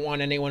 Like, I don't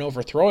want anyone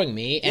overthrowing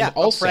me. And yeah,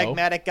 also, a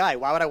pragmatic guy.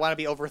 Why would I want to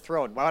be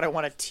overthrown? Why would I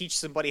want to teach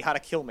somebody how to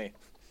kill me?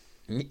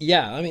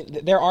 Yeah, I mean,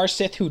 there are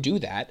Sith who do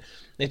that.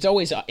 It's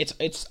always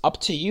it's up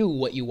to you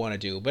what you want to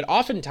do. But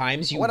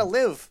oftentimes you want to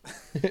live.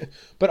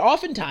 But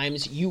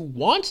oftentimes you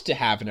want to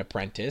have an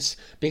apprentice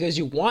because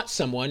you want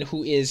someone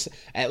who is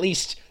at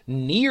least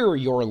near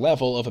your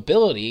level of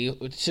ability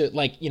to,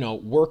 like, you know,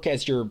 work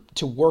as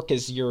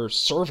your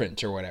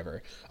servant or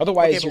whatever.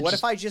 Otherwise, okay, but what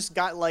if I just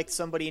got like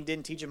somebody and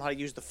didn't teach him how to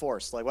use the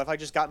Force? Like, what if I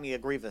just got me a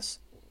Grievous?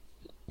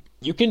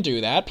 You can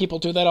do that. People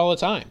do that all the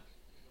time.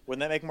 Wouldn't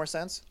that make more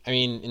sense? I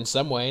mean, in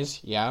some ways,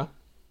 yeah.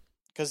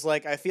 Because,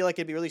 like, I feel like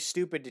it'd be really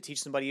stupid to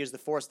teach somebody to use the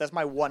Force. That's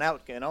my one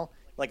out, you know?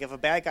 Like, if a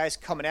bad guy's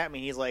coming at me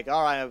and he's like,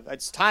 all right,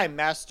 it's time,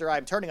 master,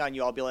 I'm turning on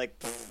you, I'll be like,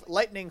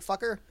 lightning,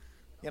 fucker,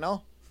 you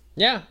know?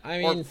 Yeah, I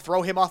mean... Or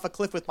throw him off a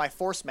cliff with my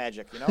Force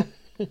magic, you know?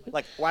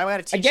 Like, why am I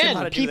going to teach him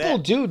how to do that?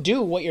 Again, people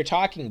do what you're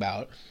talking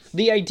about.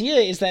 The idea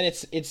is that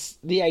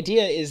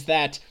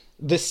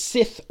the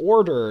Sith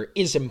Order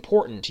is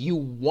important.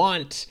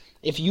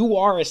 If you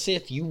are a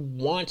Sith, you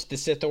want the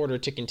Sith Order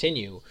to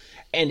continue.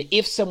 And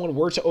if someone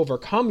were to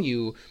overcome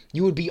you,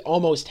 you would be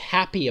almost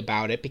happy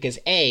about it because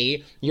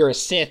A, you're a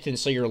Sith and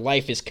so your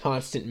life is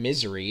constant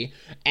misery,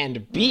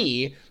 and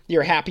B,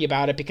 you're happy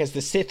about it because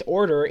the Sith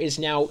Order is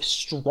now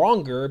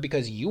stronger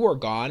because you are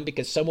gone,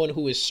 because someone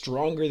who is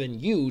stronger than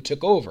you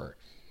took over.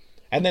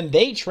 And then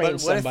they train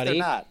somebody. What if they're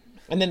not?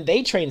 And then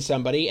they train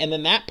somebody, and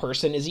then that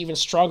person is even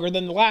stronger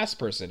than the last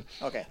person.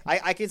 Okay,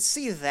 I could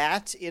see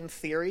that in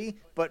theory,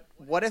 but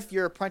what if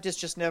your apprentice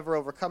just never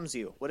overcomes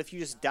you? What if you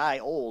just die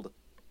old?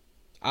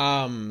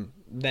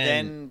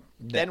 Then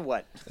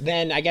what?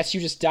 Then I guess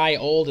you just die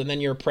old, and then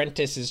your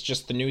apprentice is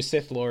just the new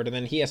Sith Lord, and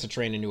then he has to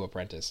train a new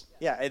apprentice.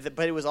 Yeah,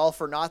 but it was all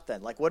for naught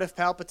then. Like, what if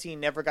Palpatine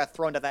never got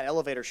thrown down that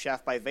elevator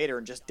shaft by Vader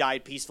and just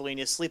died peacefully in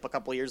his sleep a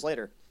couple of years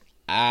later?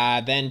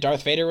 Then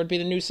Darth Vader would be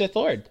the new Sith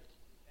Lord.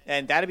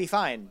 And that'd be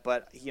fine,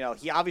 but, you know,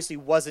 he obviously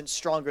wasn't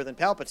stronger than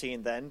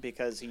Palpatine then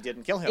because he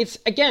didn't kill him.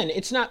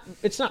 It's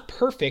not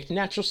perfect.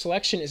 Natural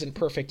selection isn't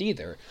perfect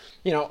either.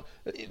 You know,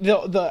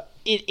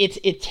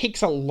 it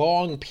takes a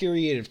long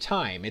period of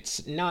time.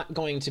 It's not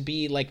going to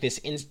be like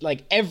this.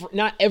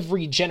 Not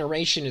every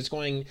generation is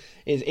going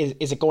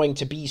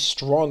to be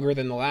stronger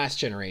than the last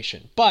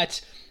generation, but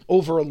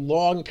over a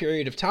long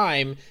period of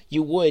time,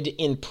 you would,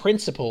 in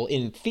principle,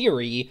 in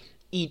theory,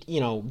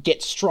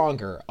 get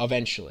stronger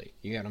eventually.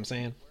 You get what I'm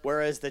saying?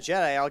 Whereas the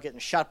Jedi are all getting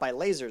shot by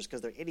lasers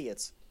because they're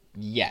idiots.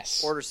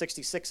 Yes. Order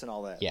 66 and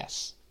all that.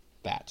 Yes.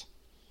 That.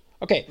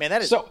 Okay. Man,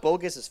 that is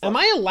bogus as fuck. Am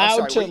I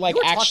allowed to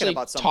actually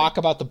talk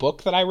about the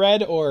book that I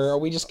read, or are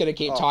we just going to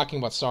keep talking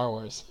about Star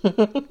Wars?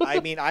 I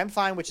mean, I'm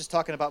fine with just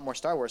talking about more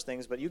Star Wars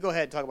things, but you go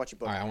ahead and talk about your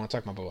book. All right, I want to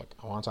talk about my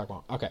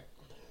book. Okay.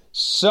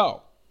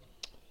 So,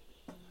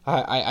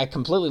 I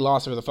completely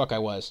lost where the fuck I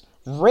was.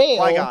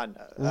 Rael,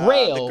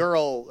 the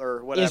girl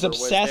or whatever, is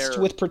obsessed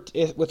with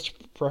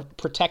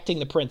protecting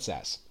the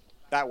princess.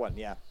 That one,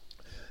 yeah.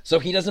 So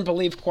he doesn't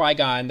believe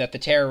Qui-Gon that the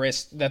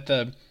terrorists, that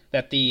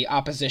the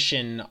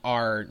opposition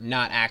are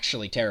not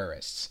actually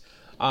terrorists.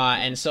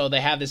 And so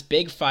they have this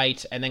big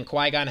fight, and then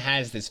Qui-Gon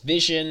has this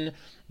vision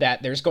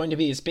that there's going to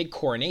be this big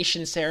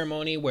coronation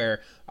ceremony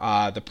where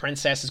the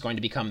princess is going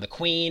to become the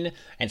queen,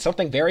 and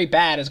something very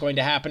bad is going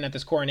to happen at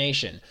this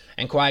coronation.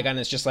 And Qui-Gon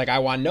is just like, I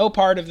want no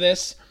part of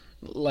this.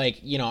 Like,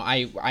 you know,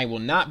 I will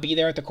not be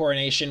there at the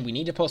coronation. We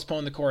need to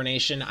postpone the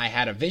coronation. I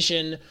had a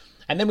vision.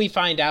 And then we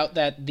find out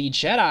that the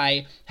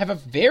Jedi have a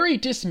very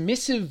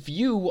dismissive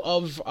view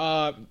of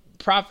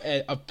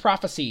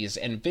prophecies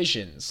and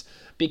visions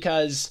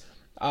because...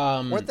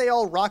 weren't they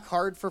all rock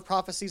hard for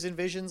prophecies and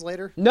visions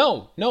later?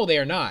 No, they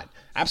are not.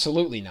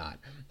 Absolutely not.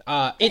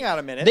 Hang on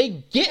a minute.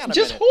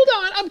 Hold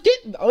on.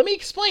 Let me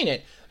explain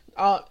it.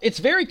 It's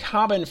very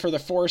common for the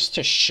Force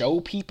to show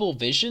people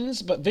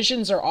visions, but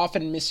visions are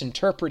often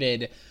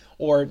misinterpreted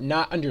or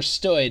not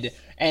understood,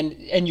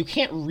 and you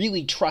can't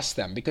really trust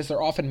them because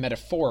they're often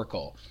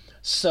metaphorical.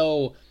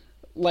 So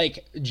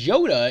like,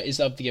 Yoda is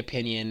of the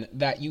opinion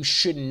that you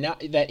should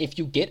not, that if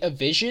you get a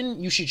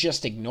vision, you should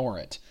just ignore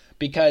it,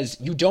 because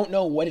you don't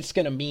know what it's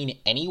going to mean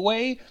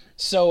anyway.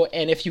 So,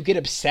 and if you get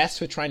obsessed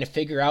with trying to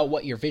figure out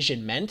what your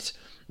vision meant,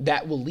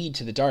 that will lead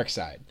to the dark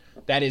side.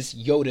 That is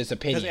Yoda's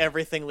opinion. Because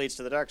everything leads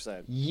to the dark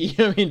side.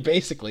 Yeah, I mean,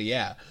 basically,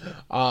 yeah.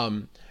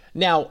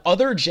 Now,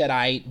 other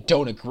Jedi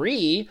don't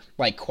agree,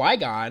 like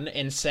Qui-Gon,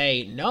 and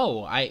say,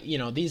 no,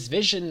 these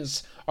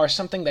visions are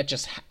something that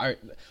just are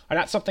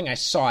not something I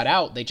sought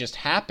out. They just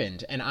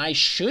happened, and I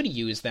should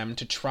use them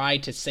to try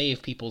to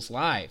save people's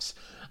lives.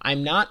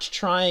 I'm not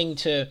trying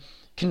to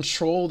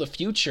control the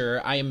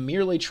future. I am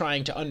merely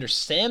trying to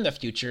understand the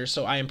future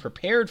so I am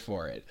prepared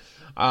for it.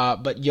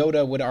 But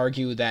Yoda would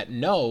argue that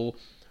no,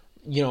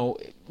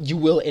 you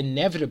will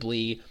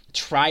inevitably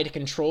try to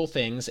control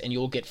things, and you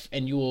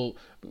will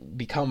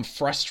become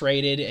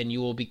frustrated,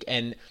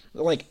 and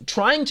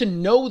trying to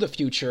know the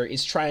future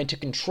is trying to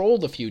control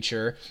the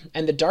future,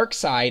 and the dark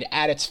side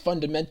at its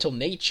fundamental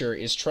nature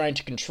is trying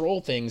to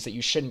control things that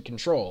you shouldn't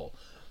control.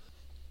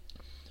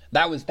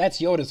 That's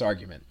Yoda's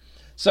argument.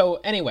 So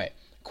anyway,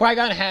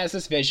 Qui-Gon has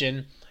this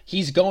vision.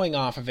 He's going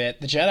off of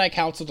it. The Jedi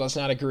Council does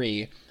not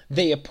agree.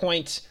 They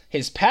appoint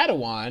his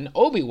Padawan,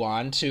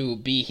 Obi-Wan, to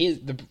be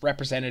the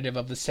representative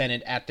of the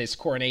Senate at this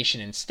coronation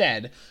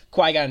instead.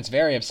 Qui-Gon's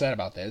very upset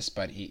about this,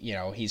 but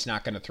he's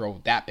not going to throw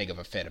that big of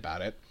a fit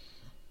about it.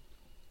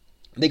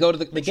 They get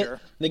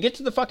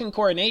to the fucking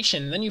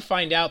coronation, and then you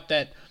find out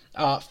that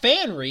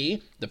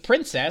Fanry, the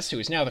princess, who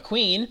is now the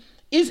queen,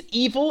 is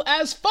evil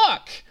as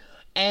fuck.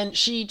 And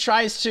she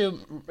tries to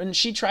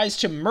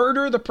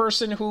murder the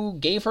person who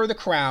gave her the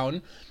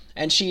crown.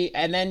 And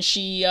then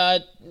she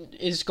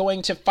is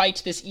going to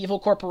fight this evil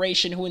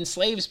corporation who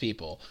enslaves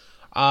people,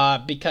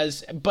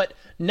 but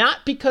not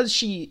because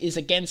she is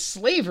against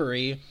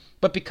slavery,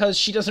 but because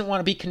she doesn't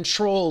want to be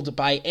controlled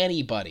by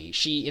anybody.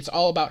 It's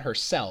all about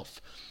herself.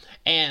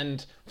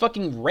 And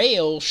fucking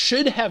Rael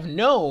should have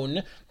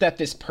known that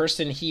this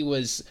person he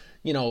was,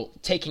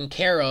 taking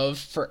care of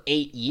for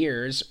 8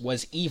 years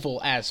was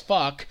evil as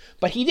fuck,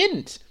 but he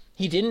didn't.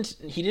 He didn't.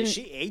 Is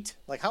she 8?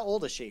 Like, how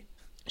old is she?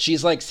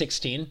 She's like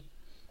 16.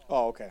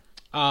 Oh, okay.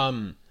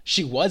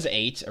 She was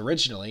 8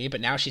 originally,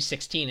 but now she's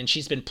 16, and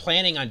she's been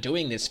planning on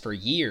doing this for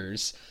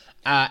years.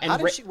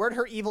 Where'd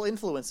her evil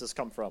influences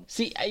come from?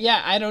 See,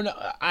 yeah, I don't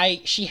know.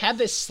 She had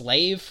this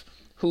slave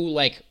who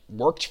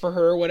worked for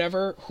her or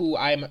whatever, who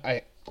I'm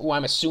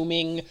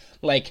assuming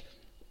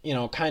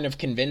kind of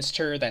convinced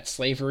her that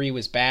slavery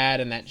was bad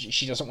and that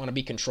she doesn't want to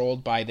be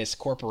controlled by this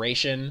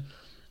corporation.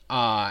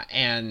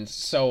 And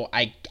so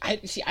I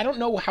don't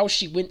know how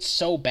she went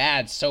so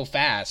bad so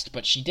fast,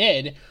 but she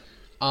did.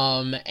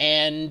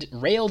 And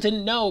Rael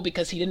didn't know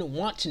because he didn't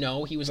want to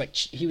know. He was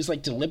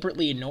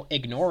deliberately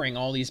ignoring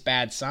all these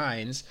bad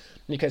signs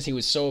because he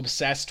was so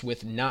obsessed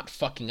with not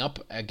fucking up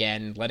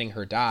again, letting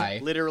her die.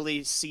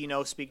 Literally see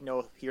no, speak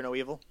no, hear no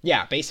evil.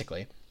 Yeah,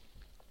 basically.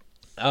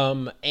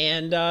 But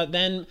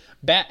then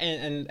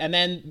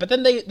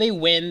they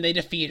win, they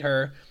defeat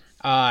her,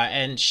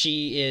 and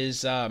she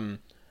is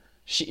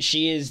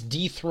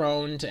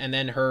dethroned, and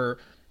then her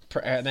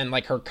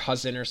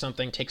cousin or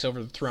something takes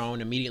over the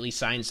throne, immediately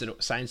signs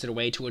it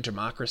away to a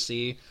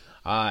democracy,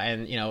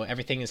 and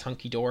everything is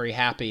hunky-dory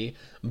happy.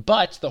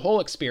 But the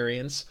whole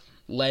experience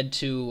led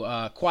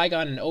to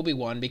Qui-Gon and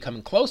Obi-Wan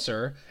becoming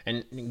closer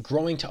and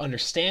growing to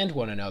understand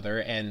one another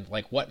and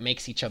what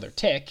makes each other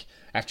tick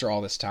after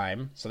all this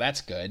time. So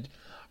that's good.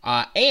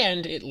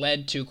 And it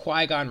led to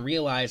Qui-Gon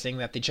realizing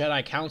that the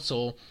Jedi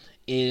Council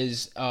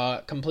is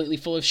completely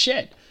full of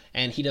shit,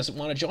 and he doesn't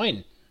want to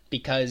join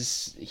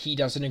because he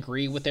doesn't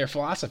agree with their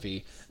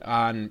philosophy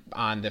on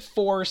the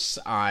Force,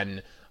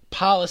 on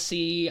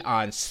policy,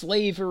 on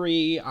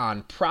slavery,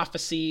 on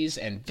prophecies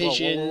and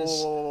visions.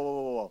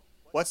 Whoa.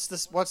 What's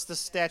the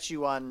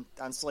statue on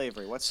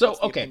slavery? What's the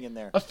opinion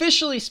there?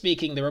 Officially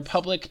speaking, the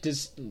Republic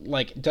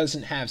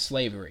doesn't have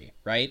slavery,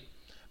 right?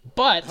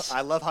 But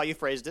I love how you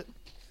phrased it.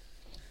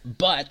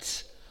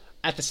 But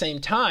at the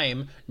same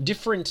time,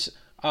 different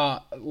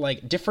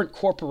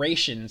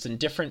corporations and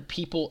different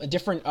people,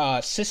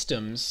 different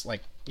systems,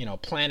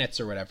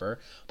 planets or whatever,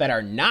 that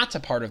are not a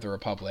part of the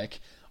Republic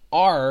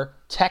are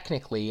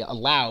technically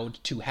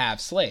allowed to have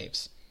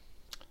slaves.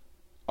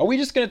 Are we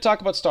just going to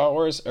talk about Star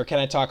Wars, or can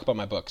I talk about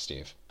my book,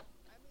 Steve?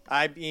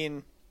 I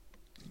mean...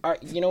 All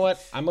right, you know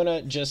what? I'm going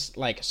to just,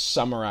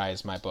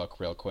 summarize my book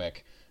real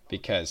quick,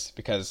 because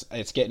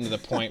it's getting to the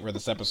point where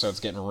this episode's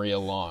getting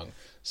real long.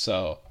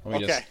 So,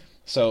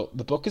 So,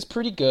 the book is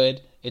pretty good.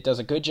 It does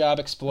a good job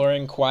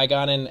exploring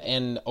Qui-Gon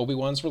and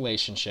Obi-Wan's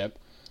relationship.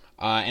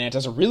 And it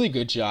does a really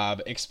good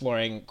job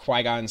exploring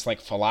Qui-Gon's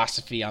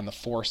philosophy on the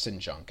Force and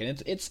junk,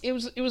 and it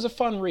was a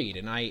fun read,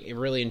 and I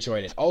really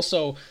enjoyed it.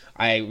 Also,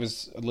 I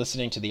was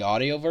listening to the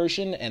audio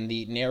version, and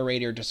the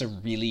narrator does a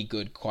really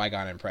good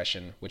Qui-Gon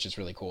impression, which is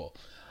really cool.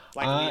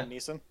 Like Liam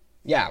Neeson?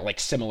 Yeah,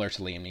 similar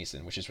to Liam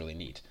Neeson, which is really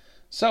neat.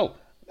 So,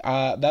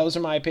 those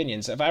are my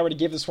opinions. If I were to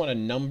give this one a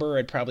number,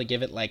 I'd probably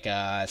give it a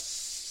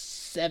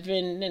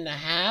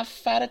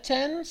 7.5 out of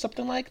 10,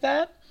 something like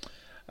that.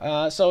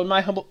 So in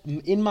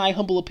my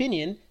humble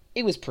opinion,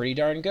 it was pretty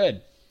darn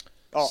good.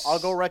 Oh, I'll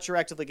go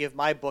retroactively give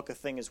my book a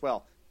thing as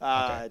well.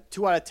 Okay.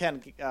 2 out of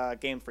 10,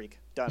 Game Freak.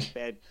 Done.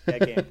 Bad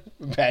game.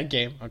 Bad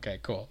game? Okay,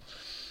 cool.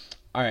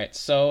 All right,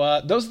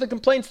 so those are the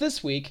complaints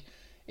this week.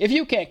 If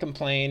you can't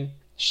complain,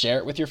 share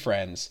it with your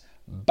friends.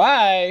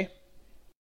 Bye!